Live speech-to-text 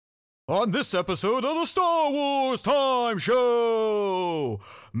On this episode of the Star Wars Time Show,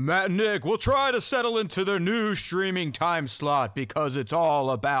 Matt and Nick will try to settle into their new streaming time slot because it's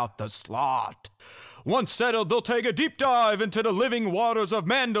all about the slot. Once settled, they'll take a deep dive into the living waters of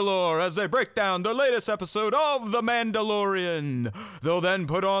Mandalore as they break down the latest episode of The Mandalorian. They'll then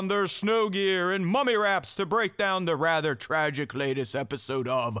put on their snow gear and mummy wraps to break down the rather tragic latest episode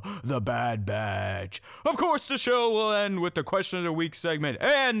of The Bad Batch. Of course, the show will end with the Question of the Week segment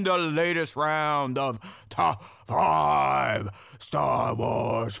and the latest round of Top 5 Star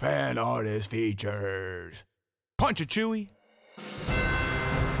Wars Fan Artist Features. Punch it, Chewie.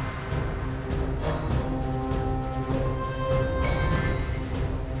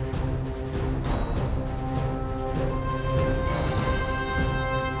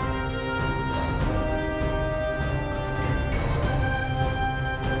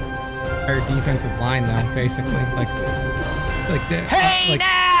 Our defensive line, though, basically, like that. Hey,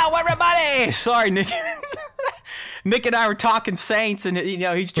 now, everybody! Sorry, Nick. Nick and I were talking Saints, and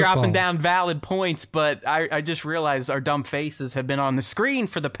he's dropping down valid points, but I just realized our dumb faces have been on the screen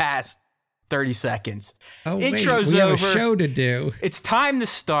for the past 30 seconds. Oh, Intro's wait, we have over. A show to do. It's time to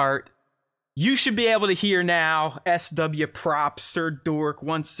start. You should be able to hear now SW Props, Sir Dork,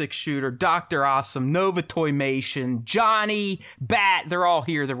 1/6 Shooter, Dr. Awesome, Nova Toymation, Johnny, Bat. They're all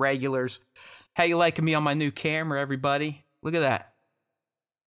here, the regulars. How you liking me on my new camera, everybody? Look at that.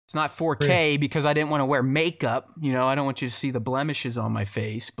 It's not 4K because I didn't want to wear makeup. I don't want you to see the blemishes on my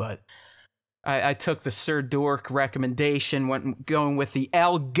face, but I took the Sir Dork recommendation, going with the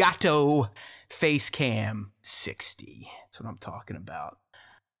Elgato Facecam 60. That's what I'm talking about.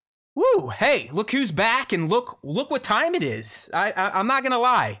 Woo! Hey, look who's back, and look what time it is. I'm not gonna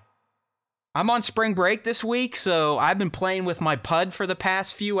lie. I'm on spring break this week, so I've been playing with my PUD for the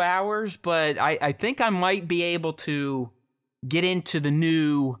past few hours, but I think I might be able to get into the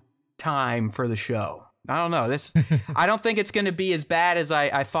new time for the show. I don't know. I don't think it's gonna be as bad as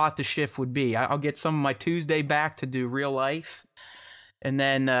I thought the shift would be. I'll get some of my Tuesday back to do real life. And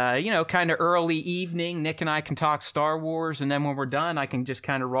then, kind of early evening, Nick and I can talk Star Wars. And then when we're done, I can just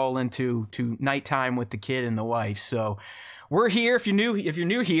kind of roll into nighttime with the kid and the wife. So we're here. If you're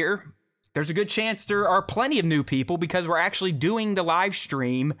new here, there's a good chance there are plenty of new people because we're actually doing the live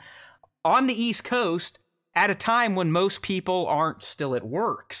stream on the East Coast at a time when most people aren't still at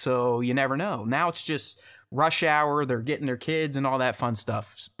work. So you never know. Now it's just rush hour. They're getting their kids and all that fun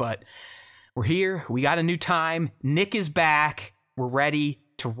stuff. But we're here. We got a new time. Nick is back. We're ready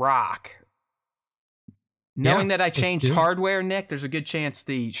to rock. Knowing that I changed hardware, Nick, there's a good chance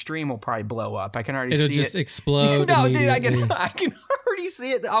the stream will probably blow up. I can already see it. It'll just explode. No, dude, I can already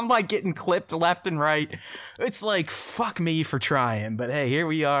see it. I'm like getting clipped left and right. It's like, fuck me for trying. But hey, here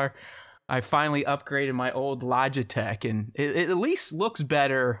we are. I finally upgraded my old Logitech, and it at least looks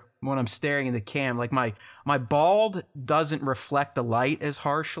better when I'm staring at the cam. Like my bald doesn't reflect the light as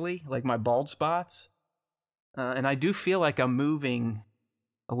harshly, like my bald spots. And I do feel like I'm moving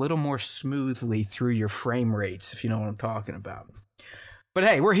a little more smoothly through your frame rates, if you know what I'm talking about. But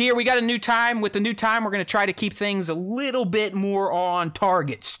hey, we're here. We got a new time. With the new time, we're going to try to keep things a little bit more on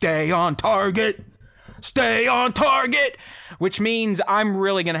target. Stay on target. Stay on target. Which means I'm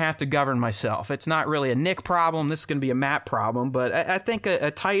really going to have to govern myself. It's not really a Nick problem. This is going to be a Matt problem. But I think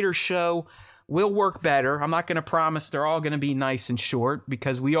a tighter show will work better. I'm not going to promise they're all going to be nice and short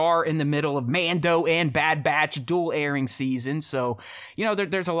because we are in the middle of Mando and Bad Batch dual airing season. So,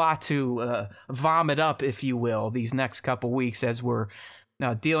 there's a lot to vomit up, if you will, these next couple weeks as we're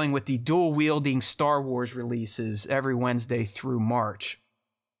dealing with the dual wielding Star Wars releases every Wednesday through March.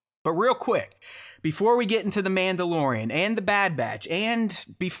 But real quick, before we get into The Mandalorian and The Bad Batch, and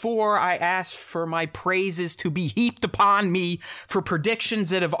before I ask for my praises to be heaped upon me for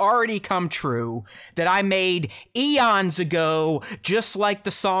predictions that have already come true, that I made eons ago, just like the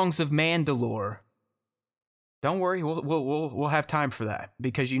songs of Mandalore, don't worry, we'll have time for that,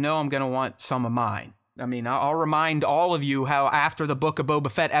 because I'm going to want some of mine. I mean, I'll remind all of you how after the Book of Boba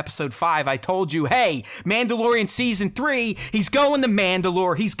Fett episode 5, I told you, hey, Mandalorian season 3, he's going to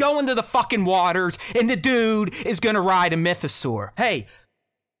Mandalore, he's going to the fucking waters, and the dude is going to ride a mythosaur. Hey,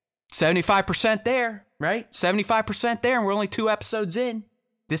 75% there, right? 75% there, and we're only 2 episodes in.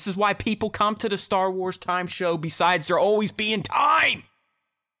 This is why people come to the Star Wars Time Show, besides there always being time.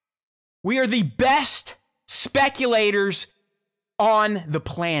 We are the best speculators on the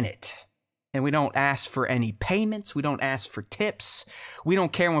planet. And we don't ask for any payments. We don't ask for tips. We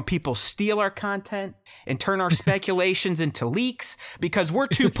don't care when people steal our content and turn our speculations into leaks because we're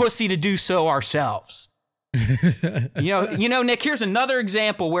too pussy to do so ourselves. Nick, here's another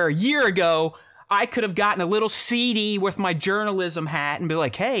example where a year ago I could have gotten a little seedy with my journalism hat and be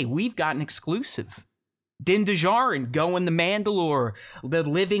like, hey, we've got an exclusive. Din Djarin going the Mandalore, the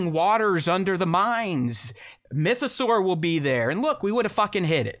living waters under the mines. Mythosaur will be there. And look, we would have fucking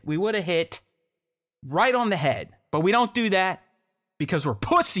hit it. We would have hit right on the head. But we don't do that because we're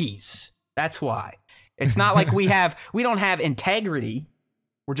pussies. That's why. It's not like we don't have integrity.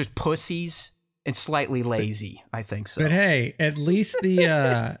 We're just pussies and slightly lazy, I think so. But hey, at least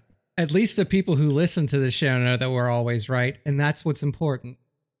the people who listen to the show know that we're always right, and that's what's important.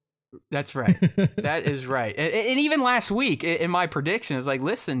 That's right. That is right. And even last week in my prediction is like,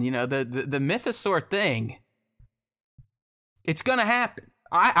 listen, you know, the Mythosaur thing, it's gonna happen.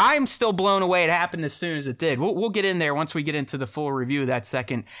 I'm still blown away it happened as soon as it did. We'll get in there once we get into the full review of that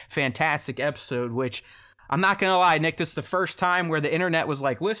second fantastic episode, which I'm not going to lie, Nick, this is the first time where the internet was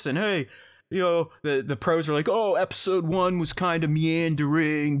like, listen, hey, you know, the pros are like, oh, episode 1 was kind of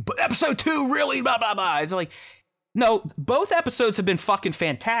meandering, but episode 2 really blah, blah, blah. It's like, no, both episodes have been fucking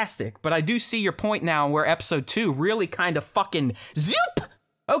fantastic, but I do see your point now where episode 2 really kind of fucking zoop.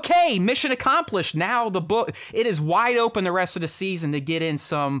 Okay, mission accomplished. Now the book, it is wide open the rest of the season to get in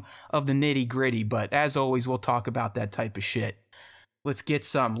some of the nitty gritty. But as always, we'll talk about that type of shit. Let's get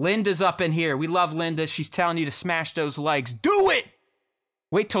some. Linda's up in here. We love Linda. She's telling you to smash those likes. Do it!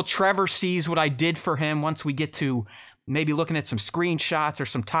 Wait till Trevor sees what I did for him once we get to maybe looking at some screenshots or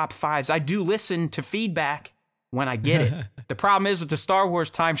some top 5s. I do listen to feedback when I get it. The problem is with the Star Wars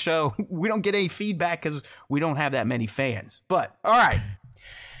Time Show, we don't get any feedback because we don't have that many fans. But, all right.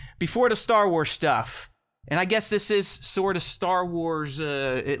 Before the Star Wars stuff, and I guess this is sort of Star Wars,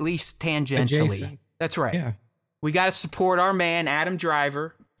 at least tangentially. Adjacent. That's right. Yeah. We got to support our man, Adam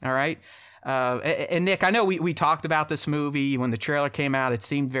Driver, all right? And Nick, I know we talked about this movie when the trailer came out. It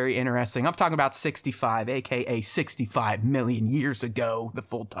seemed very interesting. I'm talking about 65, a.k.a. 65 million years ago, the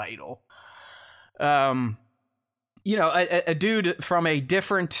full title. You know, a dude from a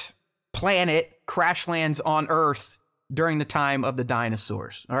different planet crash lands on Earth during the time of the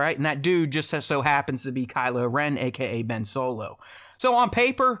dinosaurs, all right? And that dude just so happens to be Kylo Ren, a.k.a. Ben Solo. So on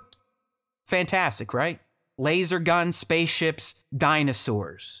paper, fantastic, right? Laser guns, spaceships,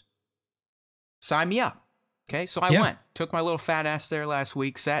 dinosaurs. Sign me up, okay? So I went, took my little fat ass there last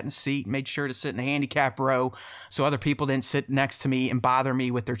week, sat in the seat, made sure to sit in the handicap row so other people didn't sit next to me and bother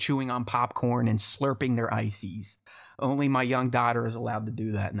me with their chewing on popcorn and slurping their ices. Only my young daughter is allowed to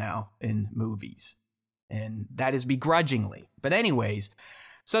do that now in movies. And that is begrudgingly. But anyways,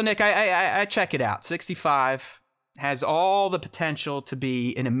 so Nick, I check it out. 65 has all the potential to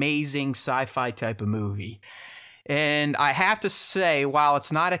be an amazing sci-fi type of movie. And I have to say, while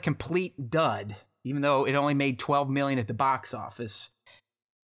it's not a complete dud, even though it only made $12 million at the box office,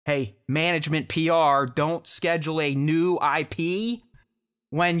 hey, management PR, don't schedule a new IP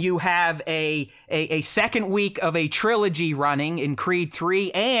when you have a second week of a trilogy running in Creed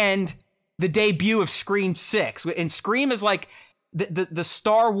 3 and the debut of Scream 6. And Scream is like the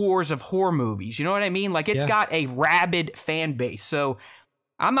Star Wars of horror movies. You know what I mean? Like, it's got a rabid fan base. So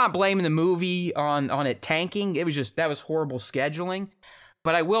I'm not blaming the movie on it tanking. It was just, that was horrible scheduling.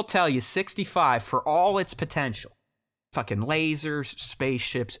 But I will tell you, 65, for all its potential, fucking lasers,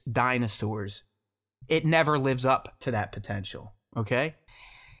 spaceships, dinosaurs, it never lives up to that potential. Okay?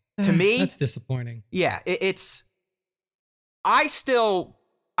 To me, that's disappointing. Yeah, it's. I still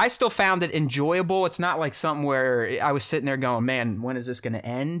found it enjoyable. It's not like something where I was sitting there going, man, when is this going to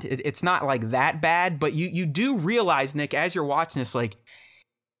end? It's not like that bad, but you do realize, Nick, as you're watching this, like,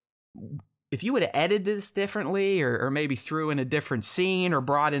 if you would have edited this differently or maybe threw in a different scene or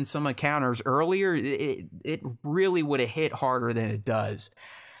brought in some encounters earlier, it really would have hit harder than it does.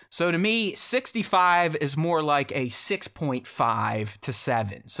 So to me, 65 is more like a 6.5 to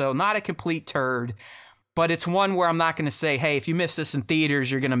 7. So not a complete turd, but it's one where I'm not going to say, hey, if you miss this in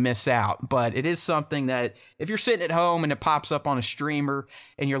theaters, you're going to miss out. But it is something that if you're sitting at home and it pops up on a streamer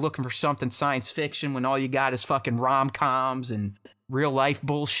and you're looking for something science fiction when all you got is fucking rom-coms and real life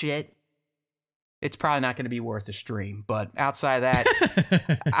bullshit, it's probably not going to be worth a stream. But outside of that,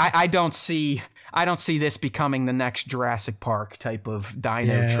 I don't see this becoming the next Jurassic Park type of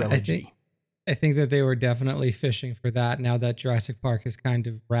dino trilogy. I think that they were definitely fishing for that now that Jurassic Park has kind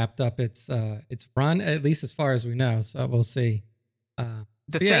of wrapped up its run, at least as far as we know. So we'll see.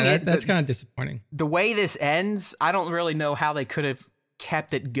 That's kind of disappointing. The way this ends, I don't really know how they could have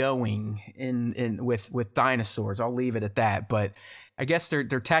kept it going with dinosaurs. I'll leave it at that. But I guess there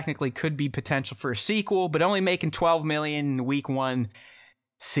technically could be potential for a sequel, but only making $12 million in week 1.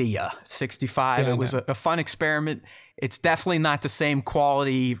 See ya. 65. It was a fun experiment. It's definitely not the same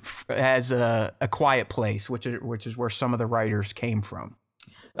quality as a Quiet Place, which is where some of the writers came from.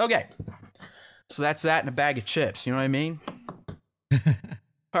 Okay. So that's that in a bag of chips. You know what I mean?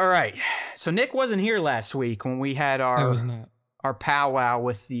 All right. So Nick wasn't here last week when we had I was not. our powwow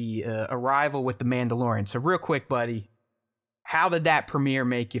with the arrival with the Mandalorian. So real quick, buddy, how did that premiere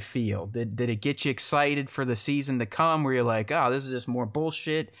make you feel? Did it get you excited for the season to come? Were you like, oh, this is just more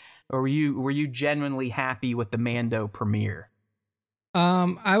bullshit? Or were you genuinely happy with the Mando premiere?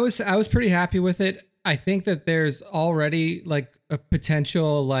 I was pretty happy with it. I think that there's already like a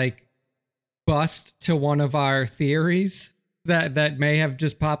potential like bust to one of our theories that may have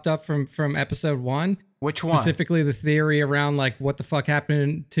just popped up from episode 1. Which one? Specifically the theory around like what the fuck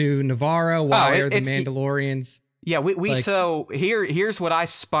happened to Navarro? Why are the Mandalorians? Yeah, we like, so here's what I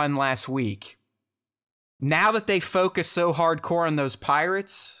spun last week. Now that they focus so hardcore on those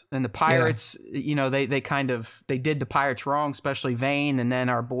pirates, and the pirates, you know, they did the pirates wrong, especially Vane and then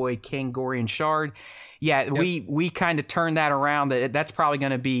our boy King Gorian Shard. Yeah, yep. we kind of turned that around. That's probably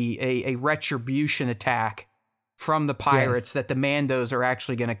going to be a retribution attack from the pirates, that the Mandos are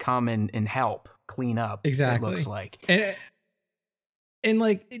actually going to come and help clean up. Exactly. It looks like. And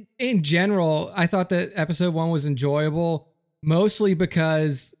like in general, I thought that episode 1 was enjoyable, mostly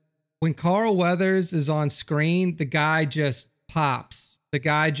because when Carl Weathers is on screen, the guy just pops. The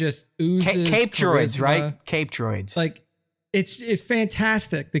guy just oozes Cape charisma. droids, right? Cape droids. Like it's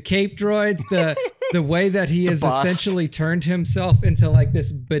fantastic. The Cape droids, the way that he has essentially turned himself into like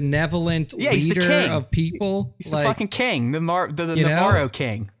this benevolent leader of people. He's like, the fucking king, the Navarro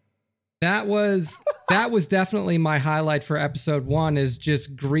king. That was definitely my highlight for episode 1, is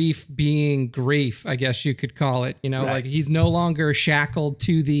just grief being grief, I guess you could call it. You know, like he's no longer shackled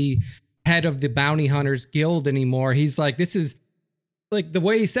to the head of the bounty hunters guild anymore. He's like, this is like the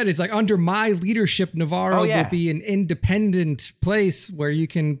way he said it, it's like, under my leadership, Navarro will be an independent place where you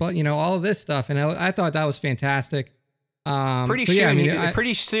can, but you know, all of this stuff. And I thought that was fantastic. Pretty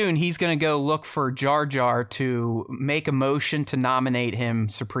soon he's going to go look for Jar Jar to make a motion to nominate him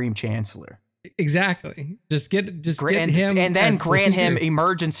Supreme Chancellor. Exactly. Just get him, and then grant him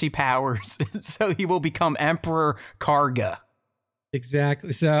emergency powers so he will become Emperor Karga.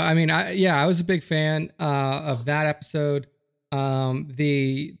 Exactly. So I mean, I was a big fan of that episode.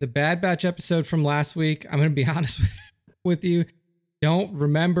 The Bad Batch episode from last week, I'm going to be honest with you, don't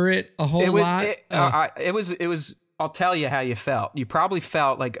remember it a whole lot. It was. I'll tell you how you felt. You probably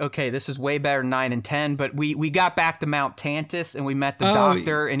felt like, okay, this is way better than 9 and 10, but we got back to Mount Tantus and we met the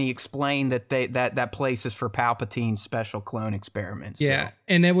doctor, and he explained that that place is for Palpatine's special clone experiments. Yeah, so.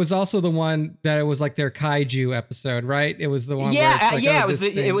 And it was also the one that it was like their kaiju episode, right? It was the one.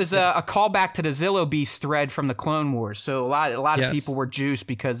 It was a callback to the Zillo Beast thread from the Clone Wars. So a lot of people were juiced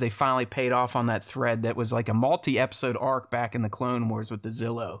because they finally paid off on that thread that was like a multi-episode arc back in the Clone Wars with the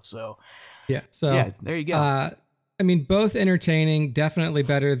Zillo. So there you go. I mean, both entertaining, definitely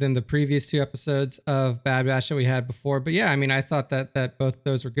better than the previous 2 episodes of Bad Batch that we had before. But yeah, I mean, I thought that both of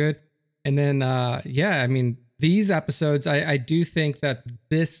those were good. And then, I mean, these episodes, I do think that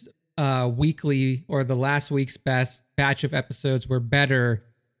this weekly or the last week's best batch of episodes were better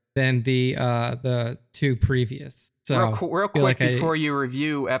than the 2 previous. So real quick before you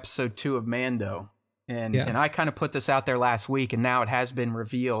review episode 2 of Mando, and I kind of put this out there last week, and now it has been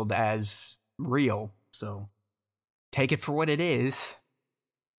revealed as real. So take it for what it is.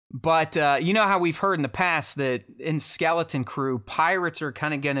 But you know how we've heard in the past that in Skeleton Crew, pirates are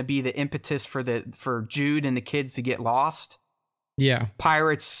kind of going to be the impetus for Jude and the kids to get lost. Yeah.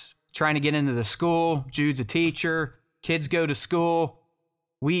 Pirates trying to get into the school. Jude's a teacher. Kids go to school.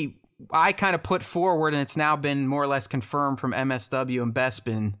 I kind of put forward, and it's now been more or less confirmed from MSW and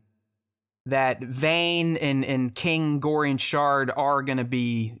Bespin, that Vane and King Gorian Shard are going to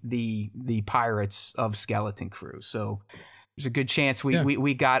be the pirates of Skeleton Crew. So there's a good chance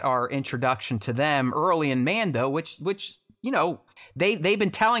we got our introduction to them early in Mando, which you know, they've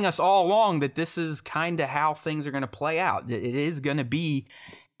been telling us all along that this is kind of how things are going to play out. It is going to be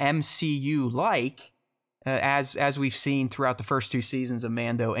MCU-like, as we've seen throughout the first 2 seasons of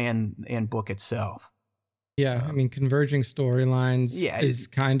Mando and book itself. Yeah, I mean, converging storylines is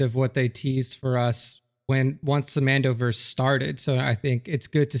kind of what they teased for us once the Mandoverse started. So I think it's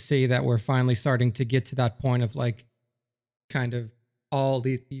good to see that we're finally starting to get to that point of like kind of all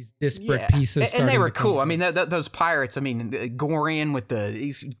these disparate pieces. And they were cool. I mean, those pirates, I mean, Gorian with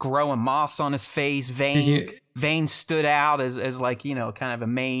he's growing moss on his face. Vane stood out as like, you know, kind of a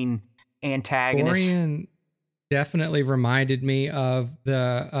main antagonist. Gorian definitely reminded me of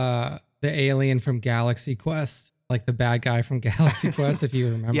the alien from Galaxy Quest, like the bad guy from Galaxy Quest, if you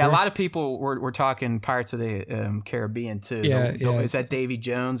remember. Yeah, a lot of people were talking Pirates of the Caribbean too. Is that Davy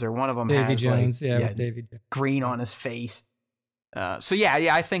Jones or one of them? Davy has Jones, like, Davy Jones. Green on his face. So yeah,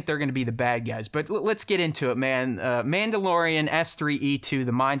 I think they're going to be the bad guys. But let's get into it, man. Mandalorian S3E2,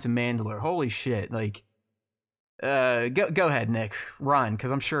 The Mines of Mandalore. Holy shit! Like, go ahead, Nick. Run,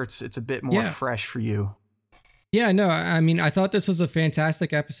 because I'm sure it's a bit more fresh for you. Yeah, no, I mean, I thought this was a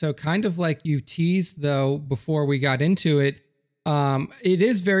fantastic episode. Kind of like you teased, though, before we got into it. It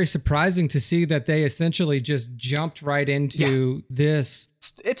is very surprising to see that they essentially just jumped right into this.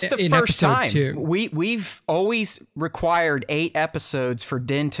 It's the first time. We've always required 8 episodes for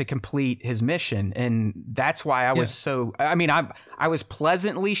Din to complete his mission, and that's why I was so. I mean, I was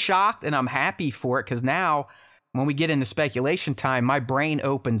pleasantly shocked, and I'm happy for it because now, when we get into speculation time, my brain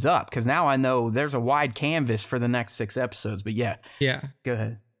opens up because now I know there's a wide canvas for the next 6 episodes. But yeah, go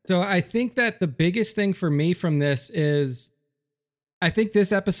ahead. So I think that the biggest thing for me from this is, I think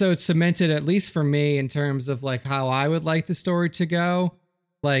this episode cemented, at least for me, in terms of like how I would like the story to go,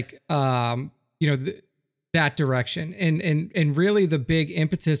 like, that direction. And really the big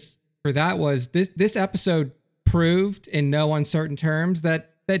impetus for that was this episode proved in no uncertain terms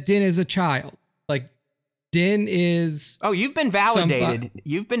that Din is a child. Like, Din is... Oh, you've been validated.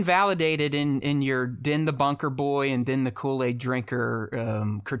 You've been validated in your Din the Bunker Boy and Din the Kool-Aid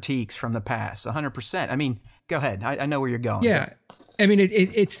Drinker critiques from the past. 100%. I mean, go ahead. I know where you're going. Yeah. I mean,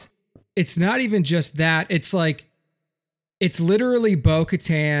 it's not even just that. It's like, it's literally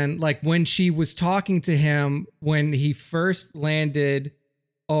Bo-Katan, like when she was talking to him when he first landed,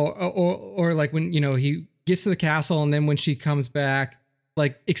 or like when, he gets to the castle, and then when she comes back,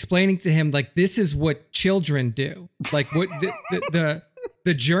 like explaining to him, like, this is what children do. Like, what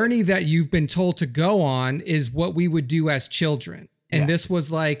the journey that you've been told to go on is what we would do as children. And this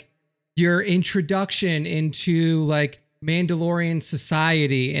was like your introduction into like Mandalorian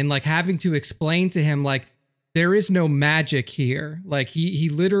society, and like having to explain to him, like, there is no magic here. Like, he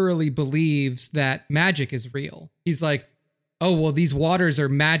literally believes that magic is real. He's like, oh, well, these waters are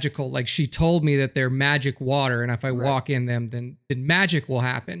magical. Like, she told me that they're magic water, and if I walk in them, then magic will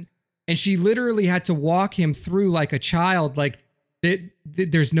happen. And she literally had to walk him through like a child. Like,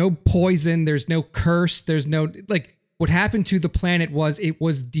 there's no poison, there's no curse, there's no, like, what happened to the planet was it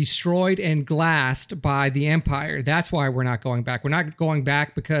was destroyed and glassed by the Empire. That's why we're not going back. We're not going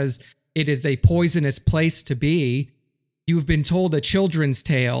back because it is a poisonous place to be. You've been told a children's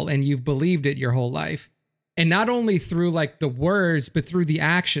tale and you've believed it your whole life. And not only through like the words, but through the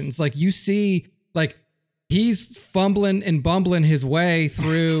actions. Like, you see, like, he's fumbling and bumbling his way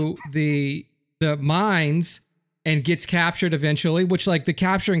through the mines and gets captured eventually, which, like, the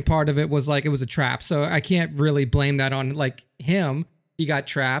capturing part of it was like, it was a trap. So I can't really blame that on like him. He got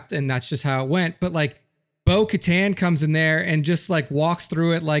trapped and that's just how it went. But like, Bo-Katan comes in there and just like walks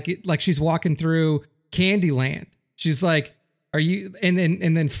through it like she's walking through Candyland. She's like, are you, and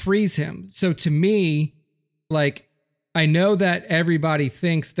then frees him. So to me, like, I know that everybody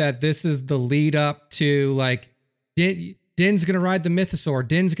thinks that this is the lead up to like, Din's going to ride the Mythosaur.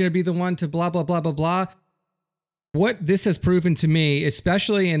 Din's going to be the one to blah, blah, blah, blah, blah. What this has proven to me,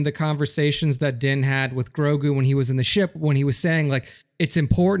 especially in the conversations that Din had with Grogu when he was in the ship, when he was saying like, it's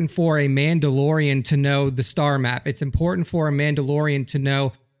important for a Mandalorian to know the star map. It's important for a Mandalorian to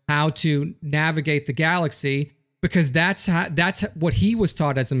know how to navigate the galaxy, because that's what he was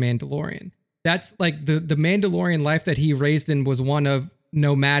taught as a Mandalorian. That's like the Mandalorian life that he raised in was one of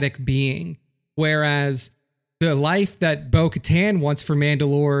nomadic being. Whereas the life that Bo-Katan wants for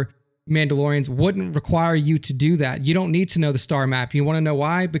Mandalorians wouldn't require you to do that. You don't need to know the star map. You want to know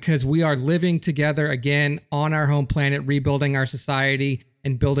why? Because we are living together again on our home planet, rebuilding our society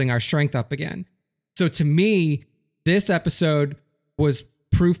and building our strength up again. So to me, this episode was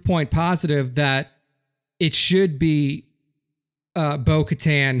proof point positive that it should be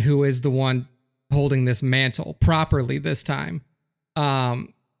Bo-Katan who is the one holding this mantle properly this time.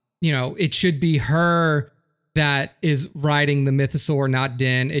 It should be her that is riding the Mythosaur, not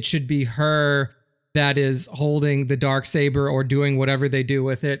Din. It should be her that is holding the Darksaber or doing whatever they do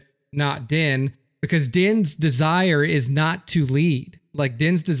with it, not Din, because Din's desire is not to lead. Like,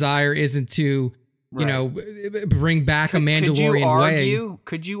 Din's desire isn't to, bring back a Mandalorian way.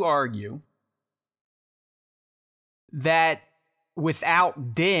 Could you argue that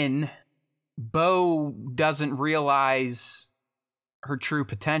without Din, Bo doesn't realize her true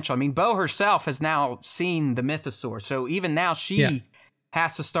potential? I mean, Bo herself has now seen the Mythosaur, so even now she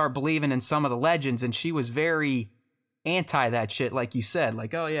has to start believing in some of the legends, and she was very anti that shit, like you said,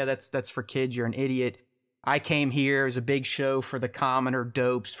 like, oh yeah, that's for kids, you're an idiot. I came here as a big show for the commoner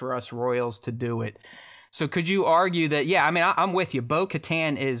dopes, for us royals to do it. So could you argue that, I'm with you,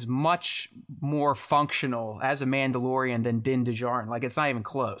 Bo-Katan is much more functional as a Mandalorian than Din Djarin. Like, it's not even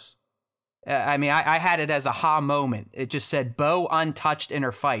close. I mean, I had it as a ha moment. It just said Bo untouched in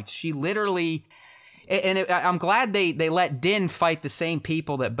her fights. She literally, I'm glad they let Din fight the same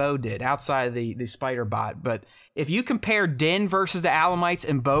people that Bo did outside of the spider bot. But if you compare Din versus the Alamites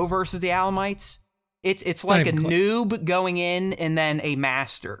and Bo versus the Alamites, it's like a noob going in and then a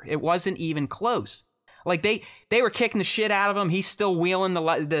master. It wasn't even close. Like they were kicking the shit out of him. He's still wielding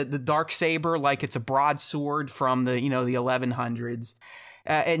the dark saber like it's a broadsword from the 1100s.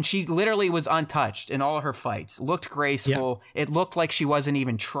 And she literally was untouched in all her fights. Looked graceful. Yeah. It looked like she wasn't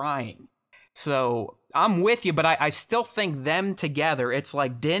even trying. So I'm with you, but I still think them together, it's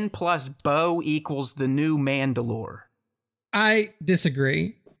like Din plus Bo equals the new Mandalore. I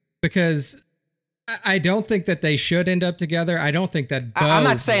disagree because I don't think that they should end up together. I don't think that Bo I'm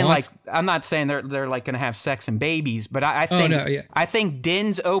not saying they're like going to have sex and babies, but I think I think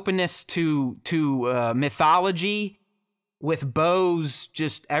Din's openness to mythology with Bo's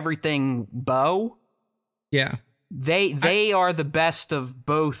just everything Bo. Yeah. They are the best of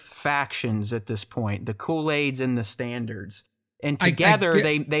both factions at this point, the Kool-Aids and the Standards. And together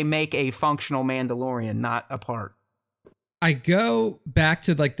they make a functional Mandalorian, not apart. I go back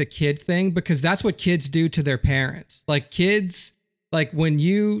to like the kid thing because that's what kids do to their parents. Like kids, like when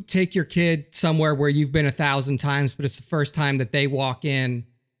you take your kid somewhere where you've been 1,000 times, but it's the first time that they walk in,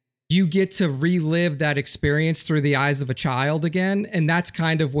 you get to relive that experience through the eyes of a child again. And that's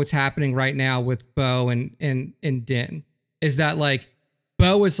kind of what's happening right now with Bo and Din, is that like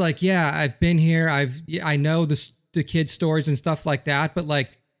Bo is like, yeah, I've been here. I know the kid stories and stuff like that, but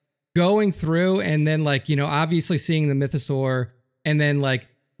like going through and then like, obviously seeing the mythosaur and then like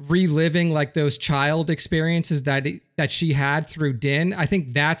reliving like those child experiences that she had through Din. I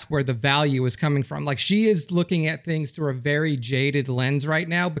think that's where the value is coming from. Like she is looking at things through a very jaded lens right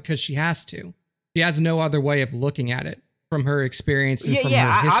now because she has to. She has no other way of looking at it from her experience and from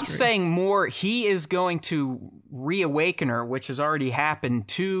her history. I'm saying more he is going to reawaken her, which has already happened,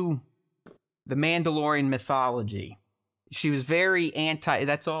 to the Mandalorian mythology. She was very anti.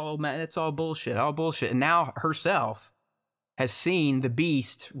 That's all bullshit. All bullshit. And now herself has seen the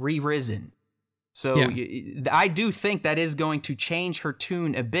beast re-risen. So I do think that is going to change her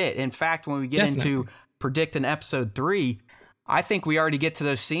tune a bit. In fact, when we get into predicting episode 3, I think we already get to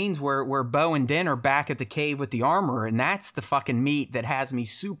those scenes where Bo and Din are back at the cave with the armor, and that's the fucking meat that has me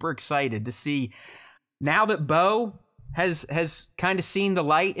super excited to see. Now that Bo has kind of seen the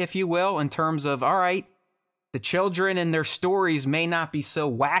light, if you will, in terms of, all right, the children and their stories may not be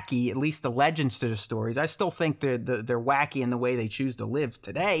so wacky, at least the legends to the stories. I still think they're wacky in the way they choose to live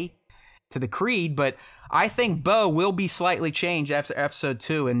today, to the creed, but I think Bo will be slightly changed after episode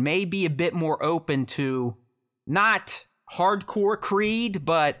 2 and may be a bit more open to not hardcore creed,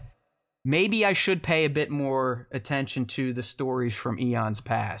 but maybe I should pay a bit more attention to the stories from eons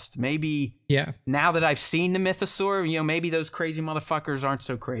past. Maybe now that I've seen the mythosaur, maybe those crazy motherfuckers aren't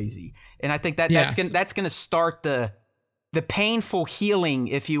so crazy. And I think that's gonna start the painful healing,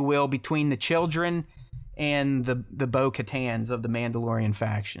 if you will, between the children and the Bo-Katans of the Mandalorian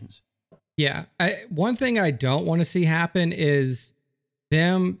factions. Yeah. One thing I don't want to see happen is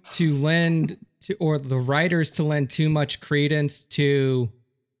them to lend to, or the writers to lend too much credence to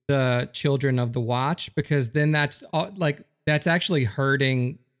the children of the Watch, because then that's actually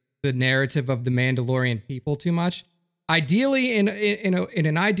hurting the narrative of the Mandalorian people too much. Ideally, in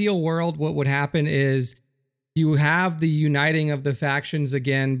an ideal world, what would happen is you have the uniting of the factions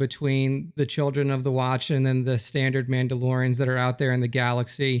again between the children of the Watch and then the standard Mandalorians that are out there in the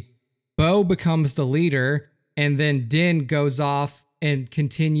galaxy. Bo becomes the leader, and then Din goes off and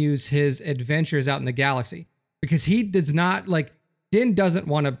continues his adventures out in the galaxy, because he does not like. Din doesn't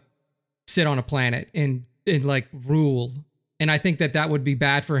want to sit on a planet and like rule. And I think that would be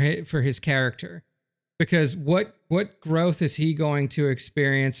bad for his character, because what growth is he going to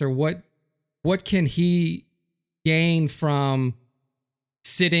experience, or what can he gain from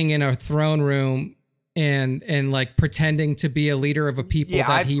sitting in a throne room and like pretending to be a leader of a people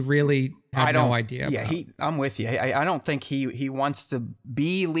that he really had no idea about? Yeah, I'm with you. I don't think he wants to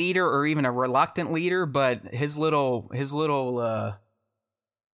be leader or even a reluctant leader, but his little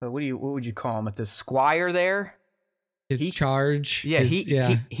what would you call him? At the squire there? His charge. Yeah,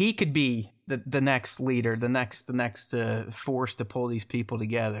 he could be the next leader, the next force to pull these people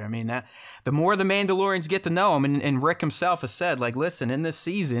together. I mean, that the more the Mandalorians get to know him, and Rick himself has said, like, listen, in this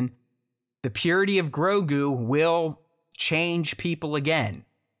season, the purity of Grogu will change people again.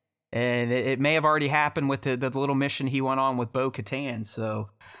 And it may have already happened with the little mission he went on with Bo-Katan. So,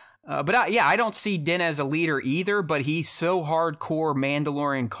 I don't see Din as a leader either, but he's so hardcore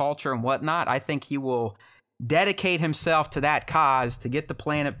Mandalorian culture and whatnot. I think he will dedicate himself to that cause, to get the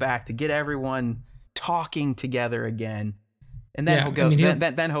planet back, to get everyone talking together again. And then he'll go.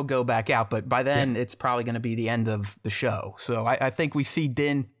 Then he'll go back out. But by then, it's probably going to be the end of the show. So I think we see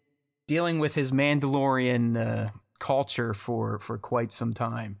Din dealing with his Mandalorian culture for quite some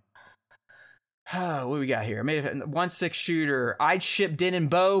time. What do we got here? I made a 1-6 shooter. I'd ship Din and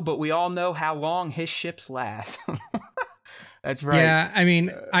Bo, but we all know how long his ships last. That's right. Yeah, I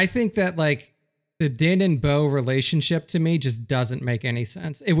mean, I think that like the Din and Bo relationship to me just doesn't make any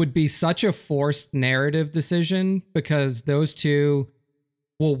sense. It would be such a forced narrative decision because those two,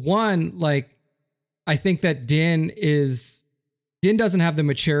 well, one, like, I think that Din doesn't have the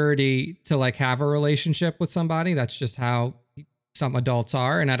maturity to like have a relationship with somebody. That's just how some adults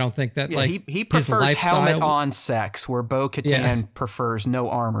are. And I don't think that he prefers helmet on sex where Bo-Katan prefers no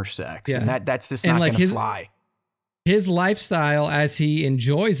armor sex. Yeah. And that's just not going to fly. His lifestyle, as he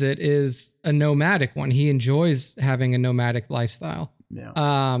enjoys it, is a nomadic one. He enjoys having a nomadic lifestyle. Yeah.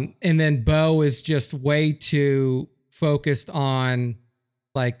 And then Bo is just way too focused on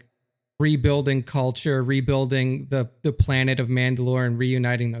like rebuilding culture, rebuilding the planet of Mandalore and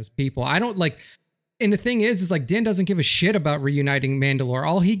reuniting those people. I don't like, and the thing is like Din doesn't give a shit about reuniting Mandalore.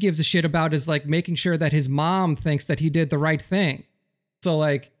 All he gives a shit about is like making sure that his mom thinks that he did the right thing. So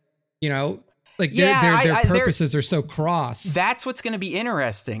like, you know, like their purposes are so cross. That's what's going to be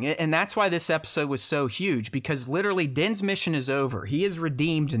interesting. And that's why this episode was so huge, because literally Din's mission is over. He is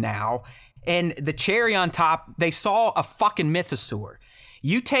redeemed now. And the cherry on top, they saw a fucking mythosaur.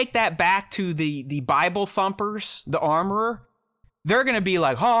 You take that back to the Bible thumpers, the armorer, they're going to be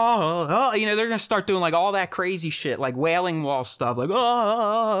like, they're going to start doing like all that crazy shit, like Wailing Wall stuff, like,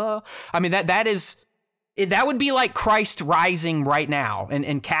 I mean, that would be like Christ rising right now,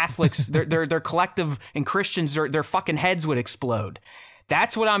 and Catholics, their collective, and Christians, their fucking heads would explode.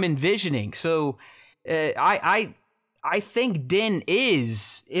 That's what I'm envisioning. So I think Din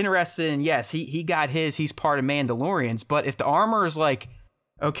is interested in, yes, he got he's part of Mandalorians, but if the armor is like,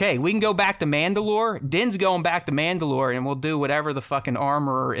 okay, we can go back to Mandalore, Din's going back to Mandalore, and we'll do whatever the fucking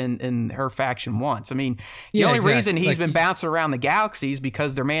armorer in her faction wants. I mean, the only reason he's been bouncing around the galaxy is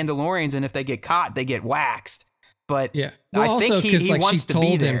because they're Mandalorians, and if they get caught, they get waxed. But well, I think he wants to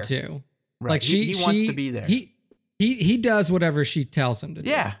be there. To. Right. Like he wants to be there. He does whatever she tells him to do.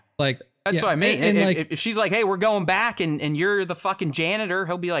 Yeah. Like, that's what I mean. And if she's like, hey, we're going back, and you're the fucking janitor,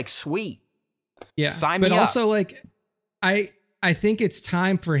 he'll be like, sweet. Yeah. Sign me up. But also, like, I think it's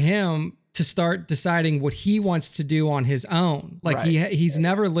time for him to start deciding what he wants to do on his own. Like he's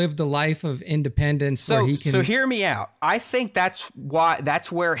never lived a life of independence where he can. So hear me out. I think that's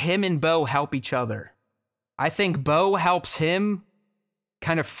where him and Bo help each other. I think Bo helps him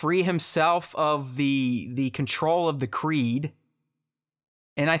kind of free himself of the control of the creed.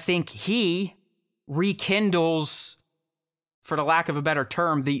 And I think he rekindles, for the lack of a better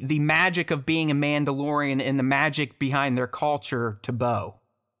term, the magic of being a Mandalorian and the magic behind their culture to Bo.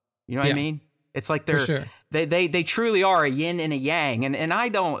 You know what I mean? It's like they truly are a yin and a yang. And I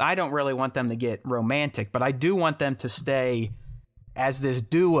don't really want them to get romantic, but I do want them to stay as this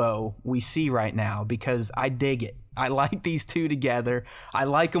duo we see right now, because I dig it. I like these two together. I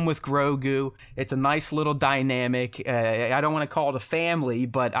like them with Grogu. It's a nice little dynamic. I don't want to call it a family,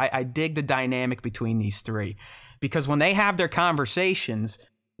 but I dig the dynamic between these three. Because when they have their conversations,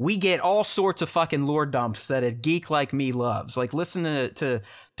 we get all sorts of fucking lore dumps that a geek like me loves. Like, listen to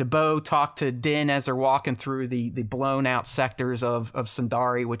Bo talk to Din as they're walking through the blown out sectors of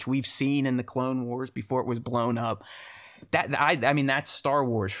Sundari, which we've seen in the Clone Wars before it was blown up. I mean, that's Star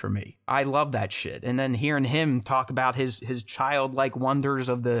Wars for me. I love that shit. And then hearing him talk about his childlike wonders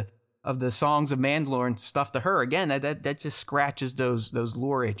of the songs of Mandalore and stuff to her, again, that just scratches those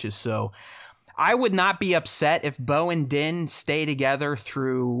lore itches. So I would not be upset if Bo and Din stay together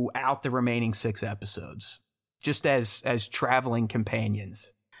throughout the remaining 6 episodes, just as traveling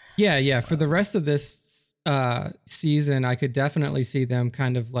companions. Yeah. For the rest of this season, I could definitely see them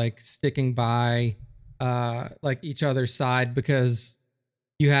kind of like sticking by like each other's side, because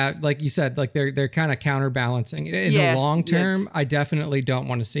you have, like you said, like they're kind of counterbalancing. In the long term, I definitely don't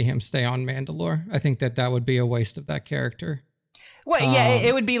want to see him stay on Mandalore. I think that would be a waste of that character. Well,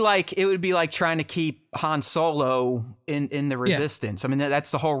 it would be like trying to keep Han Solo in the Resistance. I mean,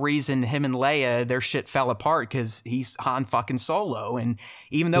 that's the whole reason him and Leia, their shit fell apart, because he's Han fucking Solo, and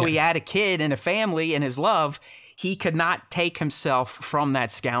even though he had a kid and a family and his love, he could not take himself from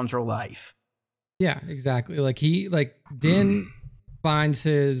that scoundrel life. Yeah, exactly. Like Din finds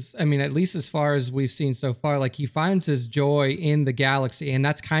his, I mean, at least as far as we've seen so far, like he finds his joy in the galaxy, and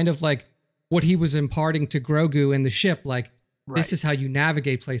that's kind of like what he was imparting to Grogu in the ship. Like, this is how you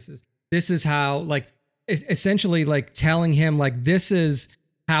navigate places. This is how, like, essentially like telling him like, this is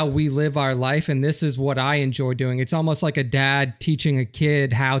how we live our life and this is what I enjoy doing. It's almost like a dad teaching a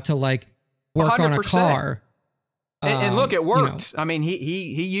kid how to like work 100%. On a car. And look, it worked. I mean,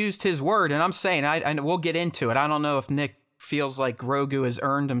 he used his word, and I'm saying, I we'll get into it. I don't know if Nick feels like Grogu has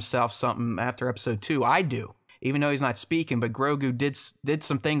earned himself something after episode 2. I do, even though he's not speaking, but Grogu did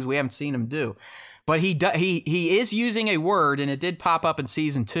some things we haven't seen him do. But he is using a word, and it did pop up in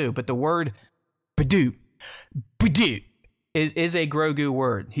season 2, but the word Badoo is a Grogu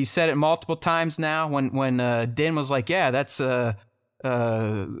word. He said it multiple times now when Din was like, yeah, that's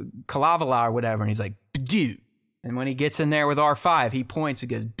Kalavala or whatever, and he's like, Badoo. And when he gets in there with R5, he points and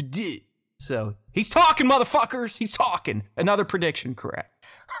goes, Badoo. So he's talking, motherfuckers. He's talking. Another prediction correct.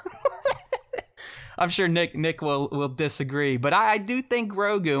 I'm sure Nick will disagree, but I do think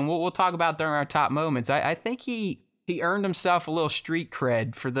Grogu, and we'll talk about during our top moments, I think he earned himself a little street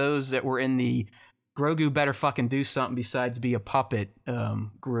cred for those that were in the Grogu better fucking do something besides be a puppet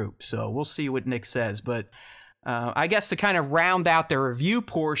group. So we'll see what Nick says. But I guess to kind of round out the review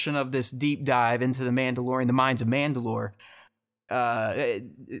portion of this deep dive into the Mandalorian, the Mines of Mandalore,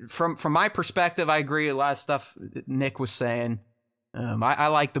 from my perspective, I agree with a lot of stuff Nick was saying. I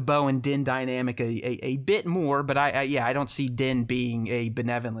like the Bo and Din dynamic a bit more, but I don't see Din being a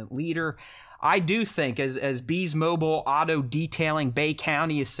benevolent leader. I do think, as Bees Mobile Auto Detailing Bay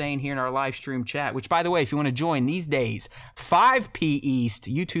County is saying here in our live stream chat, which, by the way, if you want to join these days, 5 p. East,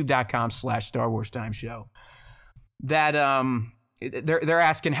 youtube.com/Star Wars Time Show, that they're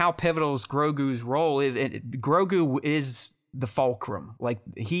asking how pivotal is Grogu's role is. And Grogu is the fulcrum. Like,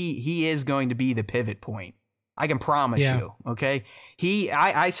 he is going to be the pivot point. I can promise you, okay?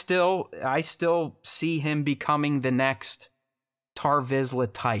 I still see him becoming the next Tar Vizsla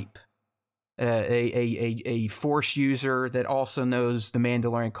type. A Force user that also knows the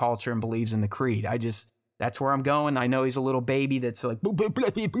Mandalorian culture and believes in the creed. That's where I'm going. I know he's a little baby that's like, blah, blah,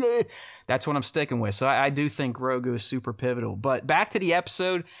 blah, blah, blah. That's what I'm sticking with. So I do think Grogu is super pivotal. But back to the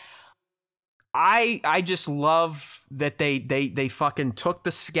episode, I just love that they fucking took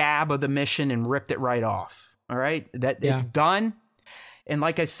the scab of the mission and ripped it right off. All right, it's done. And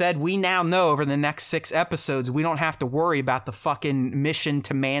like I said, we now know over the next 6 episodes, we don't have to worry about the fucking mission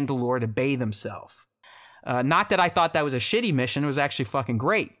to Mandalore to bathe himself. Not that I thought that was a shitty mission. It was actually fucking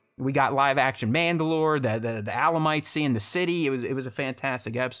great. We got live action Mandalore, the Alamites seeing the city. It was a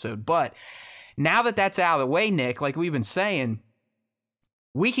fantastic episode. But now that that's out of the way, Nick, like we've been saying,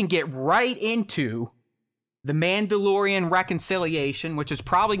 we can get right into the Mandalorian reconciliation, which is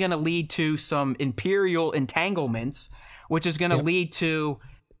probably going to lead to some Imperial entanglements, which is going to lead to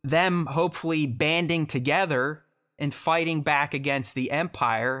them hopefully banding together and fighting back against the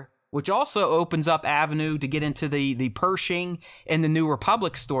Empire, which also opens up avenue to get into the Pershing and the New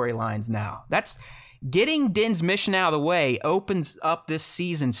Republic storylines now. That's getting Din's mission out of the way opens up this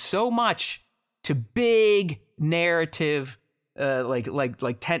season so much to big narrative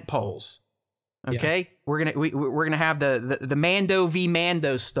like tent poles. Okay, we're gonna have the Mando v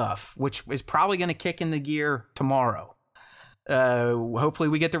Mando stuff, which is probably gonna kick in the gear tomorrow. Hopefully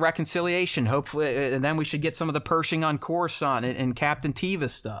we get the reconciliation. Hopefully, and then we should get some of the Pershing on Coruscant and Captain Teva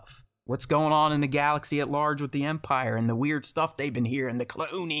stuff. What's going on in the galaxy at large with the Empire and the weird stuff they've been hearing, the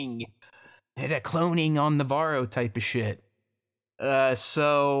cloning on Navarro type of shit.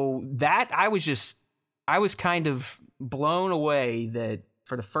 So that I was kind of blown away that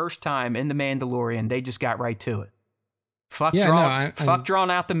for the first time in The Mandalorian, they just got right to it. Fuck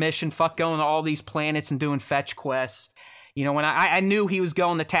drawing out the mission. Fuck going to all these planets and doing fetch quests. You know, when I knew he was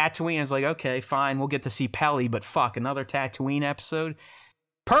going to Tatooine, I was like, okay, fine, we'll get to see Peli, but fuck, another Tatooine episode?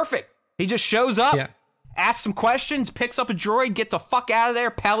 Perfect. He just shows up, asks some questions, picks up a droid, get the fuck out of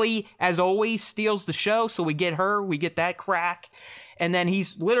there. Peli, as always, steals the show, so we get that crack. And then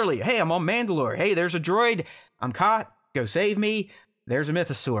he's literally, hey, I'm on Mandalore. Hey, there's a droid. I'm caught. Go save me. There's a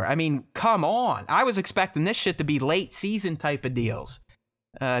mythosaur. I mean, come on. I was expecting this shit to be late season type of deals.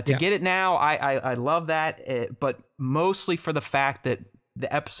 To get it now, I love that, but mostly for the fact that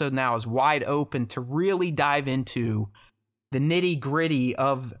the episode now is wide open to really dive into the nitty gritty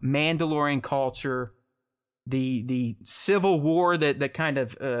of Mandalorian culture, the civil war that kind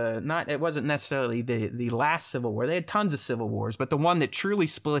of it wasn't necessarily the last civil war. They had tons of civil wars, but the one that truly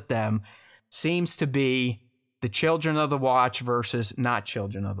split them seems to be the Children of the Watch versus not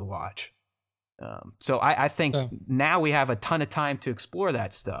Children of the Watch. So I think now we have a ton of time to explore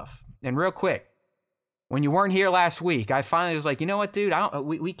that stuff. And real quick, when you weren't here last week, I finally was like, you know what, dude?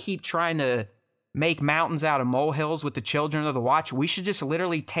 We keep trying to make mountains out of molehills with the Children of the Watch. We should just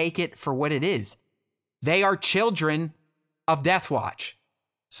literally take it for what it is. They are children of Death Watch.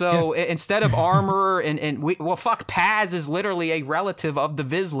 So instead of armor and fuck, Paz is literally a relative of the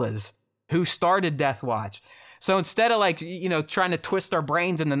Vizslas who started Death Watch. So instead of like, you know, trying to twist our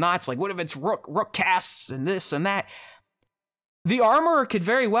brains in the knots, like what if it's Rook casts and this and that? The armorer could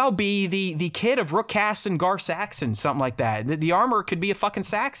very well be the kid of Rook Cass and Gar Saxon, something like that. The armorer could be a fucking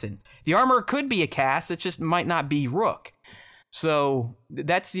Saxon. The armorer could be a Cass. It just might not be Rook. So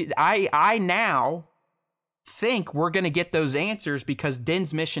that's I now think we're going to get those answers because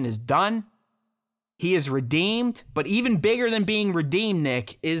Din's mission is done. He is redeemed, but even bigger than being redeemed,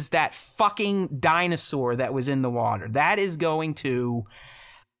 Nick, is that fucking dinosaur that was in the water. That is going to,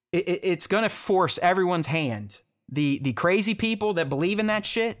 it's going to force everyone's hand. The crazy people that believe in that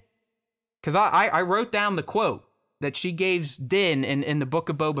shit, because I wrote down the quote that she gave Din in the Book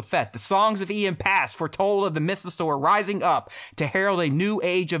of Boba Fett. The songs of Ian Pass foretold of the mythosaur rising up to herald a new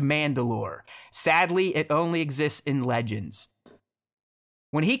age of Mandalore. Sadly, it only exists in legends.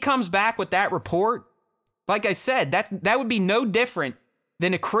 When he comes back with that report, like I said, that would be no different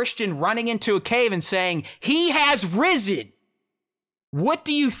than a Christian running into a cave and saying, "He has risen." What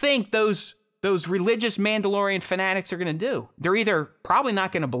do you think those religious Mandalorian fanatics are going to do? They're either probably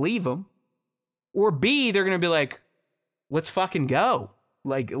not going to believe him, or B, they're going to be like, let's fucking go.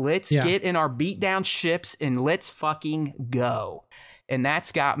 Like, let's get in our beat down ships and let's fucking go. And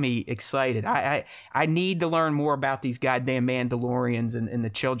that's got me excited. I need to learn more about these goddamn Mandalorians and the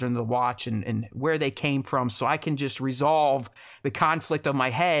Children of the Watch and where they came from so I can just resolve the conflict of my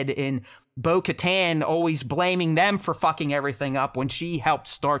head in Bo-Katan always blaming them for fucking everything up when she helped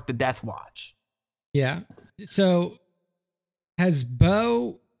start the Death Watch. Yeah. So has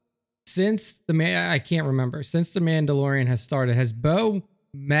Bo, since the Mandalorian has started, has Bo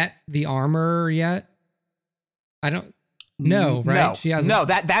met the armorer yet? I don't know, right? No, she hasn't. No,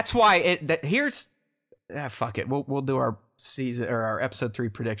 that's why here's fuck it. We'll do our season or our episode 3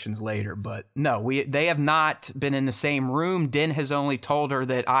 predictions later, but no, they have not been in the same room. Din has only told her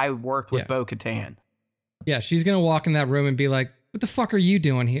that I worked with Bo-Katan. Yeah, she's gonna walk in that room and be like, "What the fuck are you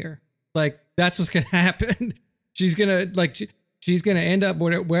doing here?" Like, that's what's gonna happen. She's gonna she's gonna end up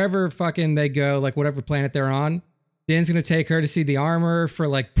wherever fucking they go, like whatever planet they're on. Din's gonna take her to see the armor for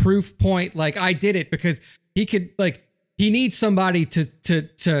like proof point, like I did it, because he could he needs somebody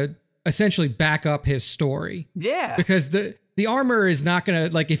to essentially back up his story. Yeah. Because the armor is not going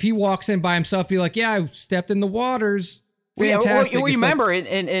to, like, if he walks in by himself, be like, yeah, I stepped in the waters. Fantastic. Well, remember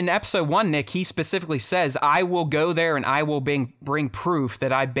in episode 1, Nick, he specifically says, I will go there and I will bring proof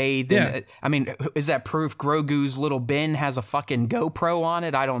that I bathed in. I mean, is that proof Grogu's little bin has a fucking GoPro on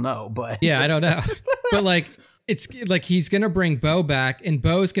it? I don't know, but. Yeah, I don't know. But like, it's like he's going to bring Bo back and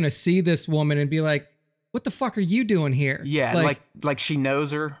Bo's going to see this woman and be like, what the fuck are you doing here? Yeah, like she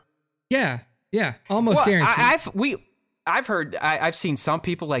knows her. Yeah, almost guaranteed. I've seen some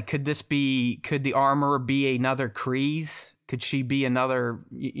people like, could the armorer be another Kryze? Could she be another,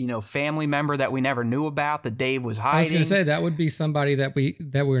 family member that we never knew about that Dave was hiding? I was going to say that would be somebody that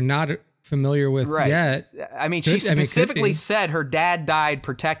we're not familiar with yet. I mean, she specifically said her dad died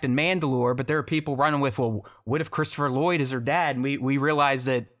protecting Mandalore, but there are people running with, well, what if Christopher Lloyd is her dad? And we realized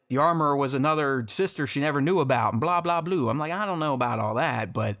that the armorer was another sister she never knew about, and blah, blah, blah. I'm like, I don't know about all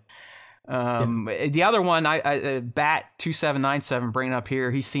that, but the other one, Bat 2797 bringing up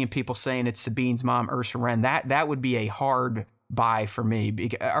here, he's seeing people saying it's Sabine's mom, Ursa Wren. That would be a hard buy for me,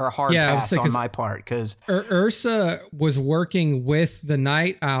 or a hard pass on my part, because Ursa was working with the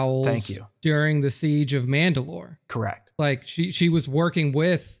Night Owls. Thank you. During the siege of Mandalore. Correct. Like she was working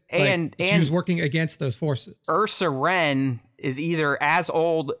with, and she was working against those forces. Ursa Wren is either as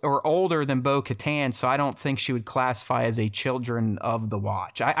old or older than Bo-Katan, so I don't think she would classify as a Children of the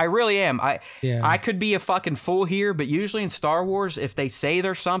Watch. I really am. I could be a fucking fool here, but usually in Star Wars, if they say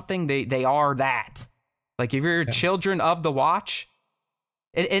there's something, they are that. Like, if you're Children of the Watch,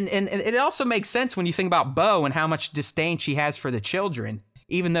 and it also makes sense when you think about Bo and how much disdain she has for the children,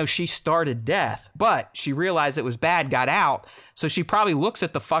 even though she started death, but she realized it was bad, got out. So she probably looks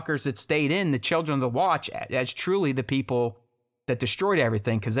at the fuckers that stayed in, the Children of the Watch, as truly the people that destroyed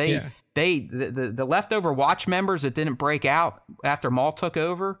everything, because the leftover Watch members that didn't break out after Maul took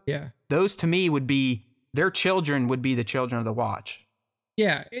over, those to me would be, their children would be the Children of the Watch.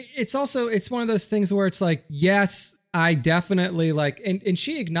 Yeah, it's one of those things where it's like, yes, I definitely and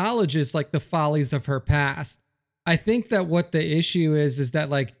she acknowledges like the follies of her past. I think that what the issue is that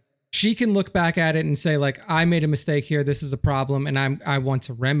like she can look back at it and say like, I made a mistake here, this is a problem, and I want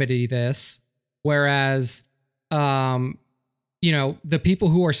to remedy this. Whereas the people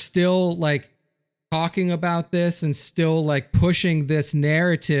who are still like talking about this and still like pushing this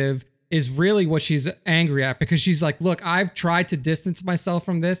narrative is really what she's angry at, because she's like, look, I've tried to distance myself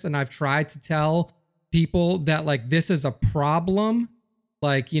from this, and I've tried to tell people that like this is a problem.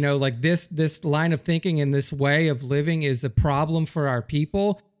 Like, you know, like this line of thinking and this way of living is a problem for our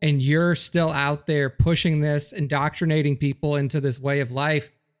people. And you're still out there pushing this, indoctrinating people into this way of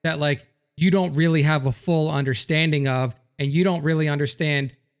life that like you don't really have a full understanding of, and you don't really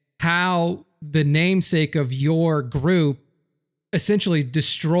understand how the namesake of your group essentially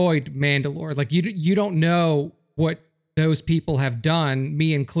destroyed Mandalore. Like you don't know what those people have done,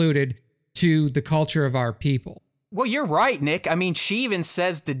 me included, to the culture of our people. Well, you're right, Nick. I mean, she even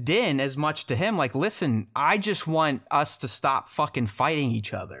says to Din as much to him, like, listen, I just want us to stop fucking fighting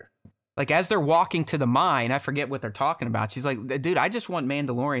each other. Like, as they're walking to the mine, I forget what they're talking about. She's like, dude, I just want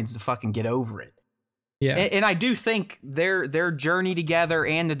Mandalorians to fucking get over it. Yeah. And I do think their journey together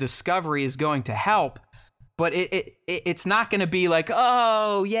and the discovery is going to help, but it's not going to be like,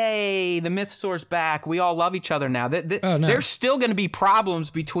 oh, yay, the Mythosaur's back. We all love each other now. No. There's still going to be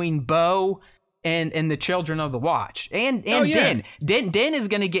problems between Bo and the Children of the Watch. And Din. Din is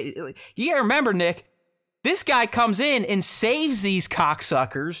going to get... You got to remember, Nick, this guy comes in and saves these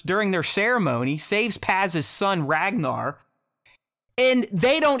cocksuckers during their ceremony, saves Paz's son Ragnar, and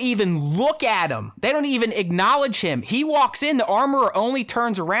they don't even look at him. They don't even acknowledge him. He walks in, the armorer only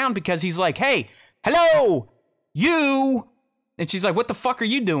turns around because he's like, hey, hello, you. And she's like, what the fuck are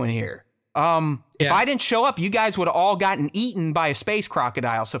you doing here? If I didn't show up, you guys would have all gotten eaten by a space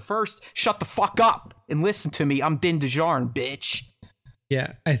crocodile. So first, shut the fuck up and listen to me. I'm Din Djarin, bitch.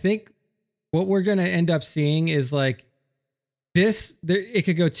 Yeah, I think what we're going to end up seeing is like this, it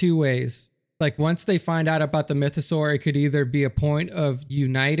could go two ways. Like once they find out about the Mythosaur, it could either be a point of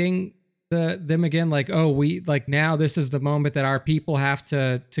uniting them again. Like, oh, we like now this is the moment that our people have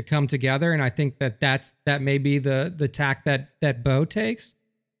to come together. And I think that may be the tack that Bo takes.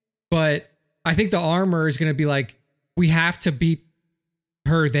 But I think the armor is going to be like, we have to beat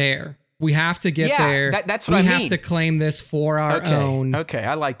her there. We have to get there. That's what I mean. We have to claim this for our own. Okay,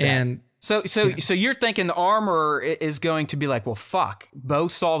 I like that. And so you're thinking the armor is going to be like, well, fuck. Bo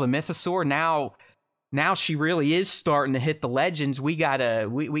saw the Mythosaur. Now she really is starting to hit the legends. We gotta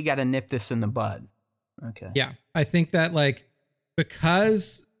nip this in the bud. Okay. Yeah, I think that like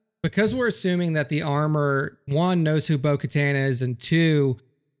because we're assuming that the armor, one, knows who Bo-Katan is, and two,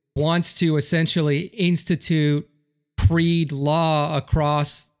 wants to essentially institute creed law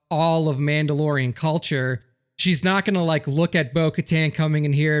across all of Mandalorian culture. She's not going to like look at Bo-Katan coming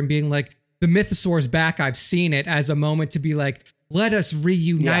in here and being like, the Mythosaur's back, I've seen it, as a moment to be like, let us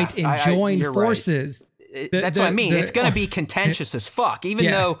reunite and join forces. Right. That's what I mean. It's going to be contentious as fuck. Even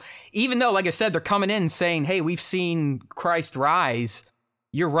though, like I said, they're coming in saying, hey, we've seen Christ rise.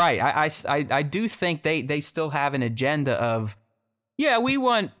 You're right. I do think they still have an agenda of, yeah, we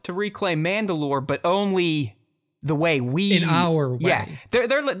want to reclaim Mandalore, but only the way we... in our way. Yeah.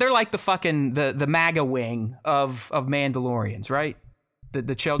 They're like the fucking, the MAGA wing of Mandalorians, right?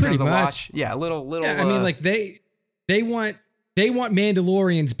 The Children Pretty of the much. Watch. Yeah, little. Yeah, I mean, like they want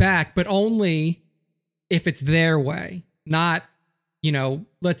Mandalorians back, but only if it's their way. Not,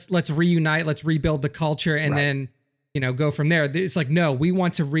 let's reunite, let's rebuild the culture, and then go from there. It's like, no, we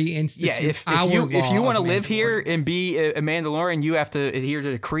want to reinstitute if you want to live here and be a Mandalorian, you have to adhere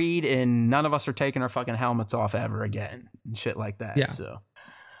to the creed, and none of us are taking our fucking helmets off ever again and shit like that. Yeah. So,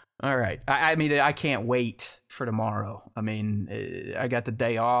 all right. I mean, I can't wait for tomorrow. I mean, I got the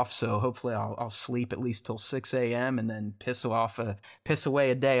day off, so hopefully I'll sleep at least till 6 a.m. and then piss away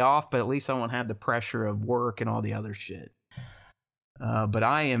a day off. But at least I won't have the pressure of work and all the other shit. But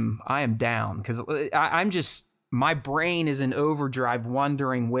I am down because I'm just. My brain is in overdrive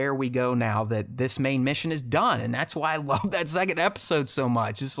wondering where we go now that this main mission is done. And that's why I love that second episode so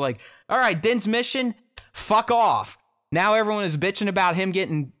much. It's like, all right, Din's mission, fuck off. Now everyone is bitching about him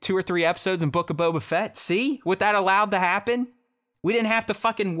getting 2 or 3 episodes in Book of Boba Fett. See what that allowed to happen? We didn't have to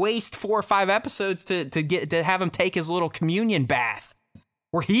fucking waste 4 or 5 episodes to have him take his little communion bath.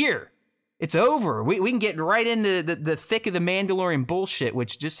 We're here. It's over. We can get right into the thick of the Mandalorian bullshit,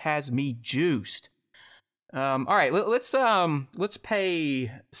 which just has me juiced. All right, let's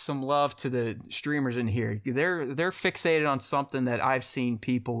pay some love to the streamers in here. They're fixated on something that I've seen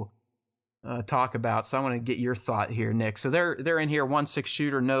people talk about, so I want to get your thought here, Nick. So they're in here. 1-6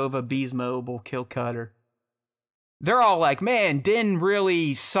 Shooter, Nova, Bees Mobile, Kill Cutter. They're all like, man, Din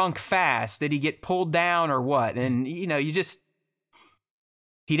really sunk fast. Did he get pulled down or what? And he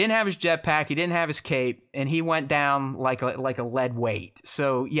didn't have his jetpack, he didn't have his cape, and he went down like a lead weight.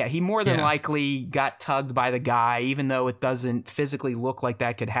 So yeah, he more than likely got tugged by the guy, even though it doesn't physically look like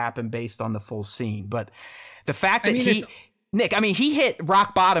that could happen based on the full scene. But the fact that Nick, I mean, he hit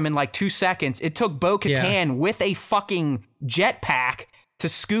rock bottom in like 2 seconds. It took Bo-Katan with a fucking jetpack to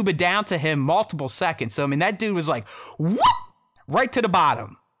scuba down to him multiple seconds. So, I mean, that dude was like, whoop, right to the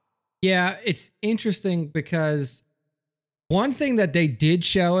bottom. Yeah, it's interesting because one thing that they did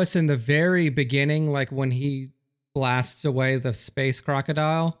show us in the very beginning, like when he blasts away the space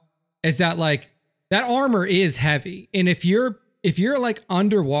crocodile, is that like that armor is heavy. And if you're like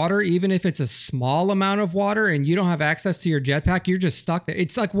underwater, even if it's a small amount of water and you don't have access to your jetpack, you're just stuck there.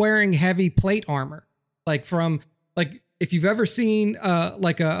 It's like wearing heavy plate armor. Like from like if you've ever seen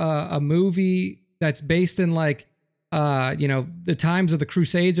like a movie that's based in like the times of the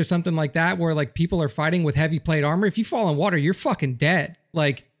Crusades or something like that, where like people are fighting with heavy plate armor. If you fall in water, you're fucking dead.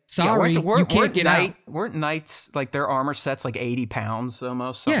 Like, sorry, you can't get out. Weren't knights like their armor sets like 80 pounds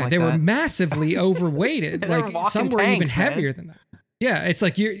almost? Yeah, they were massively overweighted. Like some were even heavier than that. Yeah, it's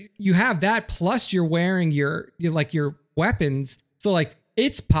like you have that plus you're wearing your weapons. So like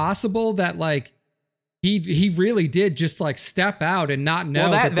it's possible that like he really did just like step out and not know.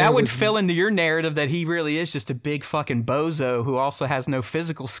 Well, that would fill into your narrative that he really is just a big fucking bozo who also has no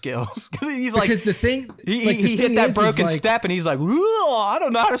physical skills. He's like, because the thing he hit that broken step and he's like, I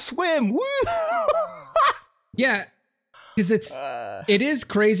don't know how to swim. Yeah, because it is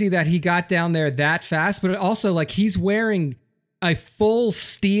crazy that he got down there that fast, but also like he's wearing a full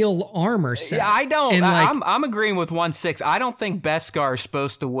steel armor set. Yeah, I don't. I'm agreeing with 1-6. I don't think Beskar is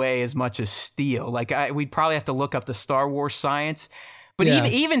supposed to weigh as much as steel. Like we'd probably have to look up the Star Wars science. But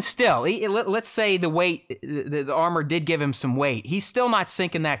even still, let's say the weight, the armor did give him some weight. He's still not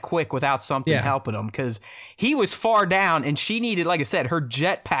sinking that quick without something helping him, because he was far down and she needed, like I said, her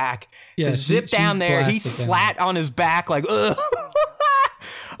jetpack to zip down there. He's flat on his back, like, ugh.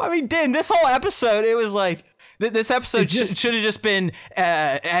 I mean, Din, this whole episode, it was like, this episode should have just been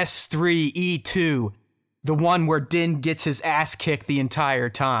S3E2, the one where Din gets his ass kicked the entire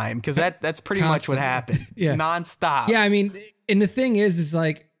time, because that's pretty much what happened. Nonstop. Yeah, I mean, and the thing is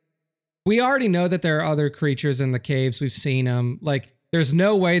like, we already know that there are other creatures in the caves. We've seen them. Like, there's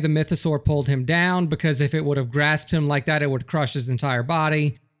no way the mythosaur pulled him down, because if it would have grasped him like that, it would crush his entire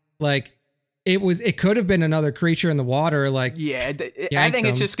body. Like, it could have been another creature in the water. Like, I think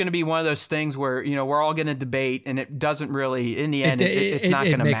it's just going to be one of those things where, we're all going to debate, and it doesn't really, in the end, it's not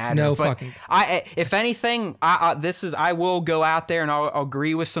going to matter. No but fucking. If anything, I will go out there and I'll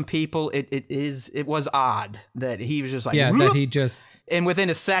agree with some people. It was odd that he was just like, that he just. And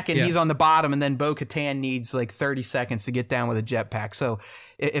within a second, he's on the bottom, and then Bo-Katan needs like 30 seconds to get down with a jetpack. So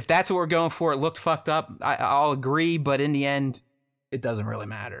if that's what we're going for, it looked fucked up. I'll agree, but in the end, it doesn't really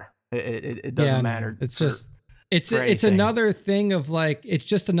matter. It doesn't matter. It's just it's another thing of like, it's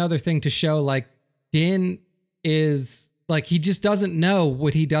just another thing to show like Din is like, he just doesn't know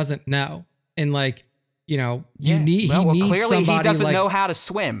what he doesn't know, and like he needs clearly somebody he doesn't like, know how to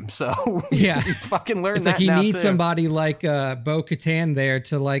swim, so he fucking learned it's that. Like he now needs too. somebody like Bo-Katan there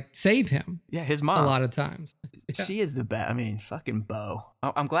to like save him. Yeah, his mom. A lot of times. She is the best. I mean, fucking Bo.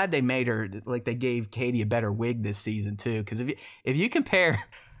 I'm glad they made her, like they gave Katie a better wig this season too, because if you compare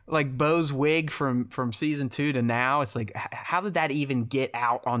like Bo's wig from season 2 to now, it's like, how did that even get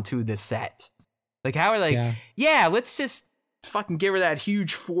out onto the set? Like, how are they? Yeah, let's just fucking give her that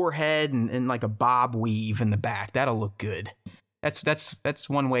huge forehead and like a bob weave in the back. That'll look good. That's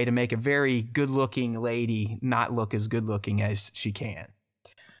one way to make a very good looking lady not look as good looking as she can.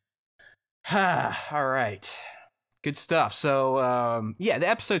 All right. Good stuff. So, the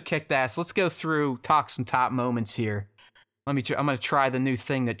episode kicked ass. Let's go through, talk some top moments here. I'm going to try the new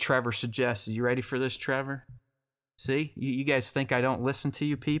thing that Trevor suggested. You ready for this, Trevor? See? You guys think I don't listen to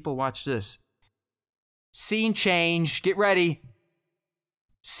you people? Watch this. Scene change. Get ready.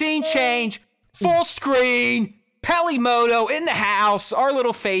 Scene change. Full screen. Pelimoto in the house. Our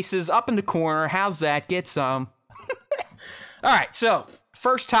little faces up in the corner. How's that? Get some. All right, so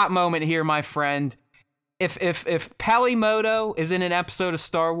first top moment here, my friend. If Pelimoto is in an episode of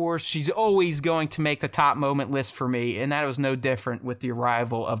Star Wars, she's always going to make the top moment list for me, and that was no different with the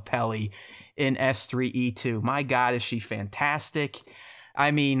arrival of Peli in S3E2. My God, is she fantastic.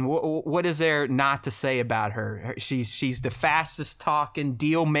 I mean, what is there not to say about her? She's the fastest talking,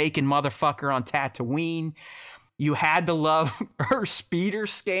 deal-making motherfucker on Tatooine. You had to love her speeder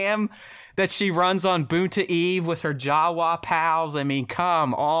scam that she runs on Boonta Eve with her Jawa pals. I mean,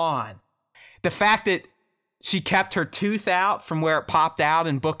 come on. The fact that she kept her tooth out from where it popped out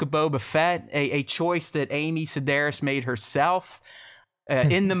in Book of Boba Fett, a choice that Amy Sedaris made herself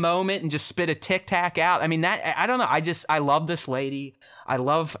in the moment and just spit a Tic Tac out. I mean, I don't know. I love this lady. I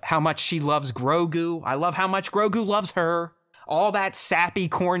love how much she loves Grogu. I love how much Grogu loves her. All that sappy,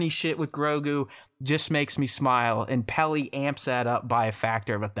 corny shit with Grogu. just makes me smile, and Pelly amps that up by a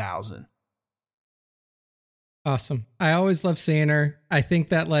factor of 1,000. Awesome. I always love seeing her. I think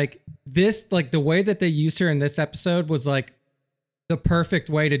that like this, like the way that they use her in this episode was like the perfect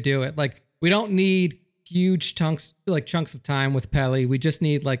way to do it. Like we don't need huge chunks of time with Pelly. We just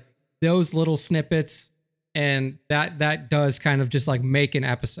need like those little snippets, and that does kind of just like make an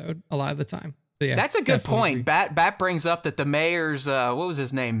episode a lot of the time. So yeah, that's a good point. Bat brings up that the mayor's what was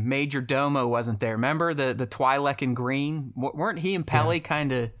his name? Major Domo wasn't there. Remember the Twi'lek and Green? Weren't he and Pelly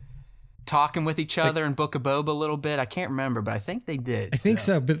kind of talking with each other in Book of Boba a little bit? I can't remember, but I think they did. I think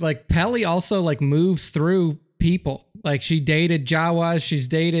so. But like Pelly also like moves through people. Like she dated Jawas. She's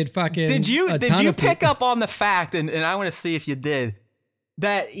dated fucking. Did you pick up on the fact? And I want to see if you did.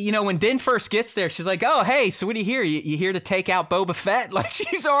 That, you know, when Din first gets there, she's like, "Oh, hey, so what do you here? You here to take out Boba Fett?" Like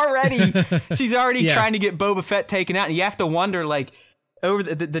she's already trying to get Boba Fett taken out. And you have to wonder, like, over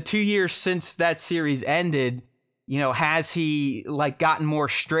the 2 years since that series ended, you know, has he like gotten more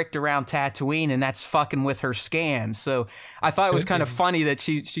strict around Tatooine, and that's fucking with her scams? So I thought it was kind of funny that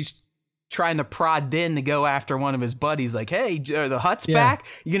she's trying to prod Din to go after one of his buddies. Like, hey, the Hutt's back.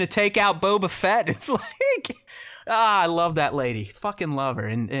 You gonna take out Boba Fett? It's like. I love that lady. Fucking love her.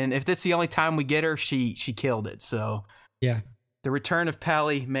 And if this is the only time we get her, she killed it. So yeah, the return of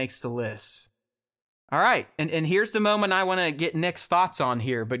Pelly makes the list. All right. And here's the moment I want to get Nick's thoughts on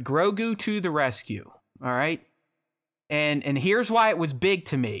here. But Grogu to the rescue. All right. And here's why it was big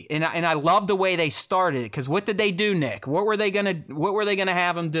to me. And I love the way they started it. Because what did they do, Nick? What were they gonna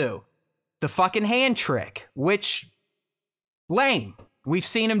have him do? The fucking hand trick, which lame. We've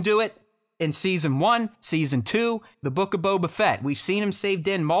seen him do it. In season 1, season 2, the Book of Boba Fett. We've seen him save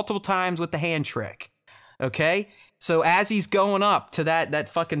Din multiple times with the hand trick. Okay? So as he's going up to that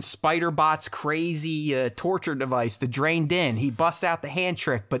fucking spider bot's crazy torture device to drain Din, he busts out the hand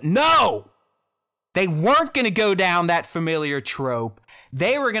trick. But no! They weren't going to go down that familiar trope.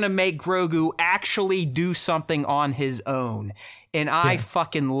 They were going to make Grogu actually do something on his own. And I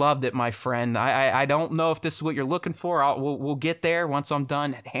fucking loved it, my friend. I don't know if this is what you're looking for. We'll get there once I'm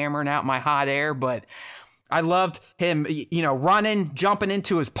done hammering out my hot air. But I loved him, you know, running, jumping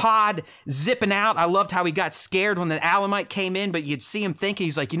into his pod, zipping out. I loved how he got scared when the Alamite came in, but you'd see him thinking,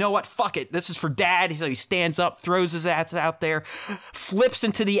 he's like, you know what? Fuck it. This is for Dad. He stands up, throws his ass out there, flips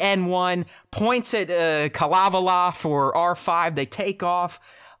into the N1, points at Kalavala for R5. They take off.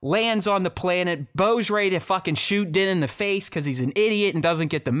 Lands on the planet. Bo's ready to fucking shoot Din in the face because he's an idiot and doesn't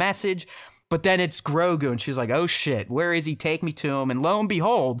get the message. But then it's Grogu, and she's like, oh shit, where is he? Take me to him. And lo and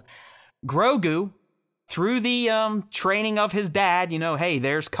behold, Grogu, through the training of his dad, you know, hey,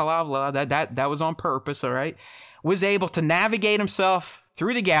 there's Kalavala, that was on purpose, all right, was able to navigate himself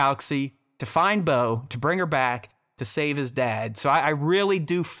through the galaxy to find Bo, to bring her back, to save his dad. So I really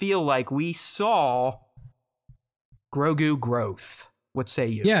do feel like we saw Grogu growth. What say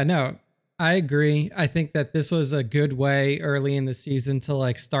you? Yeah, no, I agree. I think that this was a good way early in the season to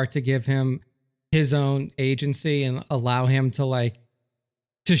like start to give him his own agency and allow him to like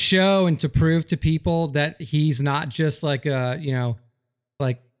to show and to prove to people that he's not just like a, you know,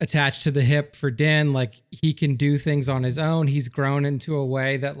 like attached to the hip for Din. Like he can do things on his own. He's grown into a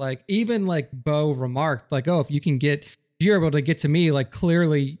way that like even like Bo remarked like, oh, if you're able to get to me, like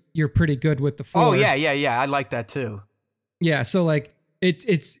clearly you're pretty good with the Force. Oh yeah. I like that too. Yeah. So like,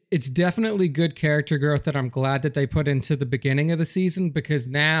 It's definitely good character growth that I'm glad that they put into the beginning of the season, because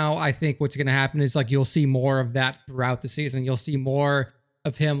now I think what's going to happen is like you'll see more of that throughout the season. You'll see more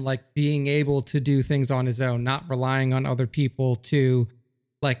of him like being able to do things on his own, not relying on other people to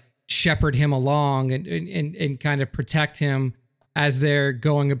like shepherd him along and kind of protect him as they're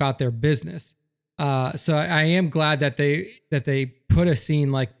going about their business. So I am glad that they put a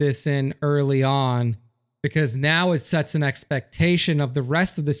scene like this in early on, because now it sets an expectation of the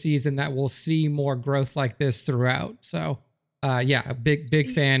rest of the season that we'll see more growth like this throughout. So, yeah, a big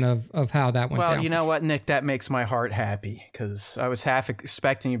fan of how that went down. Well, you know what, Nick? That makes my heart happy, because I was half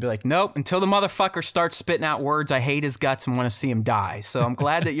expecting you to be like, nope, until the motherfucker starts spitting out words, I hate his guts and want to see him die. So I'm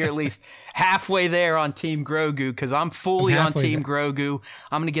glad that you're at least halfway there on Team Grogu, because I'm fully on Team Grogu.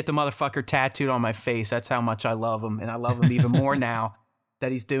 I'm going to get the motherfucker tattooed on my face. That's how much I love him, and I love him even more now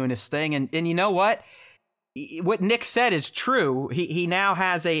that he's doing his thing. And you know what? What Nick said is true. He now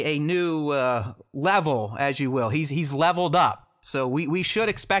has a new level, as you will. He's leveled up. So we should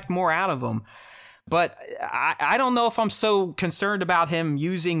expect more out of him. But I don't know if I'm so concerned about him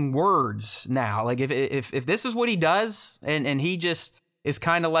using words now. Like if this is what he does and he just is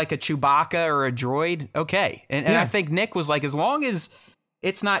kind of like a Chewbacca or a droid, okay. And I think Nick was like, as long as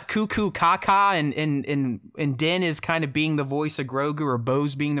it's not cuckoo caca and Din is kind of being the voice of Grogu or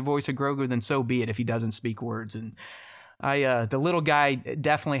Bo's being the voice of Grogu, then so be it if he doesn't speak words. And the little guy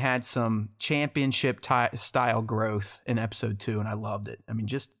definitely had some championship style growth in episode 2, and I loved it. I mean,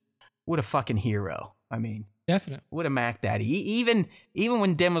 just what a fucking hero. I mean, definitely. What a Mac Daddy. Even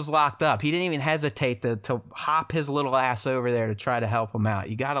when Dim was locked up, he didn't even hesitate to hop his little ass over there to try to help him out.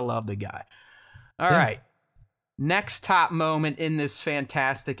 You gotta love the guy. All right. Next top moment in this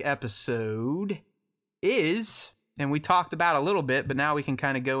fantastic episode is, and we talked about a little bit, but now we can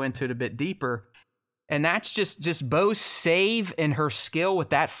kind of go into it a bit deeper. And that's just Bo's save and her skill with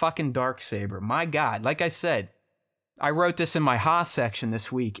that fucking Darksaber. My God, like I said, I wrote this in my Haas section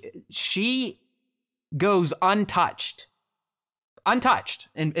this week. She goes untouched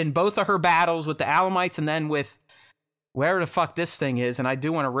in both of her battles with the Alamites and then with wherever the fuck this thing is. And I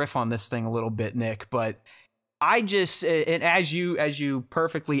do want to riff on this thing a little bit, Nick, but I just, and as you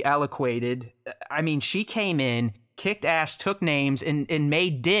perfectly eloquated, I mean, she came in, kicked ass, took names, and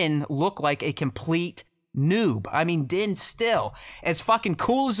made Din look like a complete noob. I mean, Din still, as fucking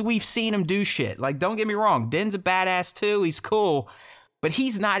cool as we've seen him do shit. Like, don't get me wrong, Din's a badass too, he's cool, but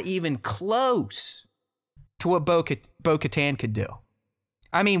he's not even close to what Bo-Katan could do.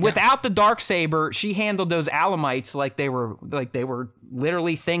 I mean, without the Darksaber, she handled those Alamites like they were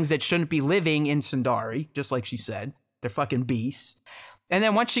literally things that shouldn't be living in Sundari, just like she said. They're fucking beasts. And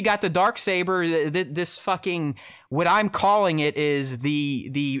then once she got the Darksaber, this fucking, what I'm calling it is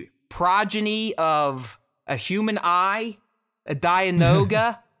the progeny of a human eye, a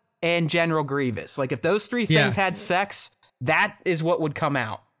Dianoga, and General Grievous. Like, if those three things had sex, that is what would come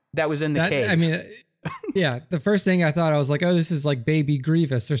out. That was in the cave. I mean, yeah, the first thing I thought, I was like, oh, this is like Baby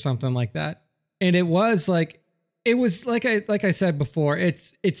Grievous or something like that. And it was like I said before,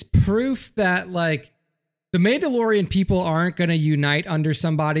 it's proof that like the Mandalorian people aren't going to unite under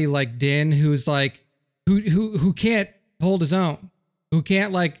somebody like Din, who's like, who can't hold his own, who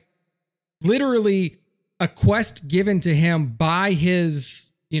can't, like, literally a quest given to him by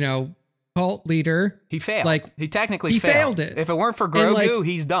his, cult leader. He failed. Like, he technically failed it. If it weren't for Grogu,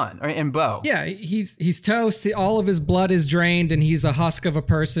 he's done. And Bo. Yeah, he's toast. All of his blood is drained, and he's a husk of a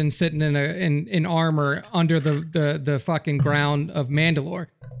person sitting in armor under the fucking ground of Mandalore.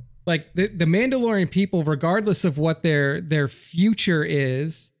 Like, the Mandalorian people, regardless of what their future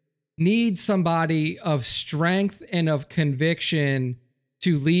is, need somebody of strength and of conviction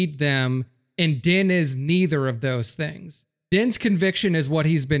to lead them, and Din is neither of those things. Din's conviction is what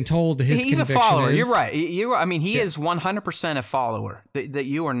he's been told his conviction is. He's a follower. You're right. I mean, he is 100% a follower. That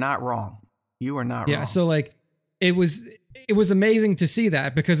you are not wrong. You are not wrong. Yeah, so like it was amazing to see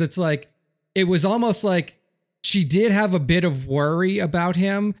that, because it's like it was almost like she did have a bit of worry about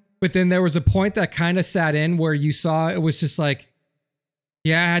him, but then there was a point that kind of sat in where you saw it was just like,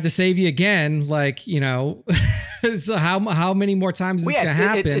 yeah, I had to save you again. Like, so how many more times is this going to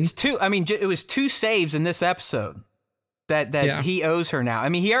happen? It's two. I mean, it was 2 saves in this episode that he owes her now. I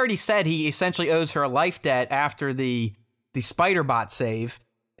mean, he already said he essentially owes her a life debt after the spider bot save.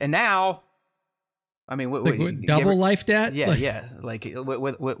 And now, I mean, what double life debt? Yeah, like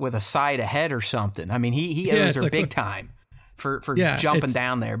with a side ahead or something. I mean, he owes her big time for jumping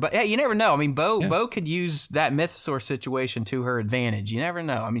down there. But yeah, you never know. I mean, Bo could use that Mythosaur situation to her advantage. You never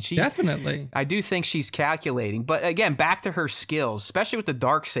know. I mean, she definitely. I do think she's calculating. But again, back to her skills, especially with the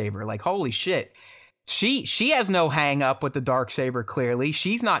Darksaber. Like, holy shit. She has no hang up with the Darksaber, clearly.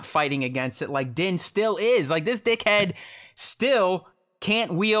 She's not fighting against it like Din still is. Like, this dickhead still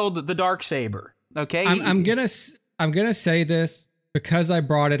can't wield the Darksaber. Okay? I'm gonna say this because I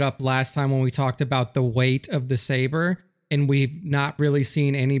brought it up last time when we talked about the weight of the saber, and we've not really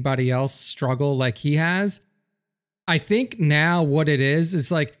seen anybody else struggle like he has. I think now what it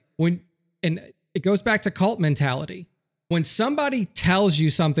is like and it goes back to cult mentality. When somebody tells you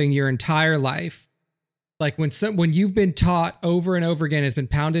something your entire life, like when you've been taught over and over again, it's been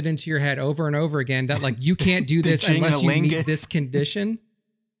pounded into your head over and over again that like you can't do this unless you meet this condition.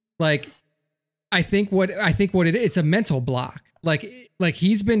 Like, I think what it is, it's a mental block. Like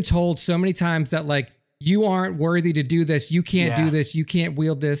he's been told so many times that like you aren't worthy to do this, you can't do this, you can't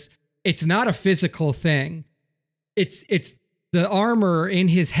wield this. It's not a physical thing. It's the armor in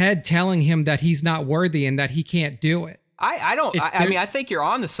his head telling him that he's not worthy and that he can't do it. I mean, I think you're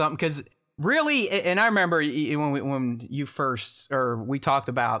on to something, because really, and I remember when you first, or we talked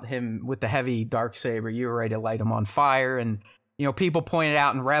about him with the heavy Darksaber, you were ready to light him on fire. And, people pointed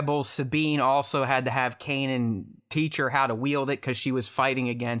out in Rebels, Sabine also had to have Kanan teach her how to wield it because she was fighting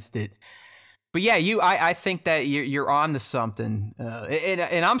against it. But yeah, I think that you're on to something.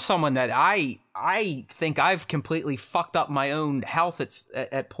 And I'm someone that I I think I've completely fucked up my own health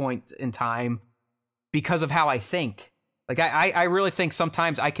at point in time because of how I think. Like I really think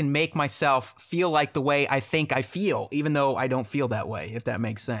sometimes I can make myself feel like the way I think I feel, even though I don't feel that way, if that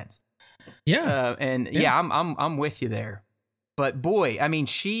makes sense. Yeah. I'm with you there. But boy, I mean,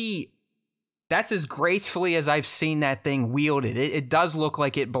 that's as gracefully as I've seen that thing wielded. It does look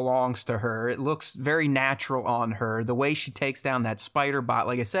like it belongs to her. It looks very natural on her. The way she takes down that spider bot,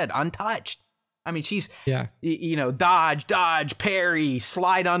 like I said, untouched. I mean, she's, dodge, parry,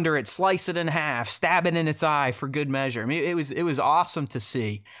 slide under it, slice it in half, stab it in its eye for good measure. I mean, it was awesome to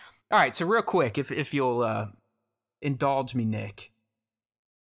see. All right, so real quick, if you'll indulge me, Nick.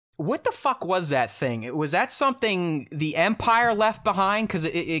 What the fuck was that thing? Was that something the Empire left behind? Because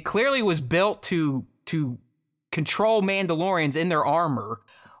it clearly was built to control Mandalorians in their armor.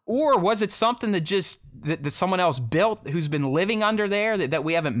 Or was it something that someone else built who's been living under there that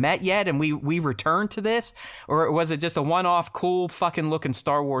we haven't met yet and we returned to this? Or was it just a one-off cool fucking looking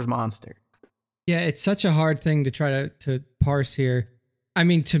Star Wars monster? Yeah, it's such a hard thing to try to parse here. I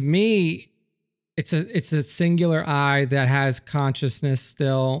mean, to me, it's a singular eye that has consciousness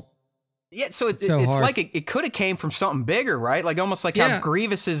still. Yeah, so it's like it could have came from something bigger, right? Like almost like how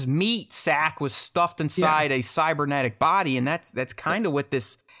Grievous's meat sack was stuffed inside a cybernetic body, and that's kind of what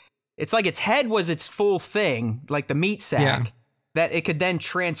this. It's like its head was its full thing, like the meat sack, that it could then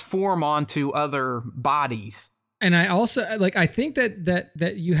transform onto other bodies. And I also I think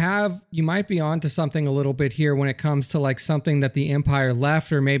that you might be onto something a little bit here when it comes to like something that the Empire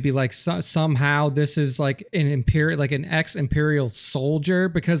left, or maybe like somehow this is like an ex-Imperial soldier,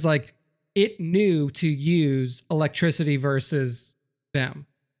 because like it knew to use electricity versus them.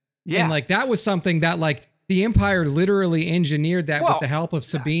 Yeah. And like that was something that like the Empire literally engineered that with the help of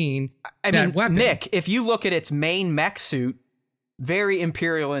Sabine. I mean, weapon. Nick, if you look at its main mech suit, very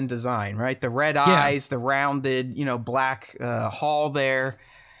Imperial in design, right? The red eyes, the rounded, black hull there.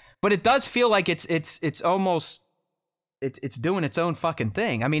 But it does feel like it's almost doing its own fucking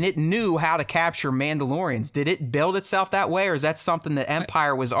thing. I mean, it knew how to capture Mandalorians. Did it build itself that way, or is that something the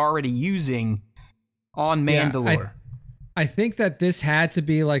Empire was already using on Mandalore? I think that this had to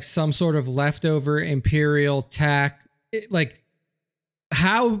be like some sort of leftover Imperial tech, like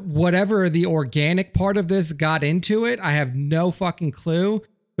how whatever the organic part of this got into it. I have no fucking clue,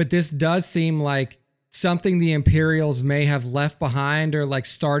 but this does seem like something the Imperials may have left behind or like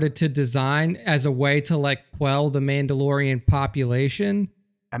started to design as a way to like quell the Mandalorian population.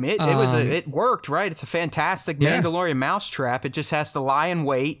 I mean, it worked, right? It's a fantastic Mandalorian mousetrap. It just has to lie in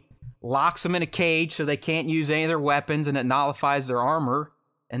wait, locks them in a cage so they can't use any of their weapons, and it nullifies their armor,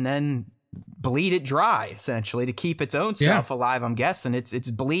 and then bleed it dry, essentially, to keep its own self alive, I'm guessing. It's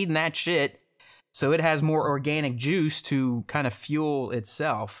bleeding that shit, so it has more organic juice to kind of fuel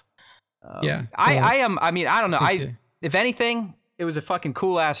itself. I don't know. If anything, it was a fucking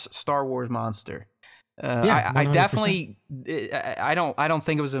cool-ass Star Wars monster. I definitely, I don't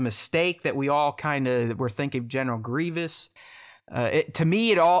think it was a mistake that we all kind of were thinking of General Grievous. To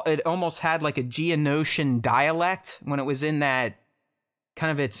me, it almost had like a Geonosian dialect when it was in that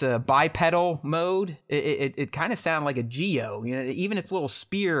kind of its bipedal mode. It kind of sounded like a Geo. Even its little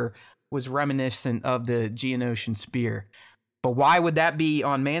spear was reminiscent of the Geonosian spear. But why would that be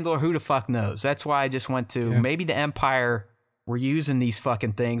on Mandalore? Who the fuck knows? That's why I just went to maybe the Empire were using these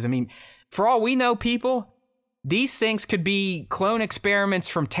fucking things. I mean, for all we know, people, these things could be clone experiments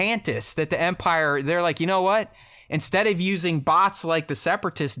from Tantus that the Empire, they're like, you know what? Instead of using bots like the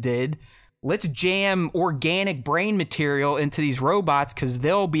Separatists did, let's jam organic brain material into these robots because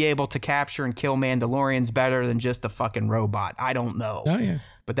they'll be able to capture and kill Mandalorians better than just a fucking robot. I don't know. Oh, yeah.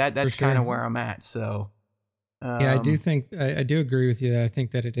 But that's kind of where I'm at. So, I do think, I do agree with you that I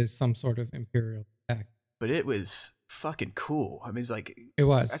think that it is some sort of Imperial attack. But it was fucking cool. I mean, it's like, it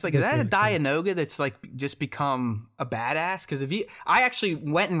was. It's like, is that really a Dianoga that's like just become a badass? Because I actually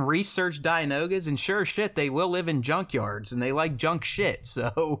went and researched Dianogas, and sure as shit, they will live in junkyards and they like junk shit.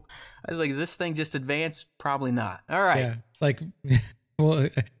 So I was like, is this thing just advanced? Probably not. All right. Yeah. Like,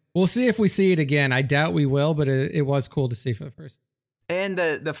 we'll see if we see it again. I doubt we will, but it was cool to see for the first. And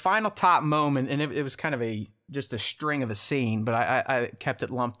the final top moment, and it was kind of just a string of a scene, but I kept it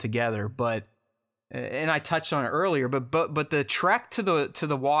lumped together. But and I touched on it earlier, but the trek to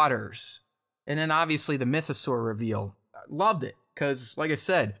the waters, and then obviously the Mythosaur reveal, loved it because, like I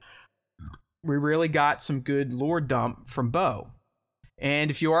said, we really got some good lore dump from Bo.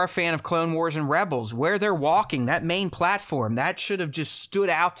 And if you are a fan of Clone Wars and Rebels, where they're walking, that main platform, that should have just stood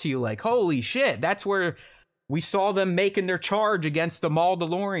out to you like, holy shit, that's where we saw them making their charge against the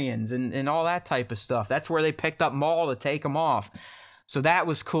Mandalorians and all that type of stuff. That's where they picked up Maul to take them off. So that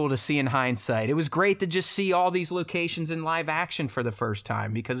was cool to see in hindsight. It was great to just see all these locations in live action for the first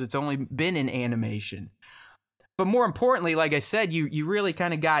time because it's only been in animation. But more importantly, like I said, you really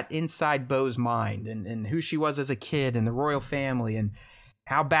kind of got inside Bo's mind and who she was as a kid and the royal family and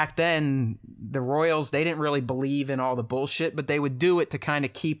how back then the royals, they didn't really believe in all the bullshit, but they would do it to kind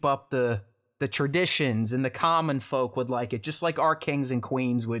of keep up the traditions, and the common folk would like it, just like our kings and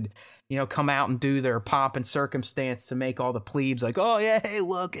queens would, come out and do their pomp and circumstance to make all the plebes like, oh yeah, hey,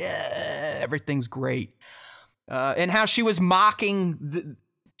 look, yeah, everything's great. And how she was mocking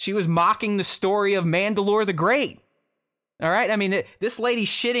the story of Mandalore the Great. All right, I mean, this lady's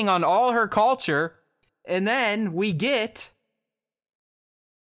shitting on all her culture, and then we get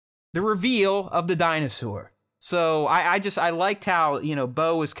the reveal of the dinosaur. So I liked how,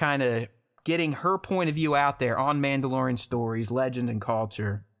 Bo was kind of getting her point of view out there on Mandalorian stories, legend, and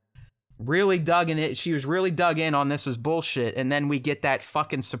culture. Really dug in it. She was really dug in on this was bullshit. And then we get that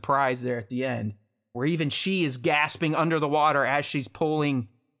fucking surprise there at the end where even she is gasping under the water as she's pulling,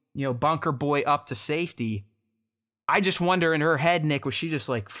 Bunker Boy up to safety. I just wonder in her head, Nick, was she just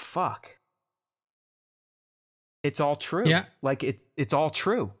like, fuck. It's all true. Yeah. Like it's all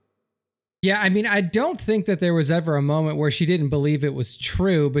true. Yeah, I mean, I don't think that there was ever a moment where she didn't believe it was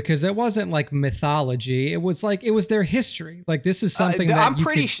true because it wasn't like mythology. It was like it was their history. Like this is something that I'm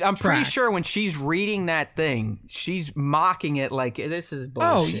pretty sure when she's reading that thing, she's mocking it like this is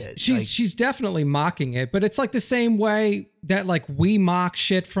bullshit. Oh, she's definitely mocking it, but it's like the same way that like we mock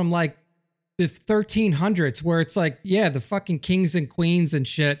shit from like the 1300s, where it's like, yeah, the fucking kings and queens and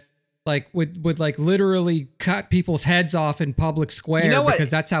shit. Like would like literally cut people's heads off in public square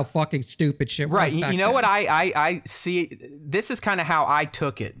because that's how fucking stupid shit was. Right. Back then. What I see. This is kind of how I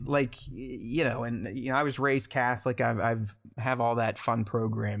took it. Like, I was raised Catholic. I've have all that fun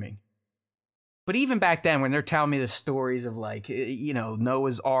programming. But even back then, when they're telling me the stories of like,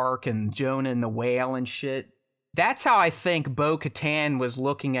 Noah's Ark and Jonah and the whale and shit, that's how I think Bo-Katan was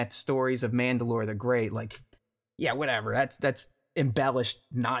looking at stories of Mandalore the Great. Like, yeah, whatever. That's embellished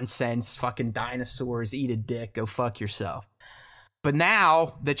nonsense, fucking dinosaurs, eat a dick, go fuck yourself. But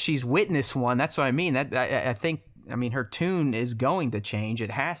now that she's witnessed one, that's what I mean. That I think, her tune is going to change.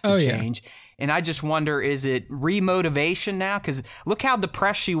 It has to change. Yeah. And I just wonder, is it remotivation now? Because look how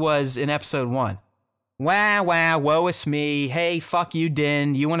depressed she was in episode 1. Wow, woe is me. Hey, fuck you,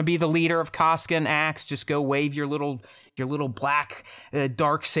 Din. You want to be the leader of Casca and Axe? Just go wave your little black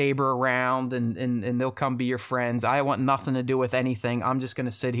dark saber around and they'll come be your friends. I want nothing to do with anything. I'm just going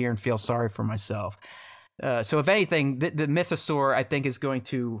to sit here and feel sorry for myself. So if anything, the mythosaur, I think, is going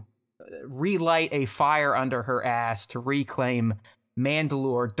to relight a fire under her ass to reclaim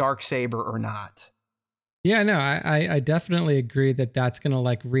Mandalore, Darksaber or not. Yeah, no, I definitely agree that that's going to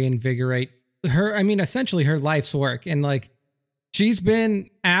like reinvigorate her. I mean, essentially her life's work. And like, she's been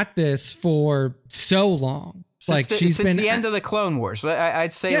at this for so long. Since the end of the Clone Wars.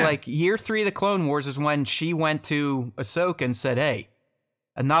 I'd say like year 3 of the Clone Wars is when she went to Ahsoka and said, hey,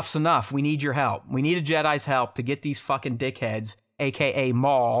 enough's enough. We need your help. We need a Jedi's help to get these fucking dickheads, aka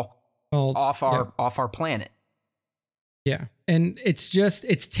Maul, off our planet. Yeah. And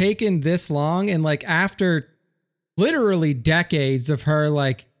it's taken this long, and like after literally decades of her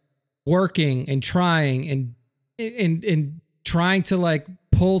like working and trying and trying to like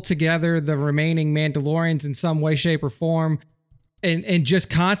pull together the remaining Mandalorians in some way, shape, or form, and just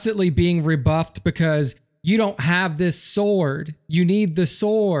constantly being rebuffed because you don't have this sword. You need the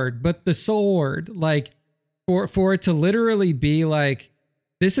sword, but the sword, like for it to literally be like,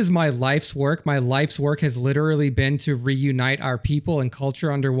 this is my life's work. My life's work has literally been to reunite our people and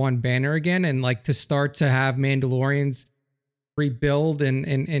culture under one banner again, and like to start to have Mandalorians rebuild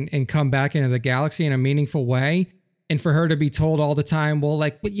and come back into the galaxy in a meaningful way. And for her to be told all the time, well,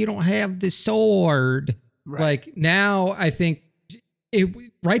 like, but you don't have the sword. Right. Like now I think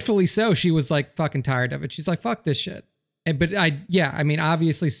rightfully so. She was like fucking tired of it. She's like, fuck this shit. But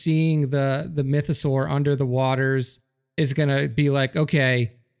obviously seeing the mythosaur under the waters is going to be like,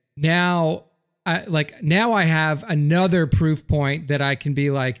 okay, now I have another proof point that I can be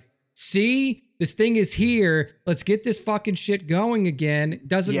like, see, this thing is here. Let's get this fucking shit going again.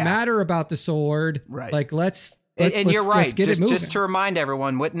 Doesn't matter about the sword. Right. Like let's you're right. Just to remind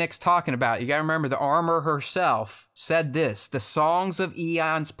everyone what Nick's talking about, you got to remember the armor herself said this: the songs of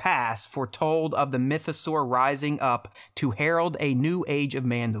eons past foretold of the mythosaur rising up to herald a new age of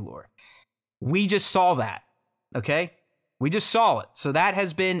Mandalore. We just saw that. Okay? We just saw it. So that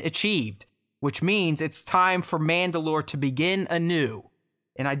has been achieved, which means it's time for Mandalore to begin anew.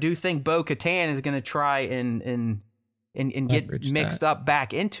 And I do think Bo-Katan is going to try and and get mixed up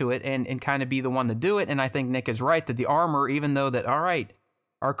back into it and kind of be the one to do it. And I think Nick is right that the armor, even though that, all right,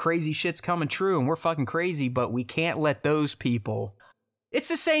 our crazy shit's coming true and we're fucking crazy, but we can't let those people. It's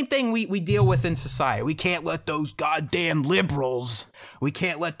the same thing we deal with in society. We can't let those goddamn liberals. We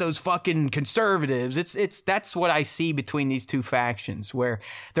can't let those fucking conservatives. That's what I see between these two factions, where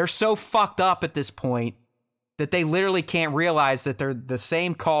they're so fucked up at this point that they literally can't realize that they're the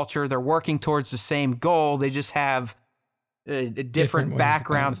same culture. They're working towards the same goal. They just have different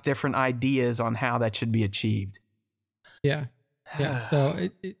backgrounds, different ideas on how that should be achieved. Yeah. Yeah. So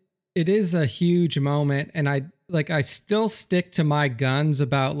it is a huge moment. And I still stick to my guns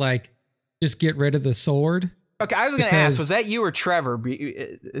about like, just get rid of the sword. Okay. I was going to ask, was that you or Trevor?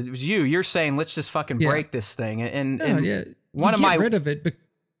 It was you. You're saying, let's just fucking break this thing. And one of my, rid of it.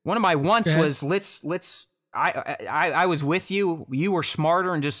 One of my wants was I was with you. You were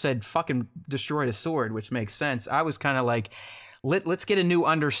smarter and just said, fucking destroy the sword, which makes sense. I was kind of like, let's get a new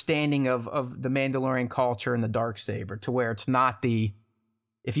understanding of the Mandalorian culture and the Darksaber to where it's not the,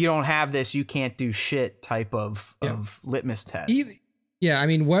 if you don't have this, you can't do shit type of litmus test. I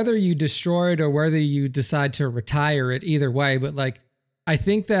mean, whether you destroy it or whether you decide to retire it, either way. But like, I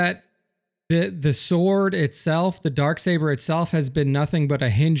think that the sword itself, the Darksaber itself, has been nothing but a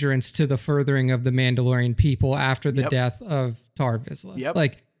hindrance to the furthering of the Mandalorian people after the death of Tar Vizsla. Yep.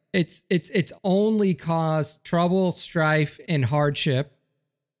 Like, it's only caused trouble, strife, and hardship,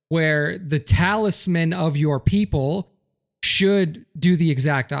 where the talisman of your people should do the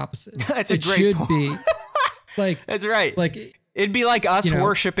exact opposite. That's a great point. Be like, that's right. Like, it'd be like us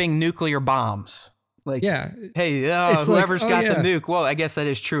worshiping nuclear bombs. Like, hey, whoever's got the nuke. Well, I guess that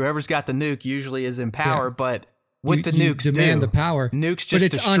is true. Whoever's got the nuke usually is in power, but what the nukes demand the power. Nukes just but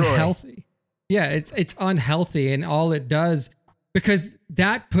it's destroy. Unhealthy. Yeah, it's unhealthy, and all it does, because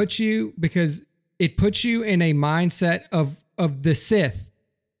it puts you in a mindset of the Sith.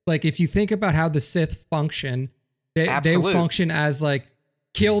 Like, if you think about how the Sith function, they function as like,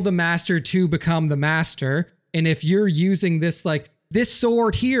 kill the master to become the master. And if you're using this, like, this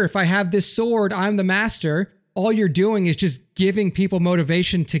sword here, if I have this sword, I'm the master. All you're doing is just giving people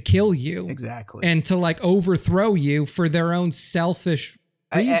motivation to kill you. Exactly. And to like overthrow you for their own selfish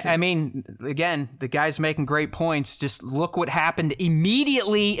reasons. I mean, again, the guy's making great points. Just look what happened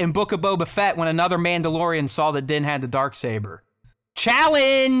immediately in Book of Boba Fett when another Mandalorian saw that Din had the Darksaber.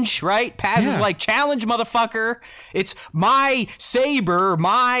 Challenge, right? Paz is like, challenge, motherfucker. It's my saber,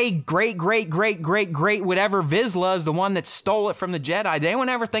 my great whatever Vizsla is the one that stole it from the Jedi. Did anyone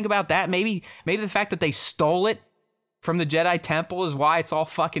ever think about that? Maybe the fact that they stole it from the Jedi Temple is why it's all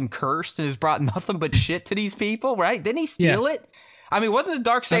fucking cursed and has brought nothing but shit to these people, right? Didn't he steal it? I mean, wasn't the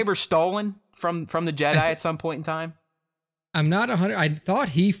Darksaber stolen from the Jedi at some point in time? I'm not 100. I thought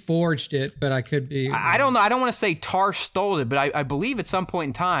he forged it, but I could be. I don't know. I don't want to say Tar stole it, but I believe at some point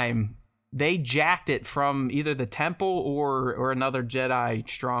in time they jacked it from either the temple or another Jedi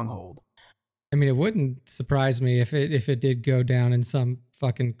stronghold. I mean, it wouldn't surprise me if it did go down in some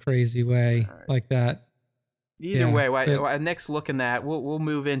fucking crazy way like that. Either way, next looking at, we'll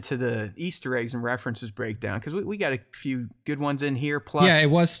move into the Easter eggs and references breakdown because we got a few good ones in here. Plus, it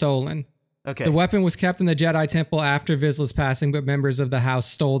was stolen. Okay. The weapon was kept in the Jedi Temple after Vizsla's passing, but members of the house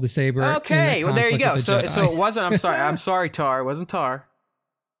stole the saber. Okay, well there you go. So it wasn't. I'm sorry, Tar. It wasn't Tar.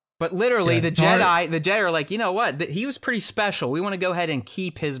 But literally, the Jedi are like, you know what? He was pretty special. We want to go ahead and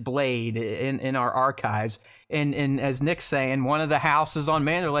keep his blade in our archives. And as Nick's saying, one of the houses on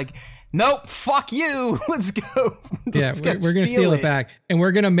Mando are like, nope, fuck you. Let's go. We're gonna steal it back, and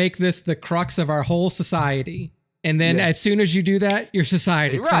we're gonna make this the crux of our whole society. And then as soon as you do that, your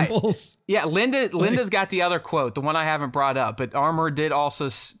society crumbles. Yeah, Linda's got the other quote, the one I haven't brought up, but Armor did also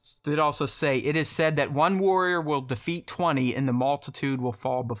say, it is said that one warrior will defeat 20 and the multitude will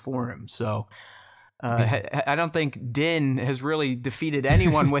fall before him. So I don't think Din has really defeated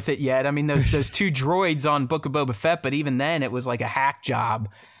anyone with it yet. I mean, those two droids on Book of Boba Fett, but even then it was like a hack job.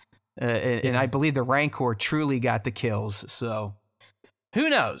 And I believe the Rancor truly got the kills, so... Who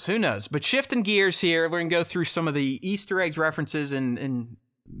knows? But shifting gears here, we're going to go through some of the Easter eggs references, and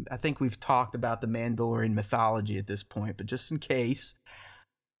I think we've talked about the Mandalorian mythology at this point, but just in case,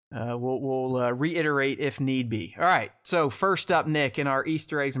 we'll reiterate if need be. All right, so first up, Nick, in our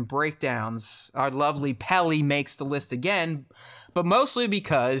Easter eggs and breakdowns, our lovely Pelly makes the list again, but mostly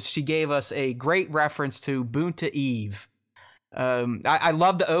because she gave us a great reference to Boonta Eve. I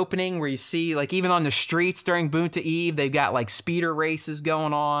love the opening where you see, like, even on the streets during Boonta Eve, they've got like speeder races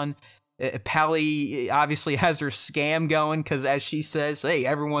going on. Pelly obviously has her scam going because, as she says, hey,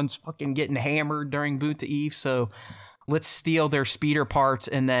 everyone's fucking getting hammered during Boonta Eve, so let's steal their speeder parts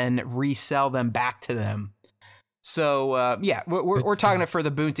and then resell them back to them. So, yeah, we're talking it for the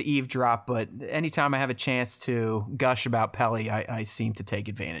boon to eavesdrop, but anytime I have a chance to gush about Pelly, I seem to take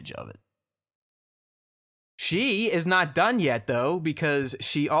advantage of it. She is not done yet, though, because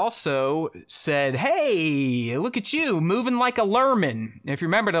she also said, hey, look at you, moving like a Lurman. If you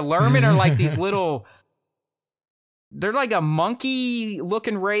remember, the Lurman are like these little... They're like a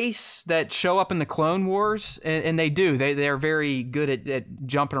monkey-looking race that show up in the Clone Wars, and they do. They're very good at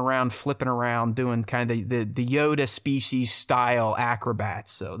jumping around, flipping around, doing kind of the Yoda species-style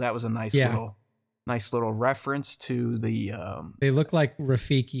acrobats. So that was a nice little reference to the... They look like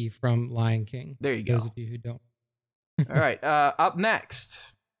Rafiki from Lion King. There you go. Those of you who don't. All right, up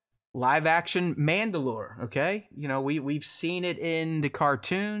next, live-action Mandalore, okay? You know, we've seen it in the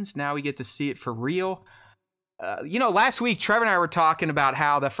cartoons. Now we get to see it for real. You know, last week, Trevor and I were talking about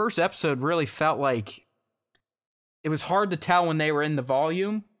how the first episode really felt like it was hard to tell when they were in the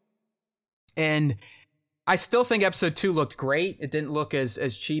volume. And I still think episode 2 looked great. It didn't look as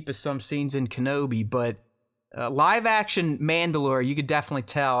cheap as some scenes in Kenobi, but live action Mandalore, you could definitely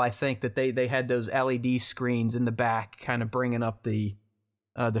tell, I think, that they had those LED screens in the back kind of bringing up the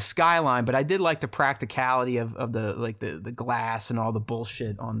skyline. But I did like the practicality of the glass and all the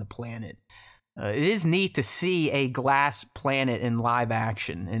bullshit on the planet. It is neat to see a glass planet in live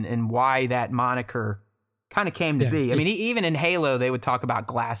action and why that moniker kind of came to be. I mean, even in Halo, they would talk about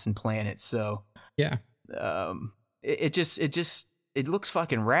glass and planets. So yeah, it looks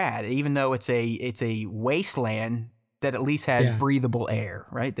fucking rad, even though it's a wasteland that at least has breathable air,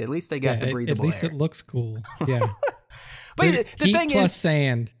 right? At least they got the breathable air. At least it looks cool. Yeah. But the thing plus is,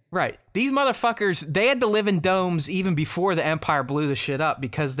 sand. Right. These motherfuckers, they had to live in domes even before the Empire blew the shit up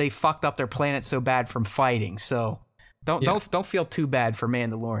because they fucked up their planet so bad from fighting. So don't feel too bad for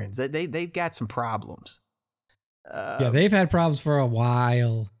Mandalorians. They've got some problems. They've had problems for a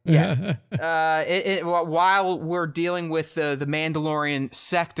while. Yeah. While we're dealing with the Mandalorian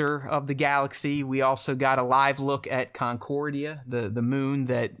sector of the galaxy, we also got a live look at Concordia, the moon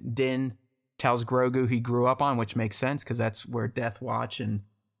that Din tells Grogu he grew up on, which makes sense because that's where Death Watch and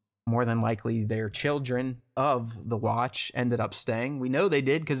more than likely their children of the Watch ended up staying. We know they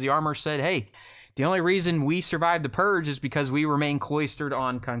did because the armor said, hey, the only reason we survived the Purge is because we remain cloistered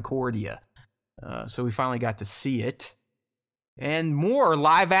on Concordia. So we finally got to see it. And more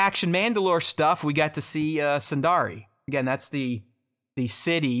live-action Mandalore stuff, we got to see Sundari. Again, that's the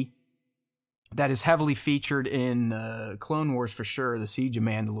city that is heavily featured in Clone Wars for sure, the Siege of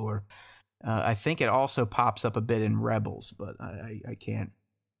Mandalore. I think it also pops up a bit in Rebels, but I can't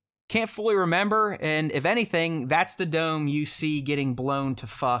fully remember. And if anything, that's the dome you see getting blown to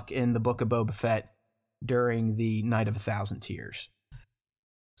fuck in the Book of Boba Fett during the Night of 1,000 Tears.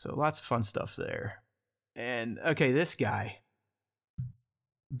 So lots of fun stuff there. And okay, this guy.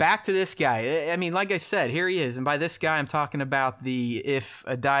 Back to this guy. I mean, like I said, here he is. And by this guy, I'm talking about if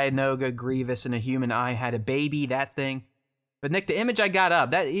a Dianoga, Grievous, and a human eye had a baby, that thing. But Nick, the image I got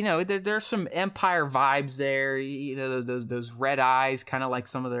up, that, you know, there's some Empire vibes there. You know, those red eyes, kind of like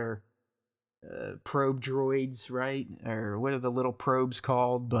some of their probe droids, right? Or what are the little probes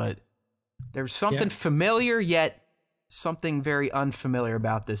called? But there's something familiar, yet something very unfamiliar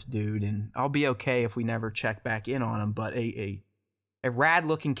about this dude. And I'll be okay if we never check back in on him. But a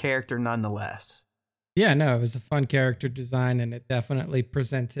rad-looking character nonetheless. Yeah, no, it was a fun character design, and it definitely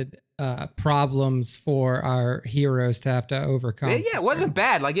presented problems for our heroes to have to overcome. Yeah, it wasn't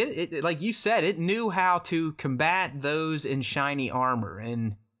bad. Like it like you said, it knew how to combat those in shiny armor.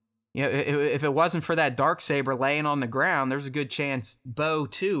 And you know, if it wasn't for that Darksaber laying on the ground, there's a good chance Bo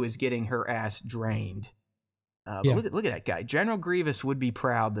too is getting her ass drained. But look at that guy. General Grievous would be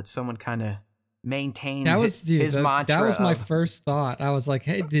proud that someone kind of maintained his mantra. That was my first thought. I was like,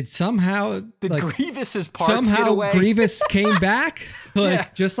 hey, did Grievous's parts somehow get away? Grievous came back?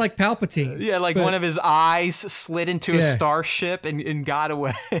 Just like Palpatine. Yeah, one of his eyes slid into a starship and got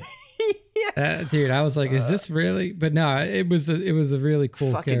away. Dude, I was like, is this really? But no, it was a really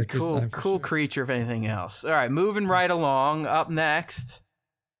cool fucking character. Cool creature, if anything else. All right, moving right along. Up next,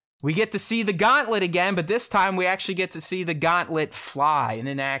 we get to see the Gauntlet again, but this time we actually get to see the Gauntlet fly and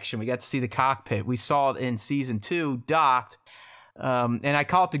in action. We got to see the cockpit. We saw it in season 2, docked. And I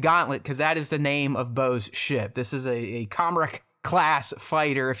call it the Gauntlet because that is the name of Bo's ship. This is a Comrade class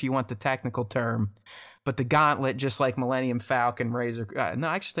fighter, if you want the technical term. But the Gauntlet, just like Millennium Falcon, Razor... no,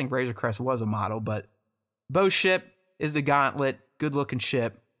 I actually think Razor Crest was a model, but Bo's ship is the Gauntlet. Good-looking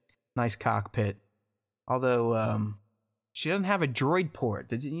ship. Nice cockpit. Although... she doesn't have a droid port.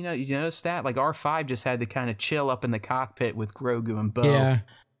 Did you notice that? Like R5 just had to kind of chill up in the cockpit with Grogu and Bo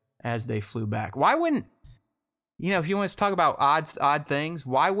as they flew back. Why wouldn't, if you want to talk about odd things,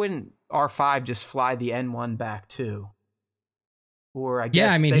 why wouldn't R5 just fly the N1 back too. Or I guess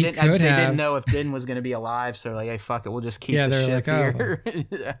Yeah, I mean, they he didn't, could they have. didn't know if Din was going to be alive, so they're like, hey, fuck it, we'll just keep Yeah, the they're ship like,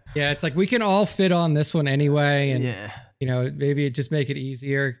 here. Yeah, it's like we can all fit on this one anyway, and Yeah. you know, maybe it just make it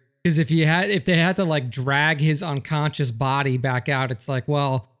easier. Because if they had to like drag his unconscious body back out, it's like,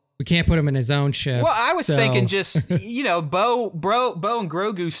 well, we can't put him in his own ship. Well, I was so- thinking just, you know, Bo and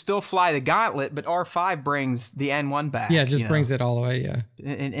Grogu still fly the gauntlet, but R5 brings the N1 back. Yeah, just you brings know? it all the way. Yeah.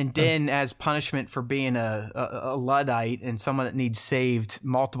 And Din, as punishment for being a Luddite and someone that needs saved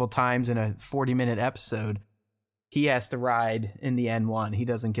multiple times in a 40-minute episode, he has to ride in the N1. He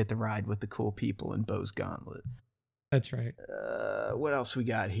doesn't get to ride with the cool people in Bo's gauntlet. That's right. What else we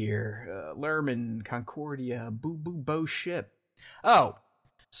got here? Lerman, Concordia, Bo's ship. Oh,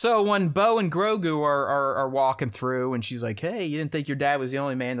 so when Bo and Grogu are walking through, and she's like, "Hey, you didn't think your dad was the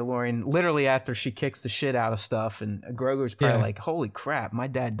only Mandalorian?" Literally after she kicks the shit out of stuff, and Grogu's probably like, "Holy crap, my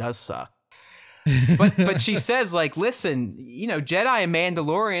dad does suck." but she says, like, "Listen, you know, Jedi and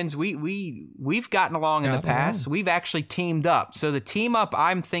Mandalorians, we've gotten along in the past. We've actually teamed up. So the team up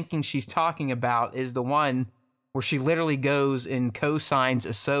I'm thinking she's talking about is the one where she literally goes and co-signs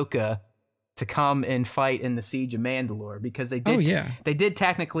Ahsoka to come and fight in the Siege of Mandalore, because they did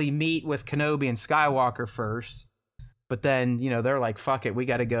technically meet with Kenobi and Skywalker first, but then, you know, they're like, fuck it, we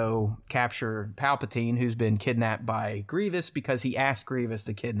got to go capture Palpatine, who's been kidnapped by Grievous because he asked Grievous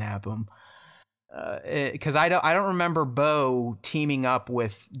to kidnap him. Because I don't remember Bo teaming up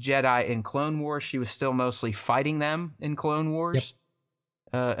with Jedi in Clone Wars. She was still mostly fighting them in Clone Wars.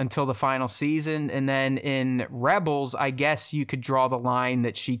 Until the final season, and then in Rebels, I guess you could draw the line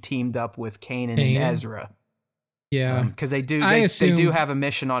that she teamed up with Kanan and Ezra. Yeah, because they do have a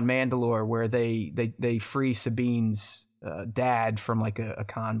mission on Mandalore where they free Sabine's dad from like a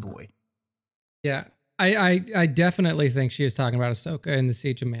convoy. Yeah, I definitely think she is talking about Ahsoka in the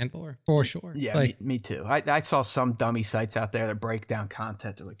Siege of Mandalore for sure. Yeah, like, me too. I saw some dummy sites out there that break down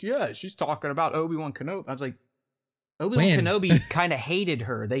content. They're like, yeah, she's talking about Obi-Wan Kenobi. I was like, Obi-Wan Kenobi kind of hated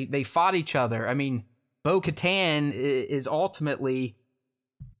her. They fought each other. I mean, Bo-Katan is ultimately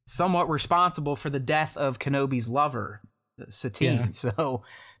somewhat responsible for the death of Kenobi's lover, Satine. Yeah. So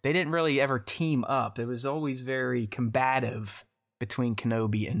they didn't really ever team up. It was always very combative between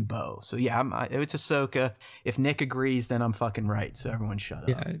Kenobi and Bo. So yeah, it's Ahsoka. If Nick agrees, then I'm fucking right. So everyone shut up.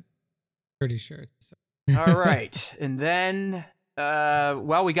 Yeah, pretty sure. All right. And then,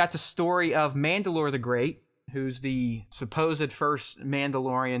 we got the story of Mandalore the Great, who's the supposed first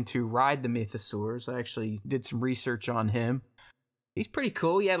Mandalorian to ride the mythosaurs. I actually did some research on him. He's pretty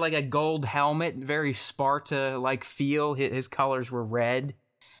cool. He had like a gold helmet, very Sparta-like feel. His colors were red.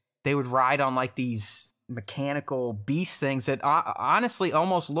 They would ride on like these mechanical beast things that honestly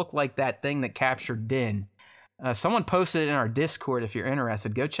almost look like that thing that captured Din. Someone posted it in our Discord. If you're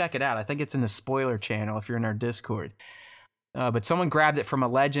interested, go check it out. I think it's in the spoiler channel if you're in our Discord. But someone grabbed it from a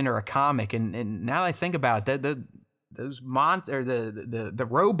legend or a comic, and now that I think about it, the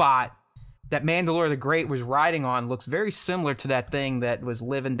robot that Mandalore the Great was riding on looks very similar to that thing that was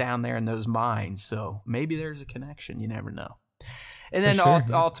living down there in those mines. So maybe there's a connection. You never know. And then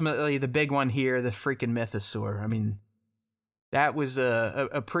ultimately, the big one here, the freaking mythosaur. I mean, that was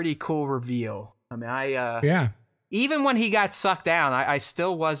a pretty cool reveal. I mean, even when he got sucked down, I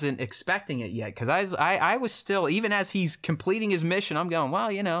still wasn't expecting it yet, because I was still, even as he's completing his mission, I'm going, well,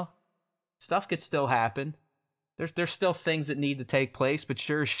 you know, stuff could still happen. There's still things that need to take place, but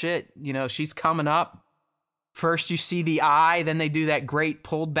sure as shit, you know, she's coming up. First you see the eye, then they do that great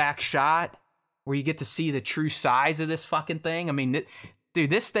pulled back shot where you get to see the true size of this fucking thing. I mean, dude,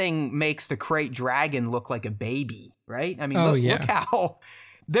 this thing makes the Krayt Dragon look like a baby, right? I mean, look how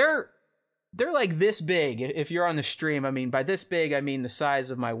they're like this big. If you're on the stream, I mean, by this big, I mean the size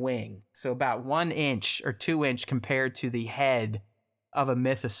of my wing. So about 1 inch or 2 inch compared to the head of a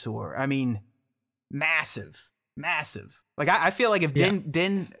mythosaur. I mean, massive. Like, I feel like if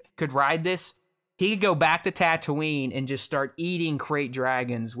Din could ride this, he could go back to Tatooine and just start eating Krayt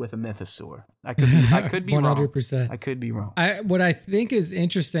Dragons with a mythosaur. I could be 100%. Wrong. I could be wrong. What I think is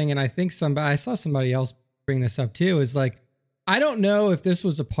interesting, and I think I saw somebody else bring this up too, is like, I don't know if this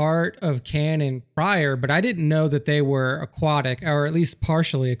was a part of canon prior, but I didn't know that they were aquatic, or at least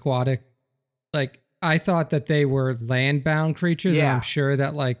partially aquatic. Like, I thought that they were land-bound creatures, and I'm sure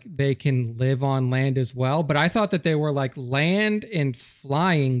that like they can live on land as well. But I thought that they were like land and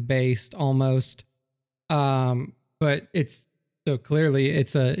flying based almost. But it's so clearly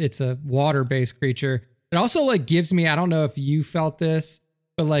it's a water-based creature. It also like gives me, I don't know if you felt this,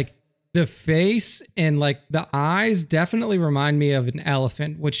 but like the face and like the eyes definitely remind me of an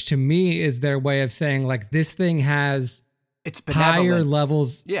elephant, which to me is their way of saying like this thing has it's benevolent. higher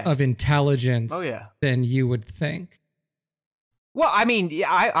levels of intelligence than you would think. Well, I mean,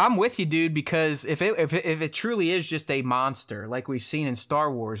 I'm with you, dude, because if it truly is just a monster like we've seen in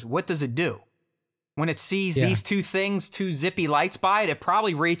Star Wars, what does it do? When it sees these two zippy lights by it, it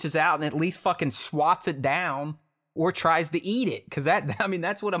probably reaches out and at least fucking swats it down or tries to eat it. Because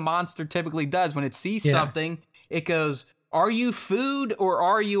that's what a monster typically does. When it sees something, it goes, are you food or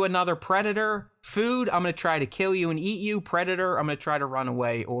are you another predator? Food, I'm going to try to kill you and eat you. Predator, I'm going to try to run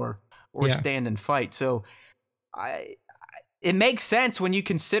away or stand and fight. So it makes sense when you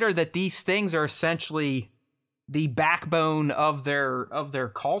consider that these things are essentially the backbone of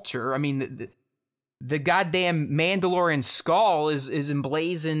their culture. I mean, the goddamn Mandalorian skull is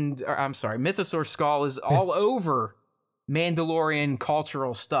emblazoned. Mythosaur skull is all over Mandalorian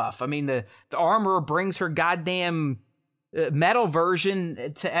cultural stuff. I mean, the armorer brings her goddamn metal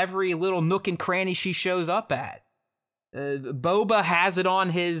version to every little nook and cranny she shows up at. Boba has it on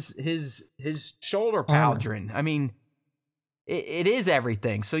his shoulder pauldron. I mean, it is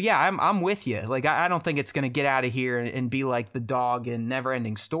everything. So yeah, I'm with you. Like I don't think it's gonna get out of here and be like the dog in Never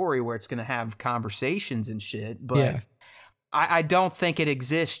Ending Story where it's gonna have conversations and shit. But I don't think it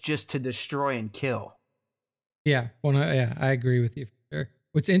exists just to destroy and kill. Yeah, I agree with you for sure.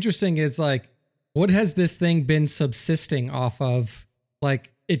 What's interesting is like, what has this thing been subsisting off of?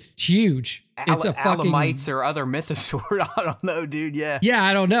 Like, it's huge. It's a fucking Alamites or other mythosaur. I don't know, dude. Yeah,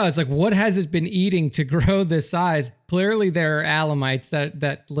 I don't know. It's like, what has it been eating to grow this size? Clearly, there are Alamites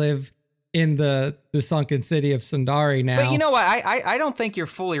that live in the sunken city of Sundari now. But you know what? I don't think you're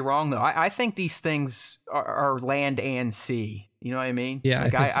fully wrong though. I think these things are land and sea. You know what I mean? Yeah,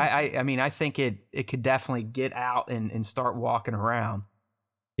 like, I think so I mean, I think it could definitely get out and start walking around.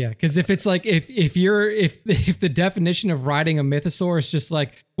 Yeah, because if it's like if the definition of riding a mythosaur is just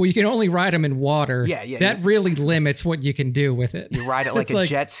like, well, you can only ride them in water. That really limits what you can do with it. You ride it like a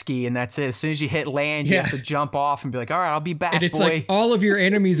jet ski, and that's it. As soon as you hit land, you have to jump off and be like, all right, I'll be back. And it's boy. Like all of your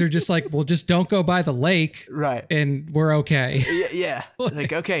enemies are just like, well, just don't go by the lake, right? And we're okay. Yeah.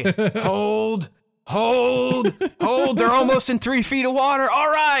 Like okay, hold. They're almost in 3 feet of water.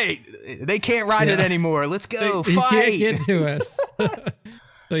 All right, they can't ride it anymore. Let's go. They fight. Can't get to us.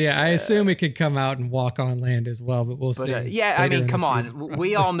 So yeah, I assume it could come out and walk on land as well, but we'll see. I mean, come on.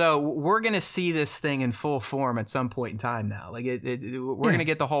 We all know we're going to see this thing in full form at some point in time now. Like we're going to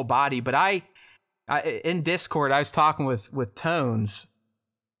get the whole body. But I in Discord, I was talking with Tones,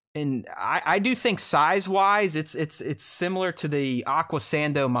 and I do think size-wise, it's similar to the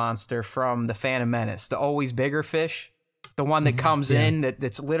Aquasando monster from the Phantom Menace, the always bigger fish, the one that comes in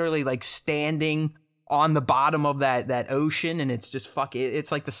that's literally like standing on the bottom of that ocean, and it's just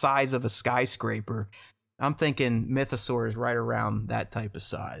it's like the size of a skyscraper. I'm thinking Mythosaur is right around that type of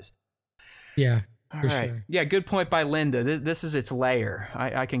size. Yeah, for sure. Yeah, good point by Linda. This is its lair.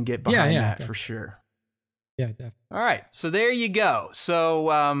 I can get behind that definitely. For sure. Yeah, definitely. All right, so there you go. So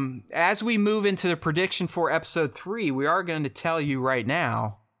as we move into the prediction for episode 3, we are going to tell you right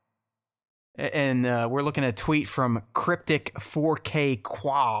now, and we're looking at a tweet from Cryptic 4K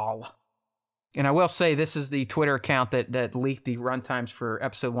Qual. And I will say this is the Twitter account that leaked the runtimes for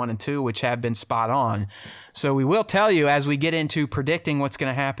episode 1 and 2, which have been spot on. So we will tell you as we get into predicting what's going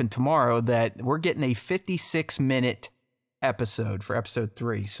to happen tomorrow that we're getting a 56-minute episode for episode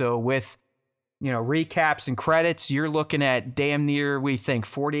 3. So with, recaps and credits, you're looking at damn near, we think,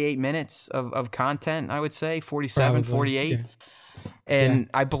 48 minutes of content, I would say, 47, probably, 48. Yeah. And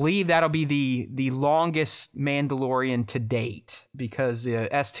I believe that'll be the longest Mandalorian to date because the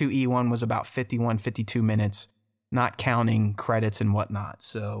S2E1 was about 51, 52 minutes, not counting credits and whatnot.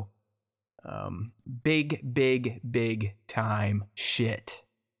 So big time shit.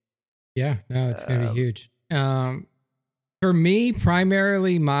 Yeah, no, it's going to be huge. For me,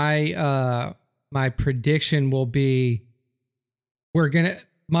 primarily my prediction will be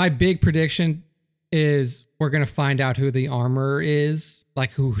my big prediction is we're going to find out who the armorer is,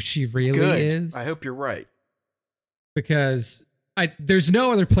 like who she really is. I hope you're right. Because there's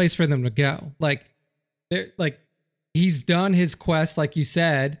no other place for them to go. He's done his quest, like you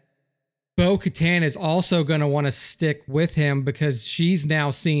said. Bo-Katan is also going to want to stick with him because she's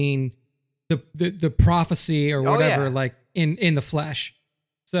now seen the prophecy or whatever, like in the flesh.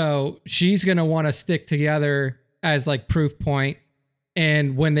 So she's going to want to stick together as like proof point.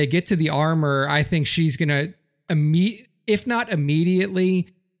 And when they get to the armor, I think she's going to, if not immediately,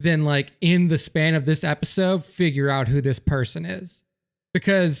 then like in the span of this episode, figure out who this person is.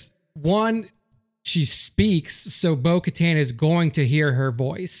 Because one, she speaks, so Bo-Katan is going to hear her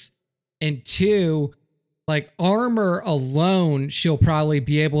voice. And two, like armor alone, she'll probably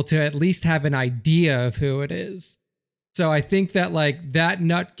be able to at least have an idea of who it is. So I think that like that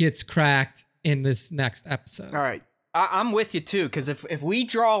nut gets cracked in this next episode. All right. I'm with you too, because if we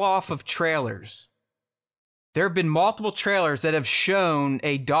draw off of trailers, there have been multiple trailers that have shown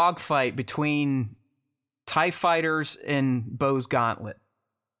a dogfight between TIE fighters and Bo's Gauntlet.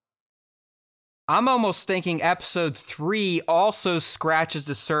 I'm almost thinking episode 3 also scratches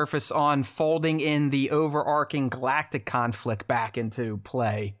the surface on folding in the overarching galactic conflict back into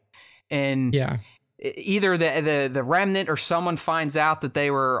play. And either the remnant or someone finds out that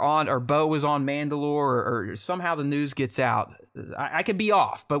they were on, or Bo was on Mandalore, or somehow the news gets out. I could be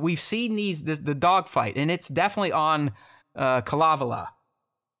off, but we've seen the dogfight, and it's definitely on Kalavala.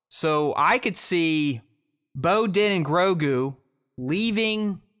 So I could see Bo, Din, and Grogu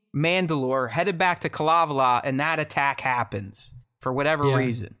leaving Mandalore, headed back to Kalavala, and that attack happens for whatever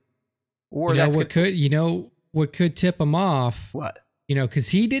reason. Or what could tip him off? What? Because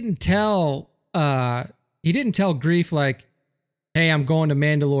he didn't tell Greef like, hey, I'm going to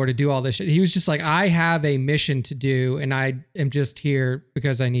Mandalore to do all this shit. He was just like, I have a mission to do, and I am just here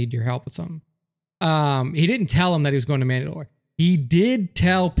because I need your help with something. He didn't tell him that he was going to Mandalore. He did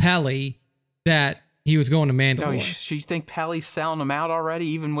tell Peli that he was going to Mandalore. No, you think Pelly's selling him out already,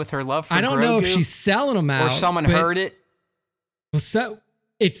 even with her love for Grogu? I don't know if she's selling him out. Or someone heard it. So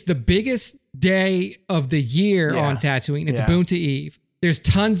it's the biggest day of the year on Tatooine. It's Boonta Eve. There's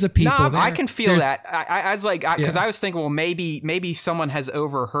tons of people there. I can feel that. I was like, because I was thinking, well, maybe someone has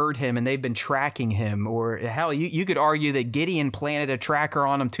overheard him and they've been tracking him. Or hell, you could argue that Gideon planted a tracker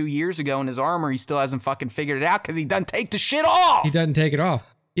on him 2 years ago in his armor. He still hasn't fucking figured it out because he doesn't take the shit off. He doesn't take it off.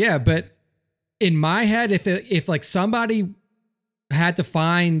 Yeah, but in my head, if like somebody had to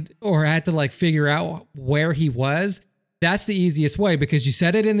find or had to like figure out where he was, that's the easiest way, because you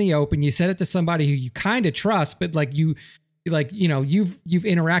said it in the open. You said it to somebody who you kind of trust, but you've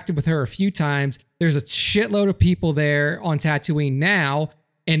interacted with her a few times. There's a shitload of people there on Tatooine now,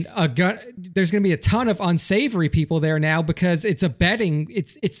 and there's going to be a ton of unsavory people there now because it's a betting.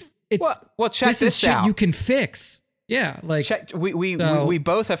 It's well, check this is shit out. You can fix. Yeah, like we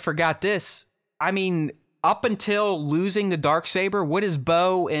both have forgot this. I mean, up until losing the Darksaber, what does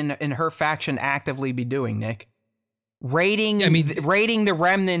Bo and her faction actively be doing, Nick? Raiding the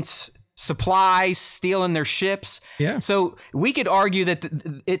remnants' supplies, stealing their ships. Yeah. So we could argue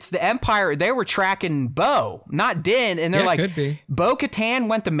that it's the Empire. They were tracking Bo, not Din, and they're like, could be. Bo-Katan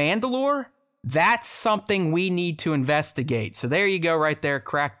went to Mandalore. That's something we need to investigate. So there you go, right there.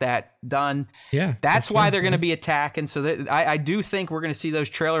 Crack that. Done. Yeah. That's why they're going to be attacking. So I do think we're going to see those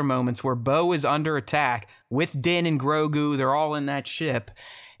trailer moments where Bo is under attack with Din and Grogu. They're all in that ship.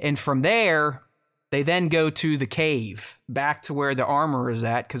 And from there, they then go to the cave, back to where the armor is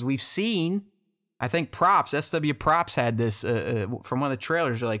at. Because we've seen, I think SW Props had this from one of the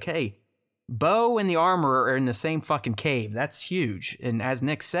trailers. They're like, hey, Bo and the armor are in the same fucking cave. That's huge. And as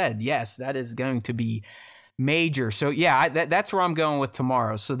Nick said, yes, that is going to be major. So yeah, that's where I'm going with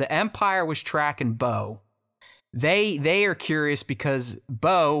tomorrow. So the Empire was tracking Bo. They are curious because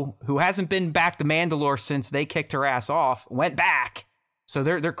Bo, who hasn't been back to Mandalore since they kicked her ass off, went back. So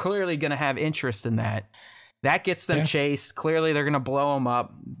they're clearly going to have interest in that. That gets them chased. Clearly, they're going to blow them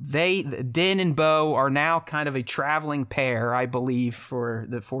up. Din and Bo are now kind of a traveling pair, I believe, for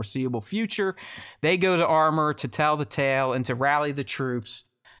the foreseeable future. They go to Armor to tell the tale and to rally the troops.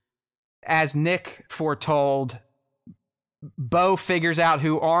 As Nick foretold, Bo figures out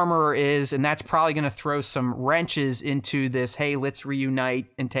who Armor is, and that's probably going to throw some wrenches into this, hey, let's reunite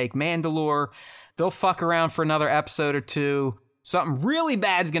and take Mandalore. They'll fuck around for another episode or two. Something really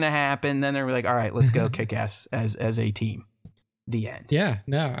bad's going to happen. Then they're like, all right, let's go kick ass as a team. The end. Yeah,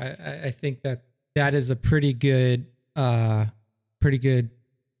 no, I think that is a pretty good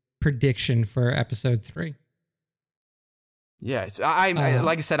prediction for episode 3. Yeah, I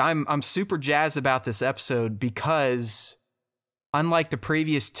like I said, I'm super jazzed about this episode because unlike the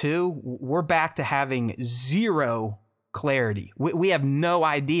previous 2, we're back to having zero clarity. We have no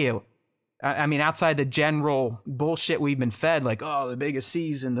idea. I mean, outside the general bullshit we've been fed, like, oh, the biggest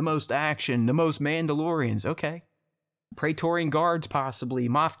season, the most action, the most Mandalorians. Okay. Praetorian Guards, possibly.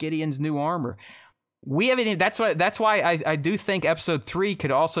 Moff Gideon's new armor. We haven't even, that's why I do think episode 3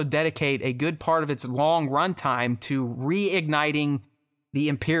 could also dedicate a good part of its long runtime to reigniting the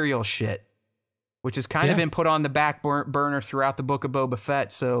Imperial shit, which has kind of been put on the back burner throughout the Book of Boba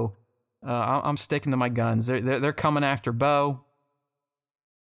Fett. So I'm sticking to my guns. They're coming after Bo.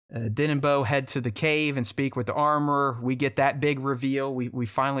 Din and Bo head to the cave and speak with the armorer. We get that big reveal. We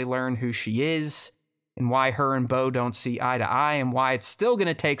finally learn who she is and why her and Bo don't see eye to eye, and why it's still going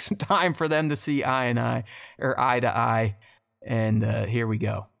to take some time for them to see eye to eye. And here we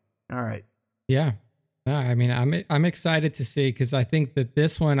go. All right. Yeah. I mean, I'm excited to see, because I think that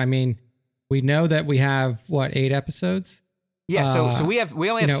this one, I mean, we know that we have 8 episodes. Yeah, so we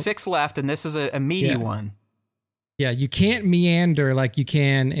only have 6 left, and this is a meaty one. Yeah, you can't meander like you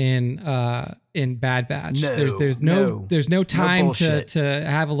can in Bad Batch. No, there's no time to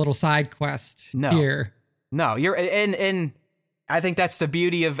have a little side quest here. No, and I think that's the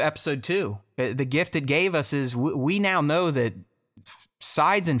beauty of episode 2. The gift it gave us is we now know that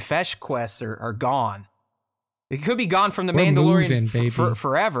sides and fetch quests are gone. It could be gone from the Mandalorian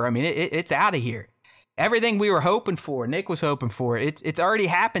forever. I mean, it's out of here. Everything we were hoping for, Nick was hoping for, it's already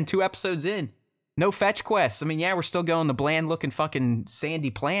happened 2 episodes in. No fetch quests. I mean, yeah, we're still going to bland-looking fucking sandy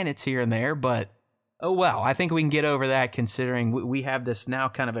planets here and there, but oh well. I think we can get over that, considering we have this now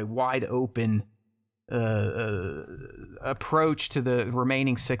kind of a wide-open approach to the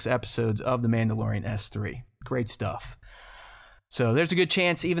remaining 6 episodes of The Mandalorian S3. Great stuff. So there's a good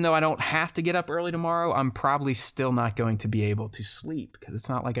chance, even though I don't have to get up early tomorrow, I'm probably still not going to be able to sleep, because it's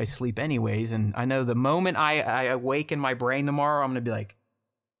not like I sleep anyways. And I know the moment I awaken my brain tomorrow, I'm going to be like,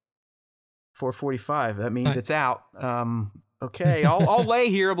 4:45. That means it's out. Okay, I'll lay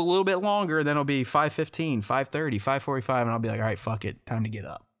here a little bit longer. Then it'll be 5:15, 5:30, 5:45, and I'll be like, all right, fuck it, time to get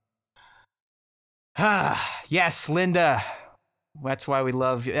up. Yes, Linda. That's why we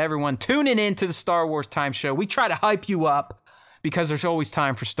love everyone tuning in to the Star Wars Time Show. We try to hype you up because there's always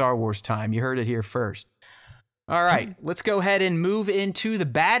time for Star Wars time. You heard it here first. All right, let's go ahead and move into the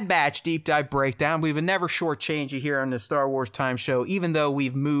Bad Batch deep dive breakdown. We would never shortchange you here on the Star Wars Time Show, even though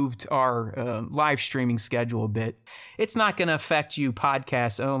we've moved our live streaming schedule a bit. It's not going to affect you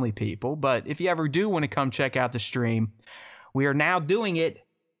podcast only people, but if you ever do want to come check out the stream, we are now doing it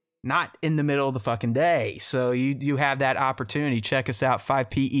not in the middle of the fucking day. So you have that opportunity. Check us out 5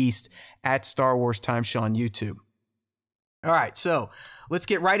 p. East at Star Wars Time Show on YouTube. All right, so let's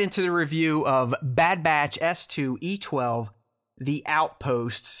get right into the review of Bad Batch S2E12, The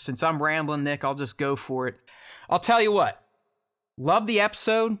Outpost. Since I'm rambling, Nick, I'll just go for it. I'll tell you what, love the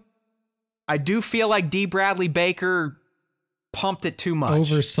episode. I do feel like D. Bradley Baker pumped it too much.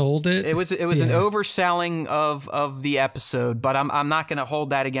 Oversold it. It was an overselling of the episode, but I'm not going to hold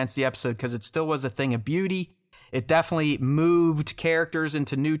that against the episode, because it still was a thing of beauty. It definitely moved characters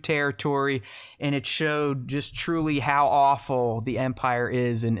into new territory, and it showed just truly how awful the Empire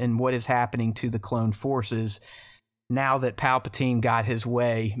is and what is happening to the clone forces now that Palpatine got his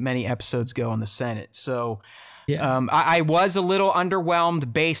way many episodes ago in the Senate. So I was a little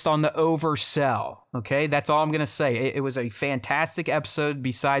underwhelmed based on the oversell. Okay, that's all I'm going to say. It was a fantastic episode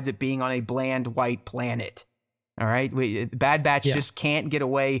besides it being on a bland white planet. All right, Bad Batch just can't get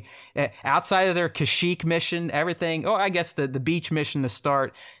away outside of their Kashyyyk mission. Everything, I guess the beach mission to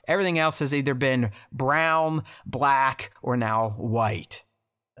start. Everything else has either been brown, black, or now white.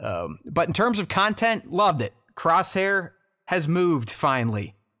 But in terms of content, loved it. Crosshair has moved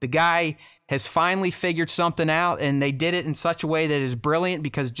finally. The guy has finally figured something out, and they did it in such a way that is brilliant,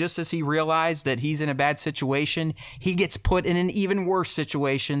 because just as he realized that he's in a bad situation, he gets put in an even worse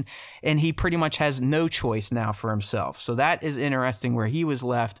situation, and he pretty much has no choice now for himself. So that is interesting where he was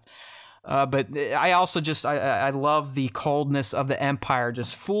left. But I also I love the coldness of the Empire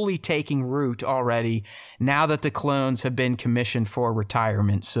just fully taking root already now that the clones have been commissioned for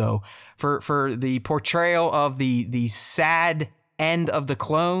retirement. So for the portrayal of the sad end of the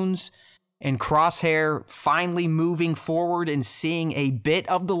clones, and Crosshair finally moving forward and seeing a bit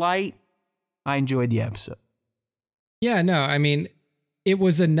of the light, I enjoyed the episode. Yeah, no, I mean, it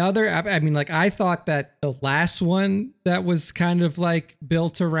was another, I mean, like, I thought that the last one that was kind of like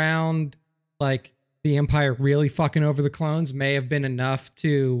built around like the Empire really fucking over the clones may have been enough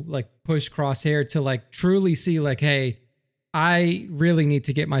to like push Crosshair to like truly see like, hey, I really need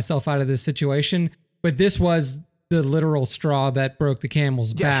to get myself out of this situation. But this was the literal straw that broke the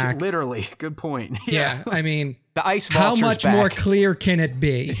camel's back. Literally. Good point. Yeah. I mean, the ice how vulture's much back. more clear can it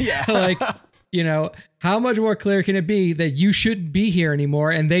be? Yeah. Like, you know, how much more clear can it be that you shouldn't be here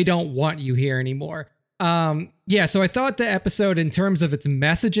anymore and they don't want you here anymore? Yeah. So I thought the episode in terms of its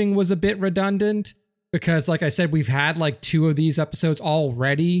messaging was a bit redundant because, like I said, we've had like 2 of these episodes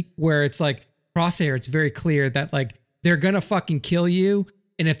already where it's like Crosshair. It's very clear that like they're going to fucking kill you.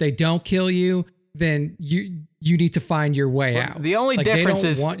 And if they don't kill you, then you need to find your way out. The only like, difference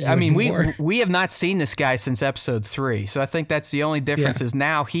is, I mean, anymore. we have not seen this guy since episode 3. So I think that's the only difference is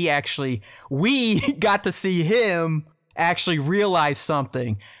now we got to see him actually realize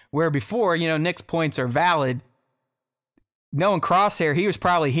something where before, you know, Nick's points are valid. Knowing Crosshair, he was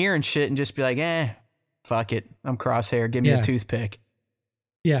probably hearing shit and just be like, fuck it. I'm Crosshair. Give me a toothpick.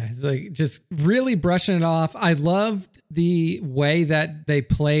 Yeah, it's like just really brushing it off. I loved the way that they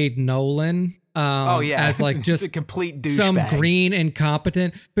played Nolan as like just a complete douchebag. Some green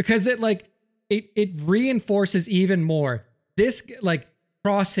incompetent, because it reinforces even more this like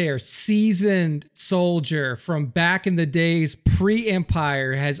Crosshair, seasoned soldier from back in the days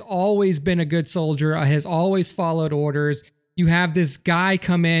pre-Empire, has always been a good soldier, has always followed orders. You have this guy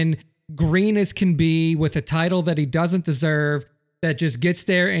come in, green as can be, with a title that he doesn't deserve, that just gets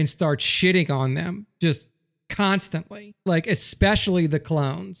there and starts shitting on them just constantly, like especially the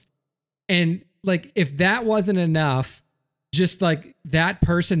clones. And like, if that wasn't enough, just like that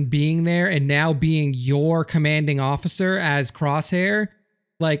person being there and now being your commanding officer as Crosshair,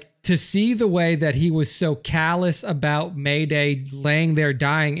 like to see the way that he was so callous about Mayday laying there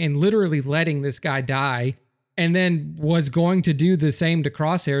dying and literally letting this guy die, and then was going to do the same to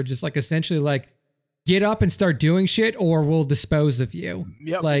Crosshair, just like essentially like, get up and start doing shit or we'll dispose of you.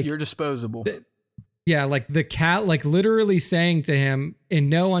 Yep, like, you're disposable. Yeah, like the cat, like literally saying to him in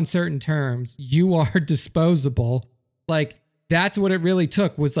no uncertain terms, you are disposable. Like, that's what it really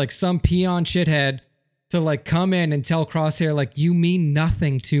took, was like some peon shithead to like come in and tell Crosshair, like, you mean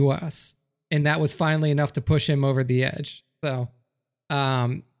nothing to us. And that was finally enough to push him over the edge. So,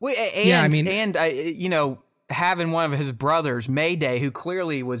 you know, having one of his brothers, Mayday, who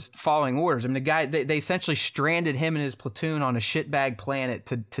clearly was following orders. I mean, the guy, they essentially stranded him and his platoon on a shitbag planet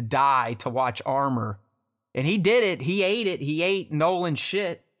to die, to watch armor. And he did it. He ate it. He ate Nolan's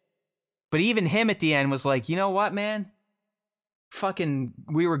shit. But even him at the end was like, you know what, man? Fucking,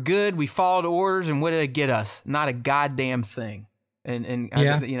 we were good. We followed orders. And what did it get us? Not a goddamn thing. And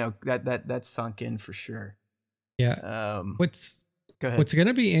yeah. you know, that sunk in for sure. Yeah. What's going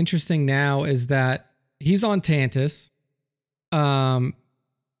to be interesting now is that he's on Tantus.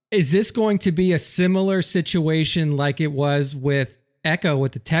 Is this going to be a similar situation like it was with Echo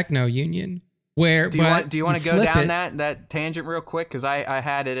with the Techno Union? Where do you want to go down that tangent real quick? Because I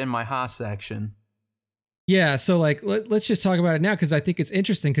had it in my Haas section. Yeah, so like let's just talk about it now, because I think it's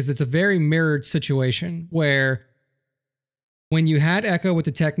interesting, because it's a very mirrored situation where when you had Echo with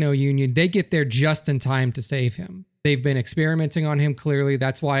the Techno Union, they get there just in time to save him. They've been experimenting on him, clearly.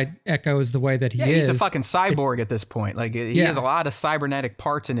 That's why Echo is the way that he is. He's a fucking cyborg at this point. Like, he has a lot of cybernetic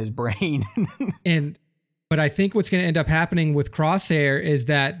parts in his brain. But I think what's going to end up happening with Crosshair is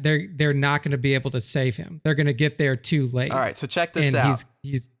that they're not going to be able to save him. They're going to get there too late. All right, so check this out.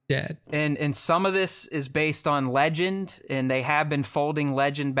 He's dead. And some of this is based on Legend, and they have been folding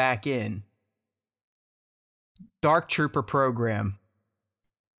Legend back in. Dark Trooper program.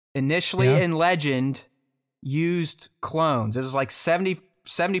 Initially in Legend, used clones. It was like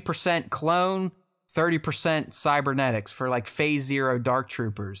 70% clone, 30% cybernetics for like Phase 0 Dark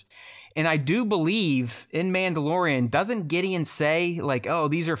Troopers. And I do believe in Mandalorian, doesn't Gideon say like, oh,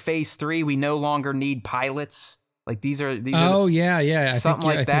 these are Phase 3, we no longer need pilots? Like these are something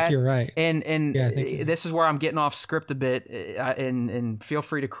like that. I think you're right. And this is where I'm getting off script a bit, and feel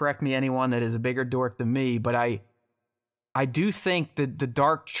free to correct me, anyone that is a bigger dork than me, but I do think that the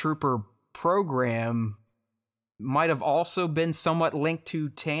Dark Trooper program might have also been somewhat linked to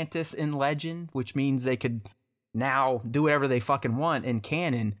Tantus in Legend, which means they could now do whatever they fucking want in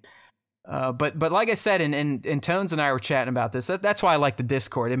canon. But like I said, and Tones and I were chatting about this. That's why I like the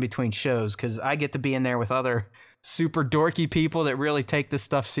Discord in between shows, because I get to be in there with other super dorky people that really take this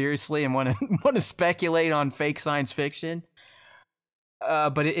stuff seriously and want to speculate on fake science fiction.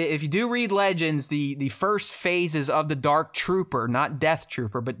 But if you do read Legends, the first phases of the Dark Trooper, not Death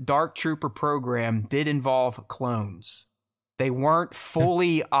Trooper, but Dark Trooper program did involve clones. They weren't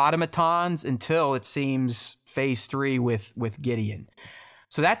fully automatons until, it seems, Phase 3 with Gideon.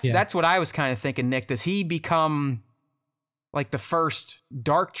 So that's what I was kind of thinking, Nick. Does he become like the first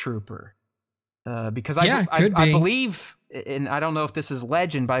Dark Trooper? Because I believe, and I don't know if this is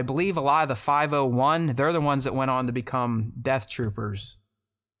Legend, but I believe a lot of the 501, they're the ones that went on to become Death Troopers.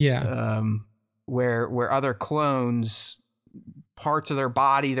 Yeah. Where other clones, parts of their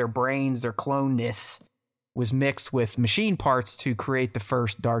body, their brains, their cloneness was mixed with machine parts to create the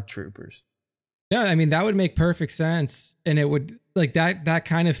first Dark Troopers. Yeah, I mean, that would make perfect sense. And it would, like, that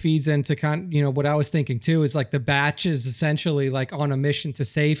kind of feeds into what I was thinking too, is like the batch is essentially like on a mission to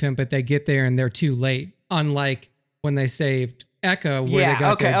save him, but they get there and they're too late. Unlike when they saved Echo, where they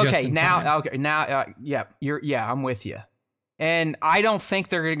got there just in time. I'm with you. And I don't think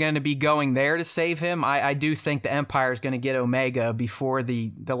they're going to be going there to save him. I do think the Empire is going to get Omega before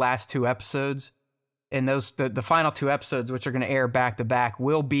the last two episodes. And the final two episodes, which are going to air back to back,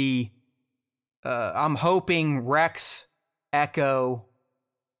 will be, I'm hoping, Rex, Echo,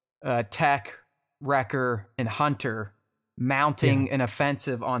 Tech, Wrecker, and Hunter mounting an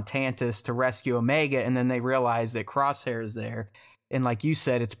offensive on Tantus to rescue Omega, and then they realize that Crosshair is there. And like you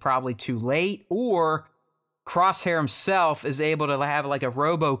said, it's probably too late, or Crosshair himself is able to have like a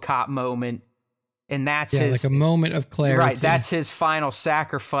RoboCop moment, and that's his like a moment of clarity. Right, that's his final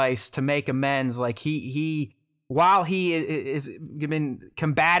sacrifice to make amends. Like he while he is been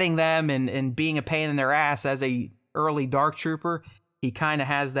combating them and being a pain in their ass as a early Dark Trooper, he kind of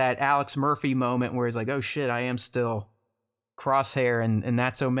has that Alex Murphy moment where he's like, oh shit, I am still Crosshair, and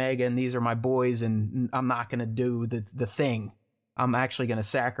that's Omega, and these are my boys, and I'm not going to do the thing. I'm actually going to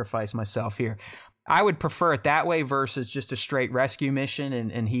sacrifice myself here. I would prefer it that way versus just a straight rescue mission,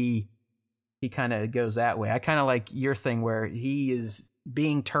 and he kind of goes that way. I kind of like your thing where he is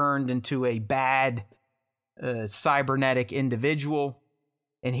being turned into a bad cybernetic individual,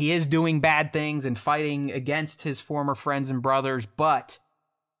 and he is doing bad things and fighting against his former friends and brothers, but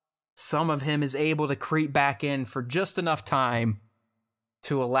some of him is able to creep back in for just enough time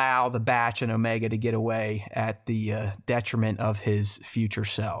to allow the Batch and Omega to get away at the detriment of his future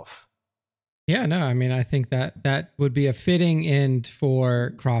self. Yeah, no, I mean, I think that would be a fitting end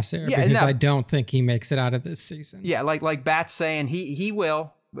for Crosshair, because I don't think he makes it out of this season. Yeah, like Bat's saying, he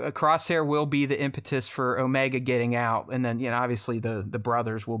will. Crosshair will be the impetus for Omega getting out, and then obviously the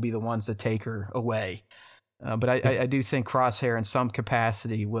brothers will be the ones that take her away. But I do think Crosshair in some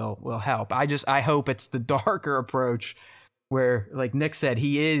capacity will help. I hope it's the darker approach where, like Nick said,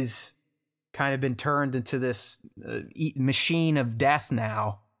 he is kind of been turned into this machine of death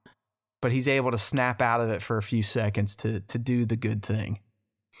now, but he's able to snap out of it for a few seconds to do the good thing.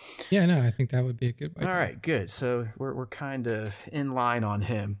 Yeah, no, I think that would be a good way. All right, good. So we're kind of in line on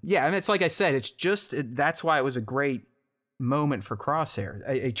him. Yeah, and it's like I said, it's just that's why it was a great moment for Crosshair,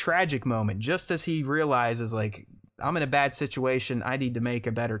 a tragic moment. Just as he realizes, like, I'm in a bad situation, I need to make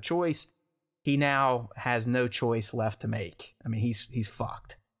a better choice. He now has no choice left to make. I mean, he's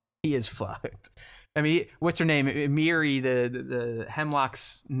fucked. He is fucked. I mean, what's her name? Miri, the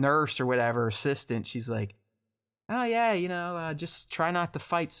Hemlock's nurse or whatever, assistant. She's like, oh yeah, just try not to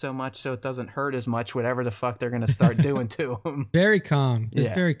fight so much so it doesn't hurt as much, whatever the fuck they're going to start doing to him. Very calm.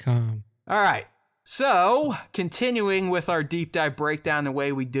 Just very calm. All right. So, continuing with our deep dive breakdown, the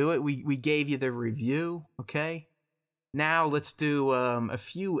way we do it, we gave you the review, okay? Now let's do a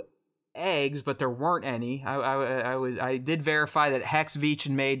few eggs, but there weren't any. I did verify that Hex, Veach,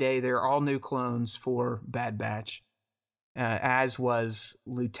 and Mayday, they're all new clones for Bad Batch, as was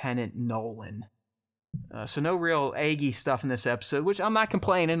Lieutenant Nolan. So no real eggy stuff in this episode, which I'm not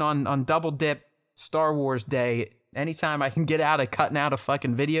complaining on Double Dip Star Wars Day. Anytime I can get out of cutting out a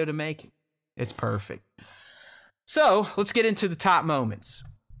fucking video to make, it's perfect. So let's get into the top moments.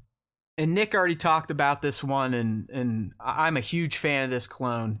 And Nick already talked about this one, and I'm a huge fan of this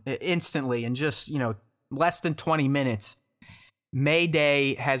clone. Instantly, in just less than 20 minutes,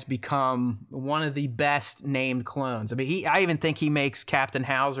 Mayday has become one of the best named clones. I mean, I even think he makes Captain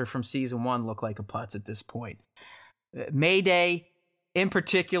Hauser from season 1 look like a putz at this point. Mayday, in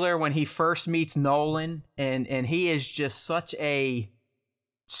particular, when he first meets Nolan, and he is just such a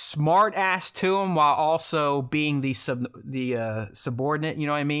smart ass to him while also being the subordinate. You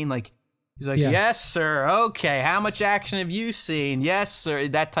know what I mean? Like, he's like, yes, sir. Okay. How much action have you seen? Yes, sir.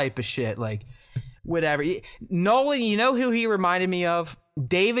 That type of shit. Like, whatever. Nolan, you know who he reminded me of?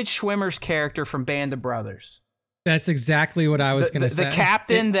 David Schwimmer's character from Band of Brothers. That's exactly what I was going to say. The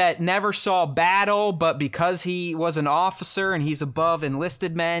captain that never saw battle, but because he was an officer and he's above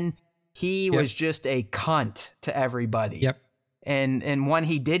enlisted men, he was just a cunt to everybody. Yep. And when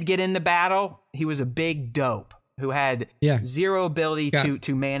he did get into battle, he was a big dope who had zero ability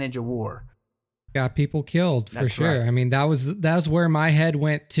to manage a war. Got people killed for sure. Right. I mean, that was where my head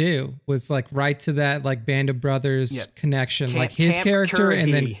went too. Was like right to that like Band of Brothers connection, like his character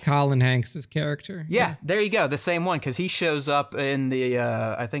and then Colin Hanks's character. Yeah, there you go. The same one, because he shows up in the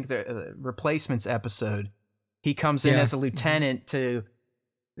I think the Replacements episode. He comes in as a lieutenant to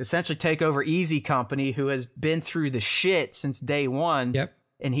essentially take over Easy Company, who has been through the shit since day one. Yep.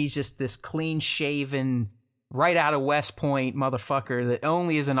 And he's just this clean-shaven, right out of West Point motherfucker that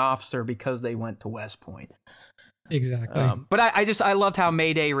only is an officer because they went to West Point. Exactly. But I loved how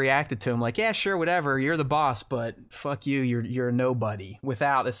Mayday reacted to him. Like, yeah, sure, whatever. You're the boss, but fuck you. You're a nobody.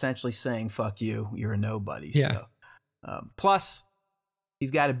 Without essentially saying, fuck you. You're a nobody. Yeah. So, plus,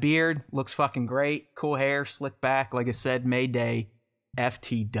 he's got a beard. Looks fucking great. Cool hair. Slick back. Like I said, Mayday.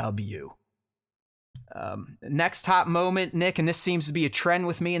 FTW. Next top moment, Nick, and this seems to be a trend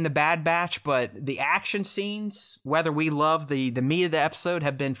with me in the Bad Batch, but the action scenes, whether we love the meat of the episode,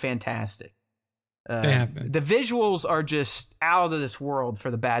 have been fantastic. They have been. The visuals are just out of this world for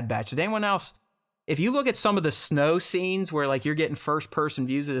the Bad Batch. Did anyone else, if you look at some of the snow scenes where like you're getting first person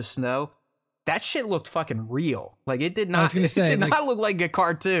views of the snow, that shit looked fucking real. Like it did not. I was gonna say, it did not look like a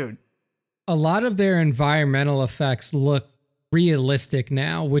cartoon. A lot of their environmental effects look realistic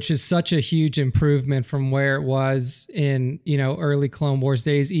now, which is such a huge improvement from where it was in, early Clone Wars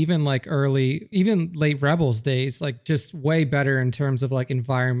days, even late Rebels days, like just way better in terms of like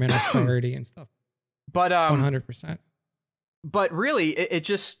environmental clarity and stuff. But 100%. But really, it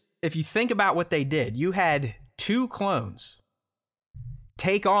just, if you think about what they did, you had 2 clones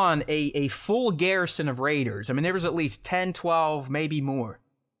take on a full garrison of raiders. I mean, there was at least 10, 12, maybe more.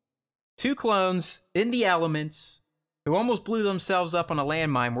 2 clones in the elements who almost blew themselves up on a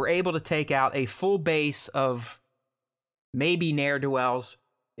landmine were able to take out a full base of maybe ne'er-do-wells.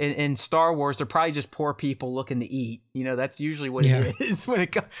 In Star Wars, they're probably just poor people looking to eat. That's usually what it is when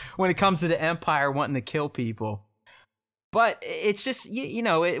it comes to the Empire wanting to kill people. But it's just,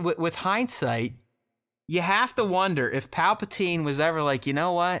 with hindsight, you have to wonder if Palpatine was ever like, you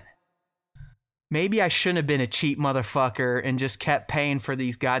know what? Maybe I shouldn't have been a cheap motherfucker and just kept paying for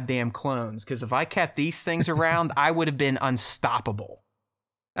these goddamn clones. Because if I kept these things around, I would have been unstoppable.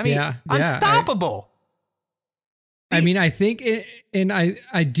 I mean, unstoppable. I think, and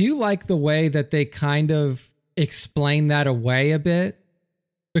I do like the way that they kind of explain that away a bit.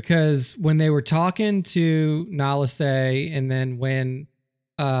 Because when they were talking to Nala Se, and then when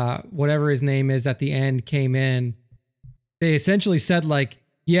whatever his name is at the end came in, they essentially said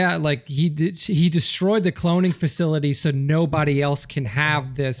he destroyed the cloning facility so nobody else can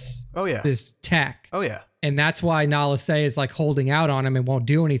have this this tech. Oh yeah. And that's why Nala Se is like holding out on him and won't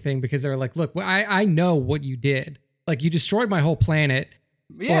do anything, because they're like, look, I know what you did. Like, you destroyed my whole planet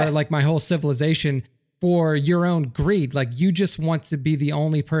or like my whole civilization for your own greed. Like, you just want to be the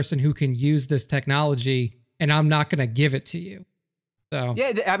only person who can use this technology, and I'm not going to give it to you. So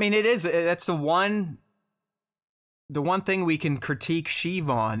yeah, I mean, that's the one thing we can critique Sheev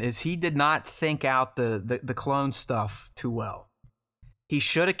on is he did not think out the clone stuff too well. He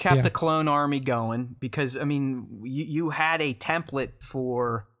should have kept the clone army going, because I mean, you had a template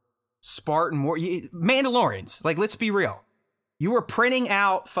for Spartan war Mandalorians. Like, let's be real. You were printing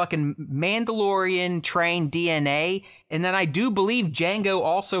out fucking Mandalorian trained DNA, and then I do believe Jango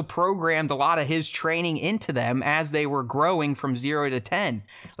also programmed a lot of his training into them as they were growing from 0 to 10.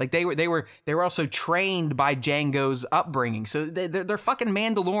 Like, they were also trained by Jango's upbringing, so they're fucking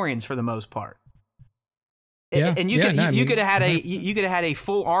Mandalorians for the most part. Yeah, and you could have had a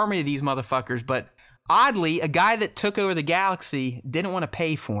full army of these motherfuckers, but oddly, a guy that took over the galaxy didn't want to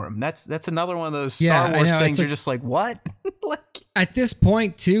pay for him. That's another one of those Star Wars things. You're just like, what? Like, at this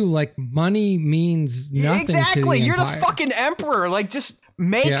point, too, like, money means nothing. Exactly. To the You're Empire. the fucking emperor. Like, just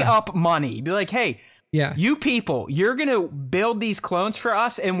make up money. Be like, hey, you people, you're gonna build these clones for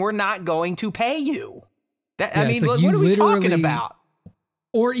us, and we're not going to pay you. I mean, like, what are we talking about?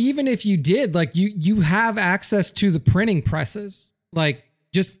 Or even if you did, like, you have access to the printing presses. Like,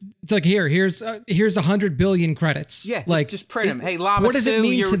 just, it's like, here's 100 billion credits. Yeah, like, just print them. Hey, Lama what does it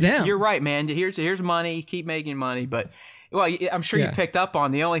mean to them? You're right, man. Here's money. Keep making money. But, well, I'm sure you picked up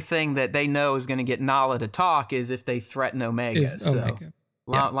on the only thing that they know is going to get Nala to talk is if they threaten Omega. Omega.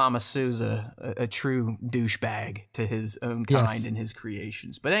 Lama Su's a true douchebag to his own kind and his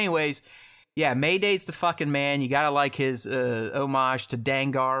creations. But anyways, yeah, Mayday's the fucking man. You gotta like his homage to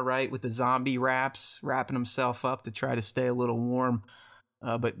Dangar, right? With the zombie wrapping himself up to try to stay a little warm.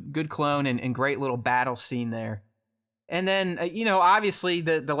 But good clone and great little battle scene there. And then, obviously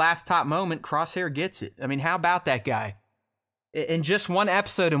the last top moment, Crosshair gets it. I mean, how about that guy? In just one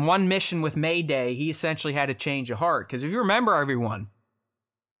episode and one mission with Mayday, he essentially had a change of heart. Because if you remember, everyone,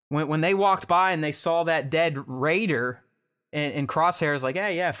 when they walked by and they saw that dead raider, and Crosshair is like,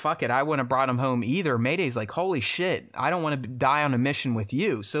 hey, yeah, fuck it. I wouldn't have brought him home either. Mayday's like, holy shit, I don't want to die on a mission with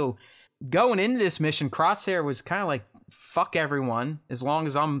you. So going into this mission, Crosshair was kind of like, fuck everyone. As long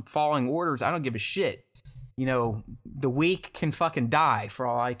as I'm following orders, I don't give a shit. The weak can fucking die for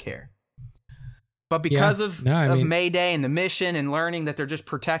all I care. But because of Mayday and the mission and learning that they're just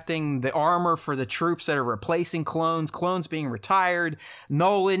protecting the armor for the troops that are replacing clones being retired,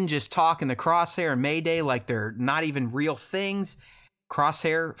 Nolan just talking to Crosshair and Mayday like they're not even real things,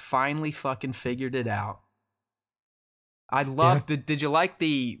 Crosshair finally fucking figured it out. I loved did you like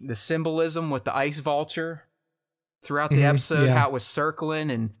the symbolism with the ice vulture throughout the episode, how it was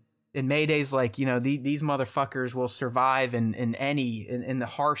circling and Mayday's like, these motherfuckers will survive in the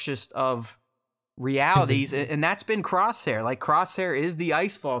harshest of realities, and that's been Crosshair. Like, Crosshair is the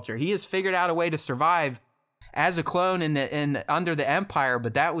ice vulture. He has figured out a way to survive as a clone in under the Empire,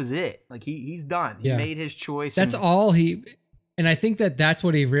 but that was it. Like, he's done. He made his choice. That's all he, and I think that's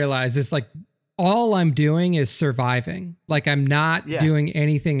what he realized. It's like, all I'm doing is surviving. Like, I'm not doing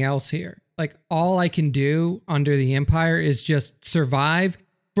anything else here. like all I can do under the Empire is just survive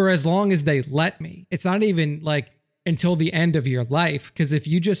for as long as they let me. It's not even like until the end of your life, because if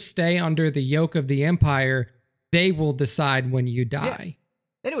you just stay under the yoke of the Empire, they will decide when you die.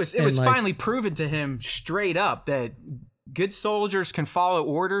 And it was finally proven to him straight up that good soldiers can follow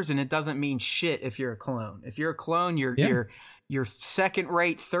orders, and it doesn't mean shit if you're a clone. If you're a clone, you're second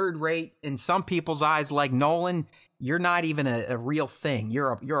rate, third rate in some people's eyes. Like Nolan, you're not even a real thing.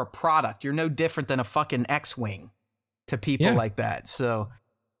 You're a product. You're no different than a fucking X-wing to people like that. So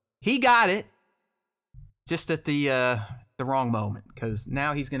he got it, just at the wrong moment, because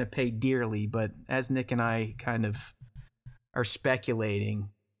now he's gonna pay dearly. But as Nick and I kind of are speculating,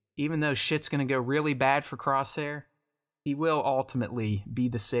 even though shit's gonna go really bad for Crosshair, he will ultimately be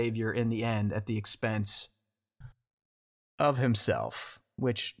the savior in the end at the expense of himself,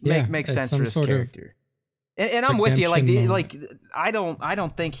 which makes sense for this character. And I'm with you. Like I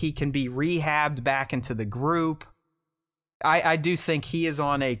don't think he can be rehabbed back into the group. I do think he is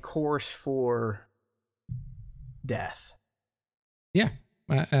on a course for death. Yeah,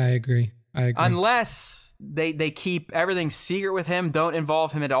 I agree. Unless they keep everything secret with him, don't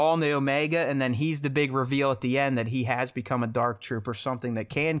involve him at all in the Omega, and then he's the big reveal at the end that he has become a Dark Trooper, something that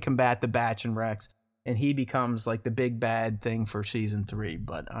can combat the Batch and Rex, and he becomes like the big bad thing for season 3.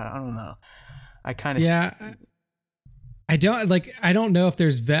 But I don't know. I kind of I don't know if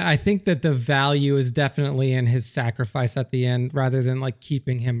there's I think that the value is definitely in his sacrifice at the end rather than like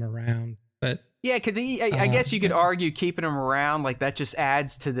keeping him around. But yeah, because I guess you could argue keeping him around, like that just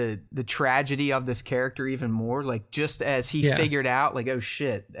adds to the tragedy of this character even more. Like just as he figured out, like, oh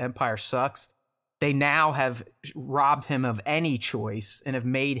shit, Empire sucks, they now have robbed him of any choice and have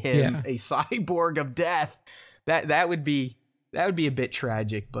made him a cyborg of death. That would be a bit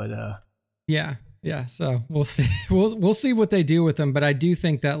tragic, but yeah. So we'll see. We'll see what they do with him. But I do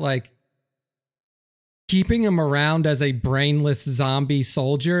think that like keeping him around as a brainless zombie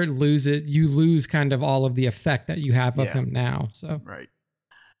soldier you lose kind of all of the effect that you have of him now. So right.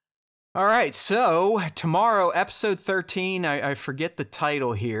 All right. So tomorrow, episode 13. I forget the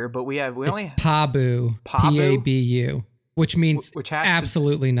title here, but it's Pabu. Pabu, which means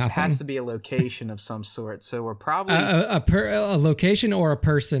absolutely nothing. Has to be a location of some sort. So we're probably a location or a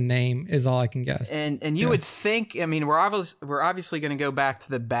person name is all I can guess. And you would think, I mean, we're obviously going to go back to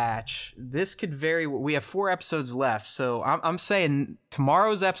the Batch. This could vary. We have 4 episodes left, so I'm saying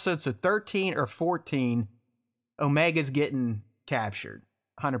tomorrow's episodes are 13 or 14. Omega's getting captured,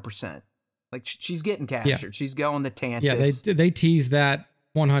 100%. Like she's getting captured. Yeah. She's going to Tantus. Yeah, they tease that.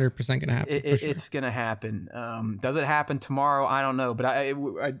 100% gonna happen. It's gonna happen. Does it happen tomorrow? I don't know, but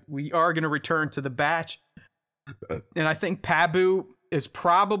we are gonna return to the Batch, and I think Pabu is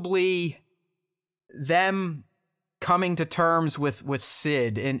probably them coming to terms with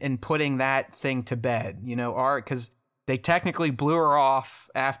Sid and putting that thing to bed. You know, because they technically blew her off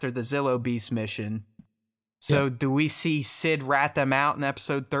after the Zillo Beast mission. So do we see Sid rat them out in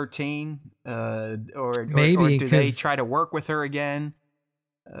episode 13, or do they try to work with her again?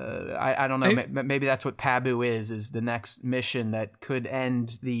 I don't know. Maybe that's what Pabu is the next mission that could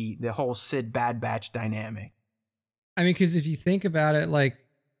end the whole Sid Bad Batch dynamic. I mean, because if you think about it, like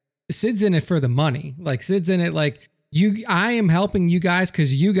Sid's in it for the money. Like Sid's in it like I am helping you guys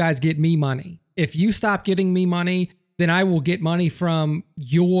because you guys get me money. If you stop getting me money, then I will get money from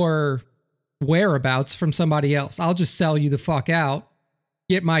your whereabouts from somebody else. I'll just sell you the fuck out,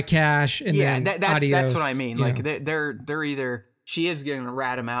 get my cash, and then adios. That's what I mean. Like they're either. She is going to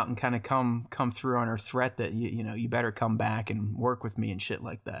rat him out and kind of come through on her threat that you better come back and work with me and shit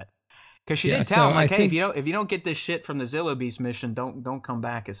like that. Because she did tell him like, hey, if you don't get this shit from the Zillo Beast mission, don't come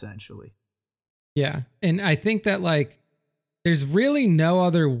back. Essentially. Yeah, and I think that like there's really no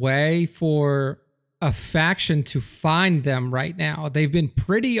other way for a faction to find them right now. They've been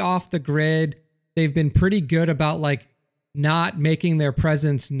pretty off the grid. They've been pretty good about like not making their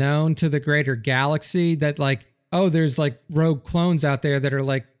presence known to the greater galaxy. That like. Oh, there's like rogue clones out there that are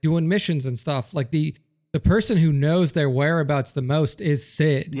like doing missions and stuff. Like the person who knows their whereabouts the most is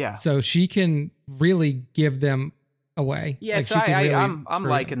Sid. Yeah. So she can really give them away. Yeah. Like so I'm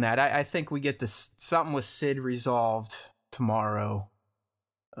liking that. I think we get this something with Sid resolved tomorrow.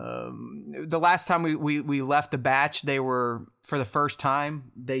 The last time we left the Batch, they were for the first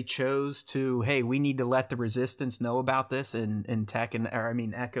time they chose to, hey, we need to let the Resistance know about this in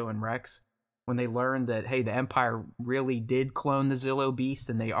Echo and Rex. When they learned that, hey, the Empire really did clone the Zillo Beast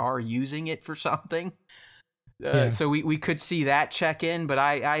and they are using it for something. So we could see that check in, but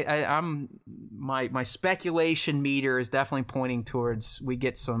I'm my speculation meter is definitely pointing towards we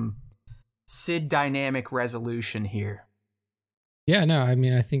get some Sid dynamic resolution here. Yeah, no, I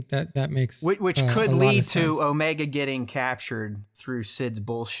mean, I think that makes which could a lot lead of sense. to Omega getting captured through Sid's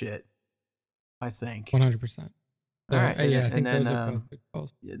bullshit. I think 100%. All right, I think those are both good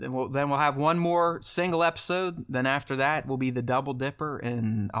calls. Then we'll have one more single episode. Then after that will be the Double Dipper,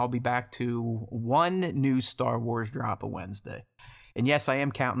 and I'll be back to one new Star Wars drop a Wednesday. And yes, I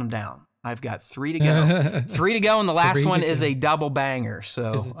am counting them down. I've got 3 to go. 3 to go, and the last one is a double banger.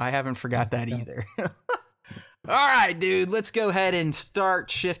 So I haven't forgot that either. All right, dude, let's go ahead and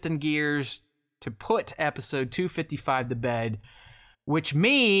start shifting gears to put episode 255 to bed, which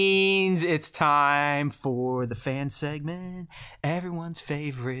means it's time for the fan segment, everyone's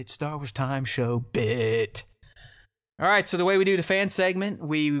favorite Star Wars time show bit. All right, so the way we do the fan segment,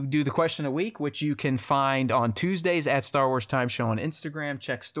 we do the question of the week, which you can find on Tuesdays at Star Wars Time Show on Instagram.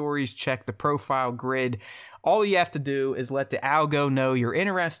 Check stories, check the profile grid. All you have to do is let the algo know you're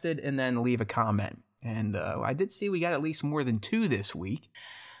interested and then leave a comment. And I did see we got at least more than 2 this week.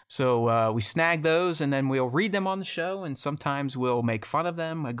 So we snag those, and then we'll read them on the show, and sometimes we'll make fun of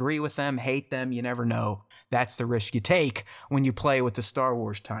them, agree with them, hate them. You never know. That's the risk you take when you play with the Star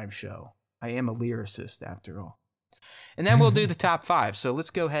Wars Time Show. I am a lyricist, after all. And then we'll do the top 5. So let's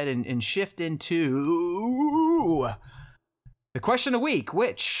go ahead and shift into the question of the week,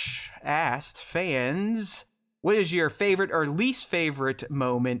 which asked fans, what is your favorite or least favorite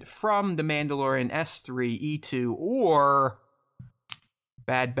moment from The Mandalorian S3E2 or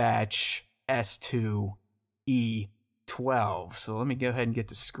Bad Batch S2E12? So let me go ahead and get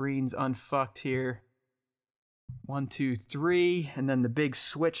the screens unfucked here. 1, 2, 3, and then the big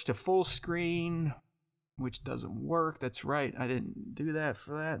switch to full screen, which doesn't work. That's right. I didn't do that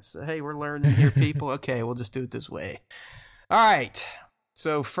for that. So, hey, we're learning here, people. Okay, we'll just do it this way. All right.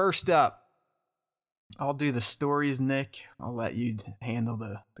 So first up, I'll do the stories, Nick. I'll let you handle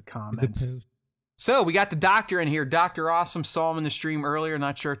the comments. So we got the doctor in here. Dr. Awesome saw him in the stream earlier.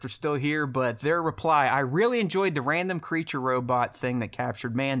 Not sure if they're still here, but their reply, I really enjoyed the random creature robot thing that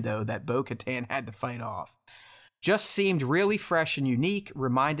captured Mando that Bo-Katan had to fight off. Just seemed really fresh and unique.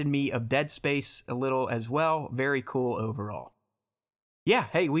 Reminded me of Dead Space a little as well. Very cool overall. Yeah,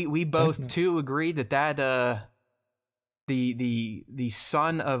 hey, we both too agreed that the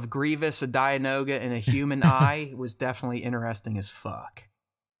son of Grievous, a Dianoga, and a human eye was definitely interesting as fuck.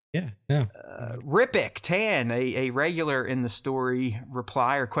 Yeah, no. Ripik Tan, a regular in the story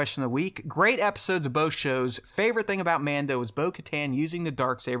reply or question of the week. Great episodes of both shows. Favorite thing about Mando was Bo-Katan using the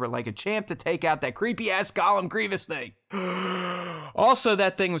Darksaber like a champ to take out that creepy-ass Gollum Grievous thing. Also,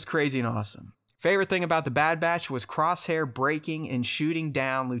 that thing was crazy and awesome. Favorite thing about the Bad Batch was Crosshair breaking and shooting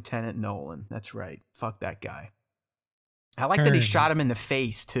down Lieutenant Nolan. That's right. Fuck that guy. I like that he shot him in the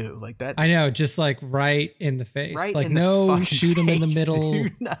face too, like that. I know, just like right in the face. Right, like in no the shoot him in the middle.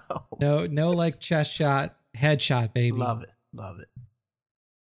 Dude, no, like chest shot, headshot, baby. Love it.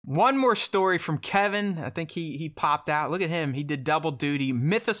 One more story from Kevin. I think he popped out. Look at him. He did double duty.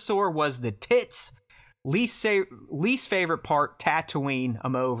 Mythosaur was the tits. Least favorite part, Tatooine.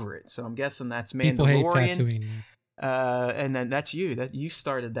 I'm over it. So I'm guessing that's Mandalorian. People hate Tatooine. And then that's you. That you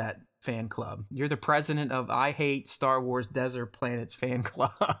started that fan club. You're the president of I Hate Star Wars Desert Planets fan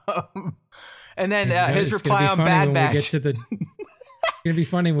club. And then his reply on Bad Batch. It's gonna be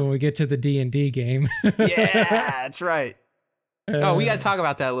funny when we get to the D&D game. Yeah, that's right. We got to talk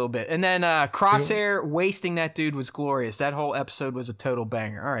about that a little bit. And then Crosshair wasting that dude was glorious. That whole episode was a total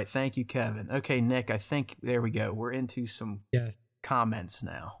banger. All right, thank you, Kevin. Okay, Nick, I think there we go. We're into some comments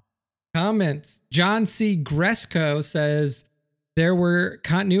now. Comments. John C. Gresco says, there were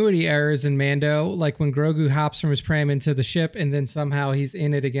continuity errors in Mando, like when Grogu hops from his pram into the ship and then somehow he's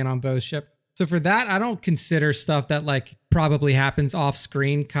in it again on Bo's ship. So for that, I don't consider stuff that like probably happens off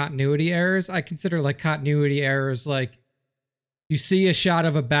screen continuity errors. I consider like continuity errors like you see a shot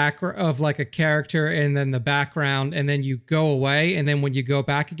of of like a character and then the background and then you go away. And then when you go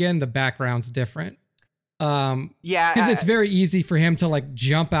back again, the background's different. Because it's very easy for him to like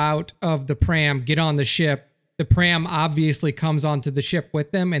jump out of the pram, get on the ship. The pram obviously comes onto the ship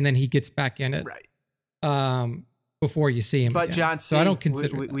with them, and then he gets back in it. Right. Before you see him. But again. John, so I don't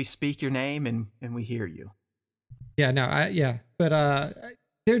consider we speak your name and we hear you. Yeah, no, but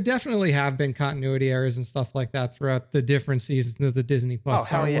there definitely have been continuity errors and stuff like that throughout the different seasons of the Disney Plus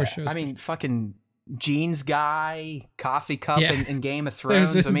Star Wars shows. I mean, fucking jeans guy, coffee cup in Game of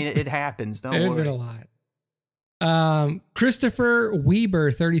Thrones. I mean, it happens. Don't worry. There's been a lot. Christopher Weber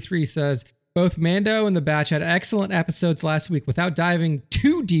 33 says, both Mando and The Batch had excellent episodes last week without diving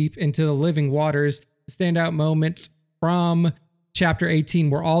too deep into the living waters. Standout moments from Chapter 18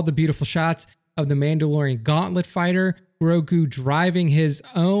 were all the beautiful shots of the Mandalorian gauntlet fighter, Grogu driving his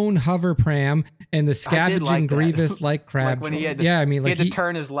own hover pram, and the scavenging like Grievous like crab. Like when he had to, he had to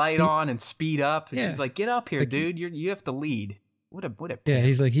turn his light on and speed up. And she's like, "Get up here, dude! You have to lead." What a yeah.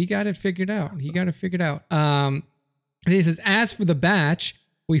 He's like, he got it figured out. He says, as for the batch,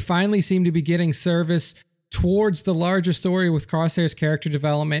 we finally seem to be getting service towards the larger story with Crosshair's character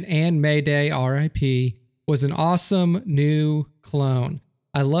development, and Mayday R.I.P. was an awesome new clone.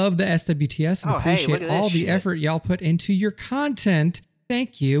 I love the SWTS and appreciate all the effort y'all put into your content.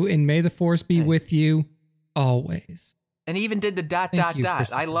 Thank you, and may the force be with you always. And he even did the ...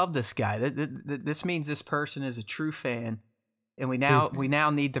 I love this guy. This means this person is a true fan, and we now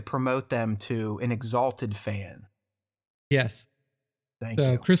need to promote them to an exalted fan. Yes. Thank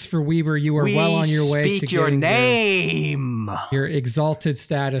you. Christopher Weber, you are well on your way to speak your name. Your exalted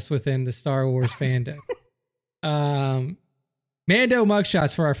status within the Star Wars fandom. Mando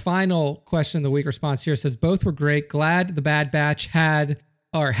mugshots for our final question of the week response here says, both were great. Glad the Bad Batch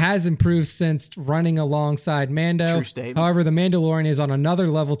has improved since running alongside Mando. True statement. However, The Mandalorian is on another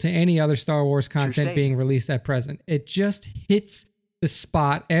level to any other Star Wars content being released at present. It just hits the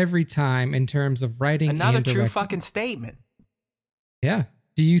spot every time in terms of writing another and true directing. fucking statement. Yeah.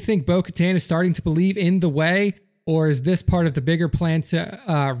 Do you think Bo-Katan is starting to believe in the way, or is this part of the bigger plan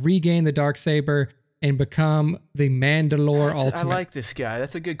to regain the Darksaber and become the Mandalore ultimate? I like this guy.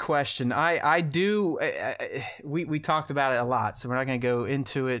 That's a good question. I do. We talked about it a lot, so we're not going to go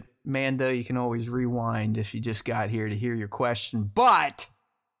into it. Mando, you can always rewind if you just got here to hear your question. But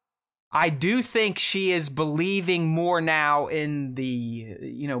I do think she is believing more now in the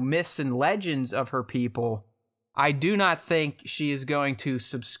myths and legends of her people. I do not think she is going to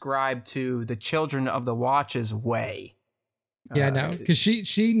subscribe to the Children of the Watch's way. Yeah, no, because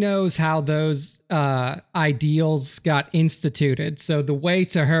she knows how those ideals got instituted. So the way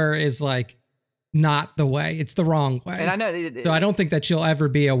to her is like not the way; it's the wrong way. And I know. So I don't think that she'll ever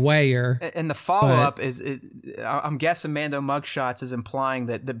be a wayer. And the follow up I'm guessing Mando mugshots is implying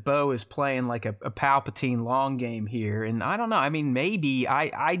that Bo is playing like a Palpatine long game here, and I don't know. I mean, maybe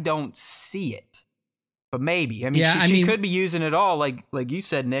I don't see it, but maybe. I mean, she could be using it all, like you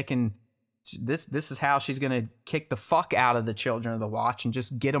said, Nick, and. This is how she's gonna kick the fuck out of the Children of the Watch and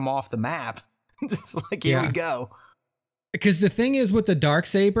just get them off the map. Just like here we go. Because the thing is with the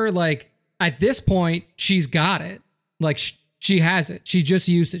Darksaber, like at this point she's got it. Like she has it. She just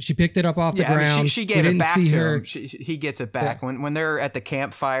used it. She picked it up off the ground. I mean, she gave it back to him. He gets it back when they're at the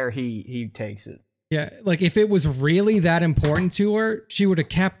campfire. He takes it. Yeah, like if it was really that important to her, she would have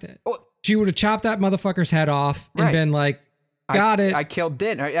kept it. She would have chopped that motherfucker's head off and been like. Got it. I killed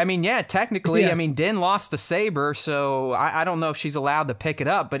Din. I mean, technically, I mean, Din lost the saber, so I don't know if she's allowed to pick it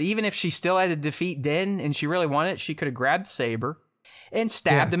up. But even if she still had to defeat Din and she really wanted it, she could have grabbed the saber and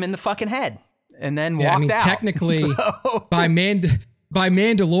stabbed him in the fucking head and then walked out. Technically, by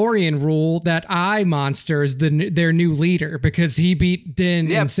Mandalorian rule, that eye monster is their new leader because he beat Din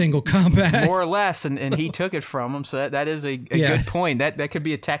in single combat. More or less, and he took it from him. So that is a good point. That could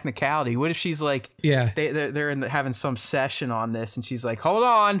be a technicality. What if she's like, they're having some session on this, and she's like, hold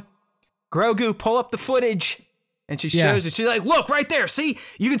on, Grogu, pull up the footage. And she shows it. She's like, look, right there. See?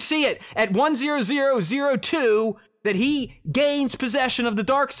 You can see it at 10002 that he gains possession of the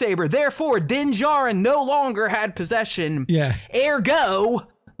Darksaber. Therefore, Din Djarin no longer had possession. Yeah. Ergo,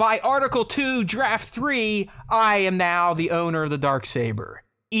 by Article 2, Draft 3, I am now the owner of the Darksaber.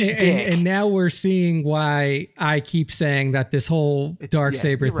 Eat dick. And now we're seeing why I keep saying that this whole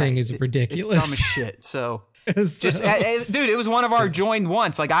Darksaber thing is ridiculous. It's dumb as shit. So... dude, it was one of our joined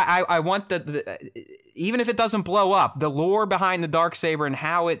wants. Like I want the even if it doesn't blow up, the lore behind the Darksaber and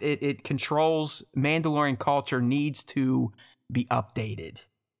how it controls Mandalorian culture needs to be updated.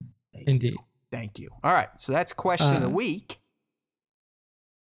 Thank you. All right, so that's question of the week.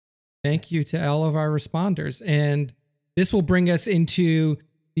 Thank you to all of our responders, and this will bring us into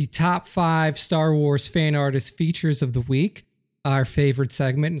the top 5 Star Wars fan artist features of the week, our favorite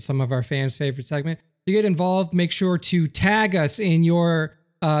segment and some of our fans' favorite segment. To get involved, make sure to tag us in your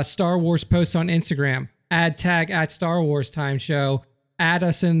Star Wars posts on Instagram. Tag at Star Wars Time Show. Add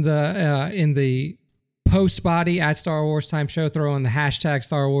us in the post body at Star Wars Time Show. Throw in the hashtag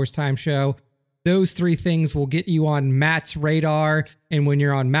Star Wars Time Show. Those 3 things will get you on Matt's radar. And when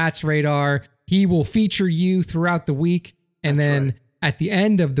you're on Matt's radar, he will feature you throughout the week. And then at the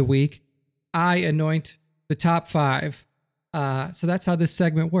end of the week, I anoint the top 5. So that's how this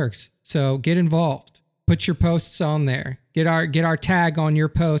segment works. So get involved. Put your posts on there. Get our tag on your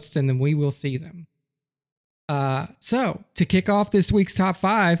posts, and then we will see them. So to kick off this week's top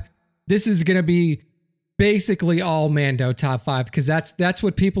 5, this is going to be basically all Mando top 5 because that's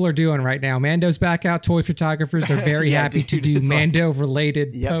what people are doing right now. Mando's back out. Toy photographers are very happy to do Mando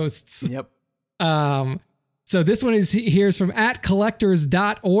related posts. Yep. So this one is here's from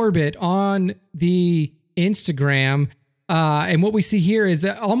 @collectors.orbit on the Instagram. And what we see here is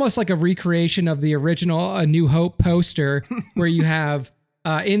almost like a recreation of the original A New Hope poster where you have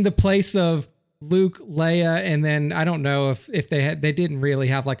in the place of Luke, Leia, and then I don't know if they didn't really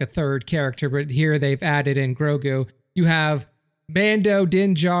have like a third character, but here they've added in Grogu. You have Mando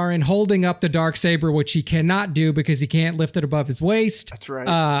Din Djarin holding up the Darksaber, which he cannot do because he can't lift it above his waist. That's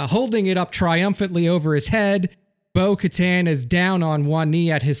right. Holding it up triumphantly over his head. Bo-Katan is down on one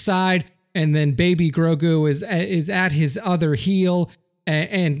knee at his side, and then baby Grogu is at his other heel,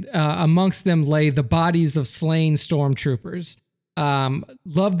 and amongst them lay the bodies of slain stormtroopers.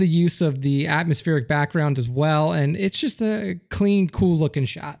 Love the use of the atmospheric background as well, and it's just a clean, cool looking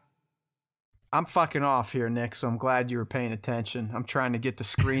shot. I'm fucking off here, Nick, so I'm glad you were paying attention. I'm trying to get the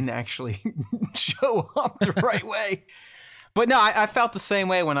screen to actually show up the right way. But no, I felt the same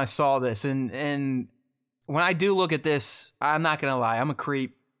way when I saw this, and when I do look at this, I'm not going to lie, I'm a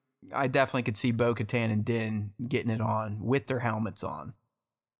creep. I definitely could see Bo-Katan and Din getting it on with their helmets on.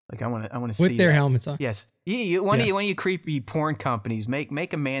 Like I want to see with their helmets on. Yes, one of you creepy porn companies make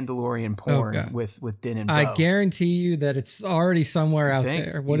a Mandalorian porn with Din and Bo. I guarantee you that it's already somewhere out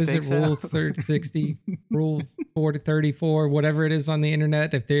there. What is it? Rule 60, Rule 34, whatever it is on the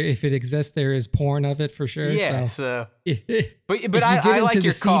internet. If it exists, there is porn of it for sure. Yeah. So but I like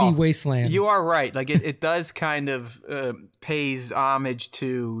your call. Seedy wastelands. You are right. Like it does kind of pays homage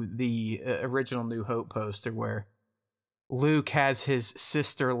to the original New Hope poster where Luke has his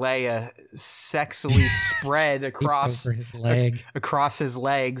sister Leia sexily spread across his leg. Across his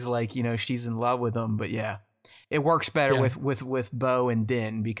legs, like she's in love with him. But yeah, it works better with Bo and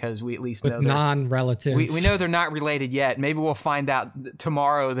Din because we at least know non-relatives. We know they're not related yet. Maybe we'll find out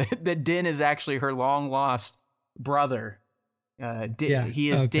tomorrow that Din is actually her long lost brother. He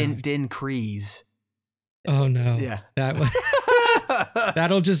is Din Kreese. Oh no! Yeah, that was.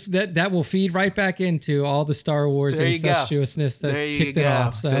 that will feed right back into all the Star Wars incestuousness that kicked it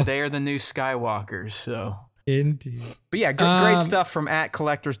off. So they are the new Skywalkers. So indeed. But yeah, great stuff from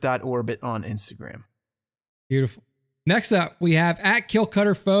 @collectors.orbit on Instagram. Beautiful. Next up, we have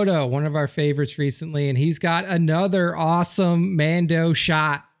 @KillCutterPhoto, one of our favorites recently, and he's got another awesome Mando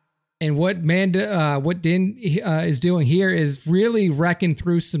shot. And what Din is doing here is really wrecking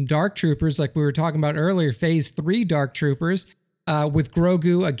through some Dark Troopers, like we were talking about earlier, Phase 3 Dark Troopers. With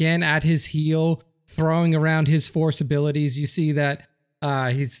Grogu again at his heel, throwing around his Force abilities. You see that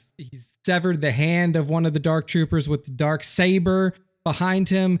he's severed the hand of one of the Dark Troopers with the dark saber behind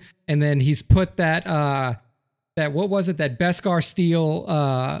him, and then he's put that what was it, that Beskar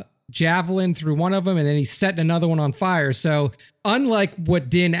steel javelin through one of them, and then he's setting another one on fire. So unlike what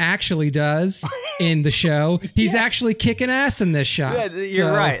Din actually does in the show, he's actually kicking ass in this shot. Yeah,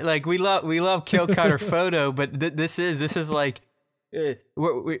 you're right. Like we love Kill Cutter Photo, but this is like.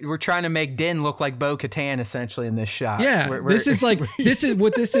 We're trying to make Din look like Bo-Katan essentially in this shot. Yeah, this is like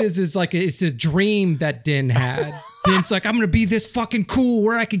it's a dream that Din had. Din's like, I'm gonna be this fucking cool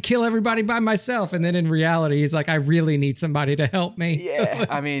where I can kill everybody by myself, and then in reality, he's like, I really need somebody to help me. Yeah,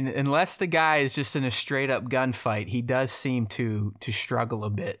 I mean, unless the guy is just in a straight up gunfight, he does seem to struggle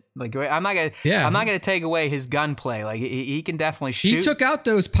a bit. Like I'm not gonna take away his gunplay. Like he can definitely shoot. He took out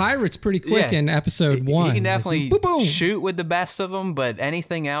those pirates pretty quick in episode 1. He can definitely boom, boom. shoot with the best of them, but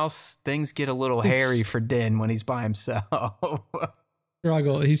anything else, things get a little hairy for Din when he's by himself.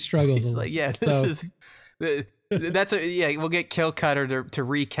 He struggles. He's like, yeah, we'll get Kill Cutter to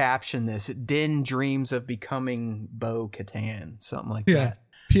recaption this. Din dreams of becoming Bo-Katan, something like that.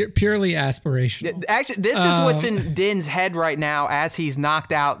 Purely aspirational. Actually, this is what's in Din's head right now as he's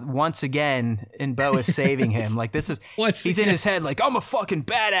knocked out once again and Bo is saving him. Like he's in his head like, I'm a fucking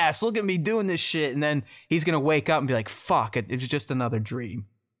badass. Look at me doing this shit. And then he's going to wake up and be like, fuck, it was just another dream.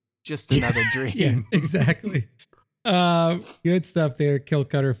 Just another dream. Yeah, exactly. Good stuff there, Kill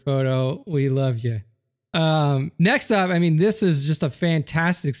Cutter Photo. We love you. Next up, I mean, this is just a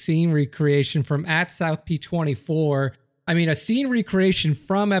fantastic scene recreation from @SouthP24. I mean, a scene recreation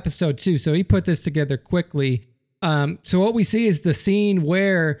from episode 2. So he put this together quickly. So what we see is the scene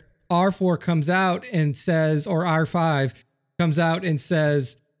where R4 comes out and says, or R5 comes out and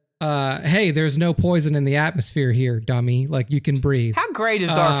says, hey, there's no poison in the atmosphere here, dummy. Like, you can breathe. How great is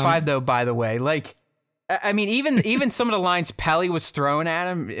R5 though, by the way? Like, I mean, even some of the lines Pelly was throwing at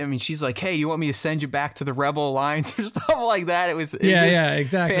him. I mean, she's like, "Hey, you want me to send you back to the Rebel Alliance or stuff like that?" It was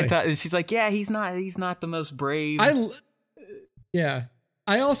exactly. Fantastic. She's like, "Yeah, he's not the most brave." I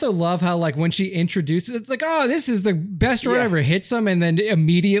also love how, like, when she introduces, it's like, "Oh, this is the best or whatever," hits him, and then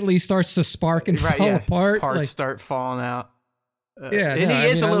immediately starts to spark and fall apart. Parts like, start falling out. And he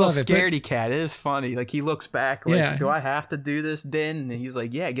is a little scaredy cat. It is funny. Like, he looks back like, do I have to do this, Din? And he's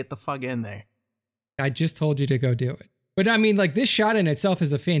like, yeah, get the fuck in there. I just told you to go do it. But I mean, like, this shot in itself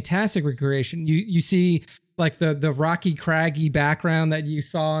is a fantastic recreation. You see like the rocky, craggy background that you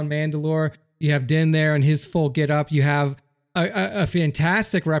saw on Mandalore. You have Din there in his full get up. You have a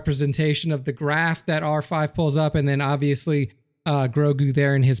fantastic representation of the graph that R5 pulls up. And then obviously Grogu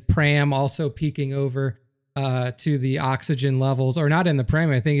there in his pram also peeking over to the oxygen levels, or not in the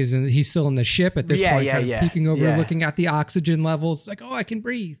pram. I think he's still in the ship at this point, peeking over, looking at the oxygen levels. Like, oh, I can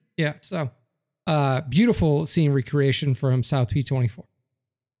breathe. Yeah. So beautiful scene recreation from South P24.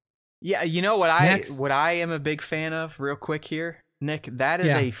 Yeah. You know what I am a big fan of real quick here, Nick, that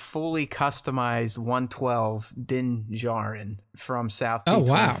is a fully customized 112 Din Djarin from South P24. Oh,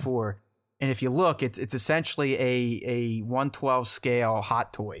 wow. And if you look, it's essentially a 112 scale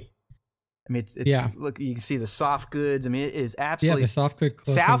hot toy. I mean, it's look, you can see the soft goods. I mean, it is absolutely the soft good.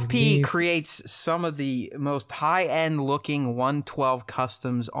 South P creates some of the most high end looking 112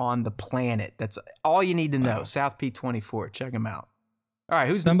 customs on the planet. That's all you need to know. South P24, check them out. All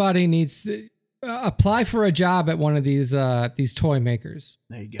right, somebody needs to apply for a job at one of these toy makers.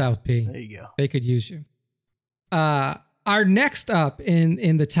 There you go. South P. There you go. They could use you. Our next up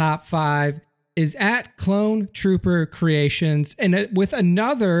in the top 5 is at Clone Trooper Creations, and with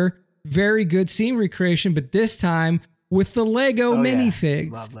another very good scene recreation, but this time with the Lego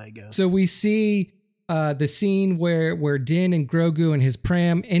minifigs. Love Legos. So we see the scene where Din and Grogu and his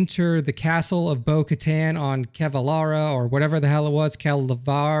pram enter the castle of Bo-Katan on Kevlara, or whatever the hell it was,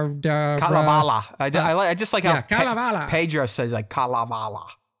 Kalavala. I just like how Kalavala. Pedro says, like, Kalavala.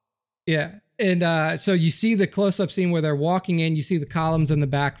 Yeah. And so you see the close-up scene where they're walking in, you see the columns in the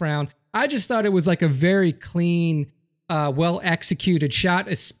background. I just thought it was like a very clean, well-executed shot,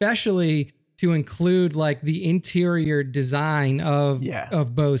 especially to include like the interior design of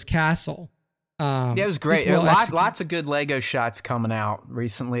Bo's castle. It was great. Lots of good Lego shots coming out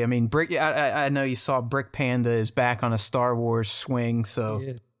recently. I mean, I know you saw Brick Panda is back on a Star Wars swing, so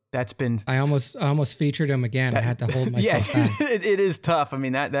that's been. I almost featured him again. I had to hold myself back. It is tough. I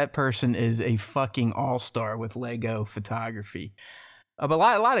mean, that person is a fucking all-star with Lego photography. But a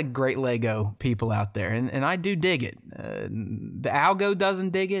lot of great Lego people out there, and I do dig it. The algo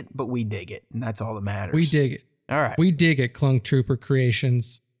doesn't dig it, but we dig it, and that's all that matters. We dig it. All right. We dig it, Clone Trooper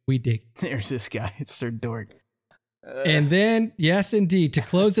Creations. We dig it. There's this guy. It's Sir Dork. And then, yes, indeed, to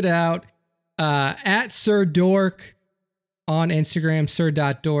close it out, at Sir Dork on Instagram,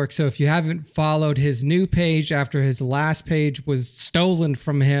 sir.dork. So if you haven't followed his new page after his last page was stolen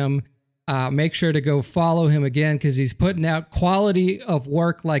from him, make sure to go follow him again, because he's putting out quality of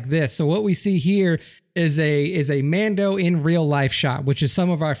work like this. So what we see here is a Mando in real life shot, which is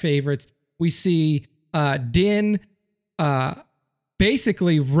some of our favorites. We see Din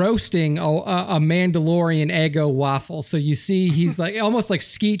basically roasting a Mandalorian Eggo waffle. So you see he's like almost like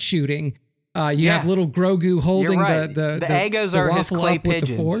skeet shooting. You have little Grogu holding the Eggos are his clay pigeons.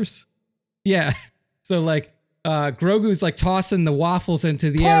 The Force. Yeah. So like Grogu's like tossing the waffles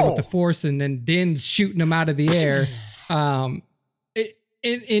into the air with the Force, and then Din's shooting them out of the air.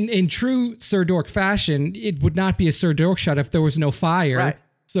 In true Sir Dork fashion, it would not be a Sir Dork shot if there was no fire. Right.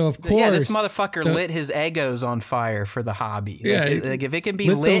 So of course, this motherfucker lit his Eggos on fire for the hobby. Like if it can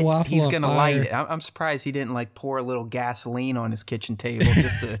be lit, he's gonna light it. I'm surprised he didn't like pour a little gasoline on his kitchen table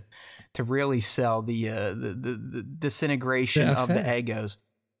just to really sell the disintegration of the Eggos.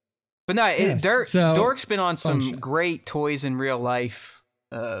 But no, Dork's been on some great toys in real life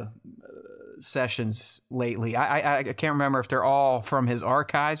sessions lately. I can't remember if they're all from his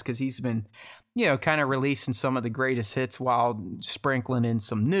archives, because he's been, kind of releasing some of the greatest hits while sprinkling in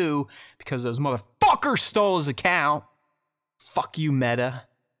some new, because those motherfuckers stole his account. Fuck you, Meta.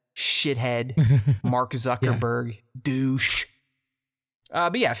 Shithead. Mark Zuckerberg. Douche.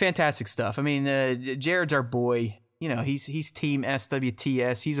 But yeah, fantastic stuff. I mean, Jared's our boy. He's team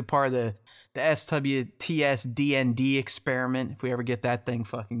SWTS. He's a part of the SWTS DND experiment, if we ever get that thing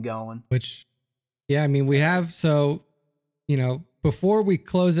fucking going. Which, I mean, we have, so, before we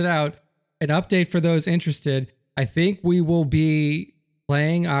close it out, an update for those interested. I think we will be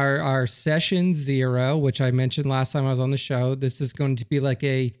playing our session 0, which I mentioned last time I was on the show. This is going to be like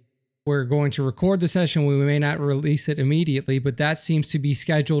we're going to record the session. We may not release it immediately, but that seems to be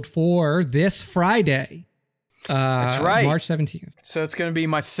scheduled for this Friday. That's right. March 17th. So it's going to be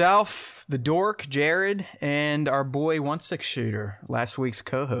myself, the Dork, Jared, and our boy 16Shooter, last week's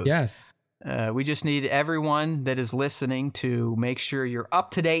co-host. Yes. We just need everyone that is listening to make sure you're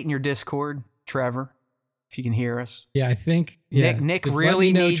up to date in your Discord, Trevor, if you can hear us. Yeah, I think Nick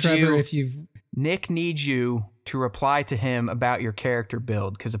really needs Trevor, you. Nick needs you to reply to him about your character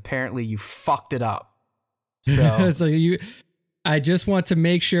build because apparently you fucked it up. So, I just want to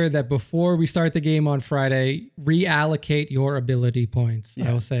make sure that before we start the game on Friday, reallocate your ability points. Yeah.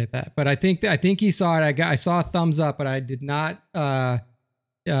 I will say that. But I think he saw it. I saw a thumbs up, but I did not know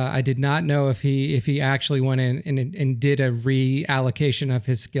if he actually went in and did a reallocation of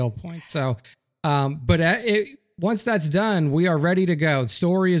his skill points. So, once that's done, we are ready to go. The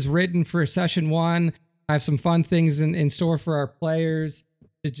story is written for session 1. I have some fun things in store for our players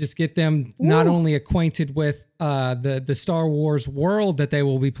to just get them not only acquainted with the Star Wars world that they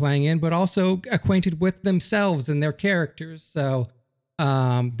will be playing in, but also acquainted with themselves and their characters. So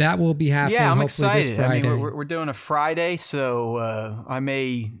that will be happening. Yeah, I'm hopefully excited. This Friday. I mean, we're doing a Friday, so I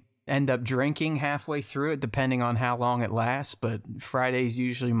may end up drinking halfway through it, depending on how long it lasts. But Friday's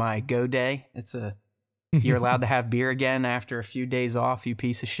usually my go day. You're allowed to have beer again after a few days off, you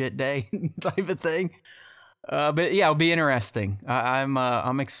piece of shit day type of thing. But yeah, it'll be interesting.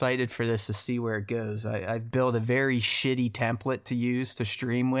 I'm excited for this to see where it goes. I've built a very shitty template to use to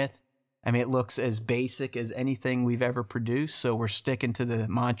stream with. I mean, it looks as basic as anything we've ever produced, so we're sticking to the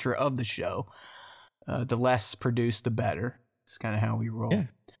mantra of the show. The less produced, the better. It's kind of how we roll. Yeah.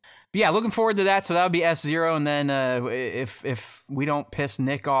 But yeah, looking forward to that. So that'll be S0, and then if we don't piss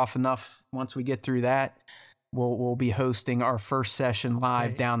Nick off enough once we get through that, we'll be hosting our first session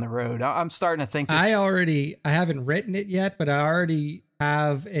live down the road. I'm starting to think. I haven't written it yet, but I already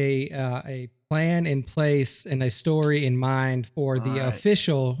have a plan in place and a story in mind for the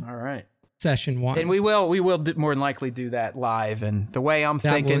official. All right. Session 1. And we will more than likely do that live. And the way I'm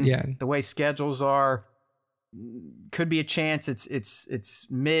thinking, the way schedules are, could be a chance it's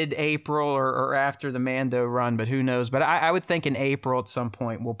mid-April or after the Mando run, but who knows? But I would think in April at some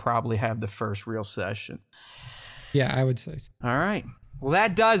point we'll probably have the first real session. Yeah, I would say so. All right. Well,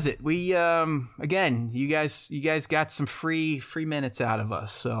 that does it. We again, you guys got some free minutes out of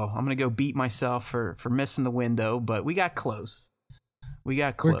us, so I'm gonna go beat myself for missing the window, but we got close. We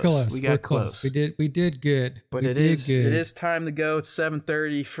got close. We got close. We did good. But it is time to go. It's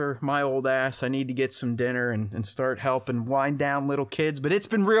 7:30 for my old ass. I need to get some dinner and start helping wind down little kids. But it's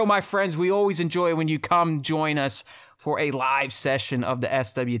been real, my friends. We always enjoy when you come join us for a live session of the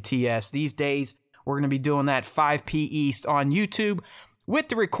SWTS. These days, we're going to be doing that 5 p. East on YouTube with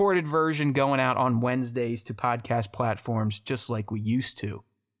the recorded version going out on Wednesdays to podcast platforms just like we used to.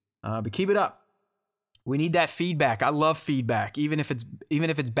 But keep it up. We need that feedback. I love feedback, even if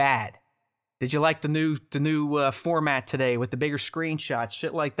it's bad. Did you like the new format today with the bigger screenshots,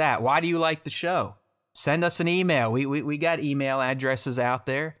 shit like that? Why do you like the show? Send us an email. We got email addresses out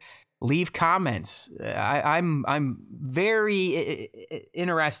there. Leave comments. I'm very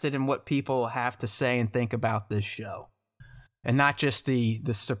interested in what people have to say and think about this show, and not just the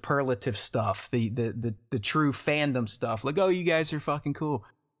superlative stuff, the true fandom stuff. Like, oh, you guys are fucking cool.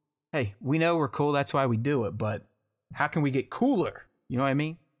 Hey, we know we're cool. That's why we do it. But how can we get cooler? You know what I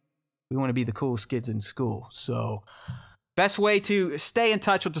mean? We want to be the coolest kids in school. So best way to stay in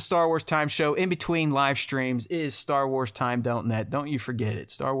touch with the Star Wars Time Show in between live streams is StarWarsTime.net. Don't you forget it.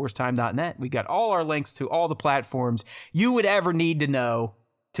 StarWarsTime.net. We got all our links to all the platforms you would ever need to know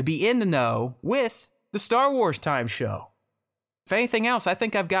to be in the know with the Star Wars Time Show. If anything else, I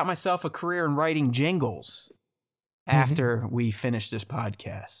think I've got myself a career in writing jingles after we finish this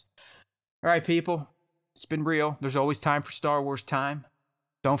podcast. All right, people. It's been real. There's always time for Star Wars Time.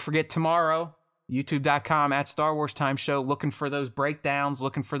 Don't forget tomorrow, youtube.com at Star Wars Time Show, looking for those breakdowns,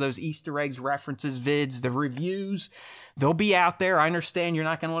 looking for those Easter eggs, references, vids, the reviews. They'll be out there. I understand you're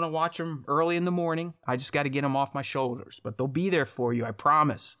not going to want to watch them early in the morning. I just got to get them off my shoulders. But they'll be there for you, I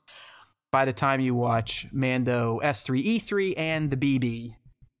promise, by the time you watch Mando S3E3 and the BB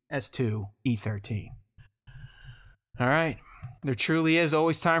S2E13. All right. There truly is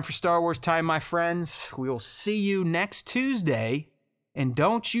always time for Star Wars Time, my friends. We will see you next Tuesday. And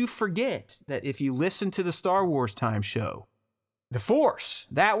don't you forget that if you listen to the Star Wars Time Show, the Force,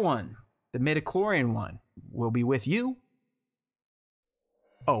 that one, the midichlorian one, will be with you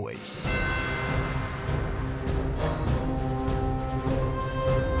always.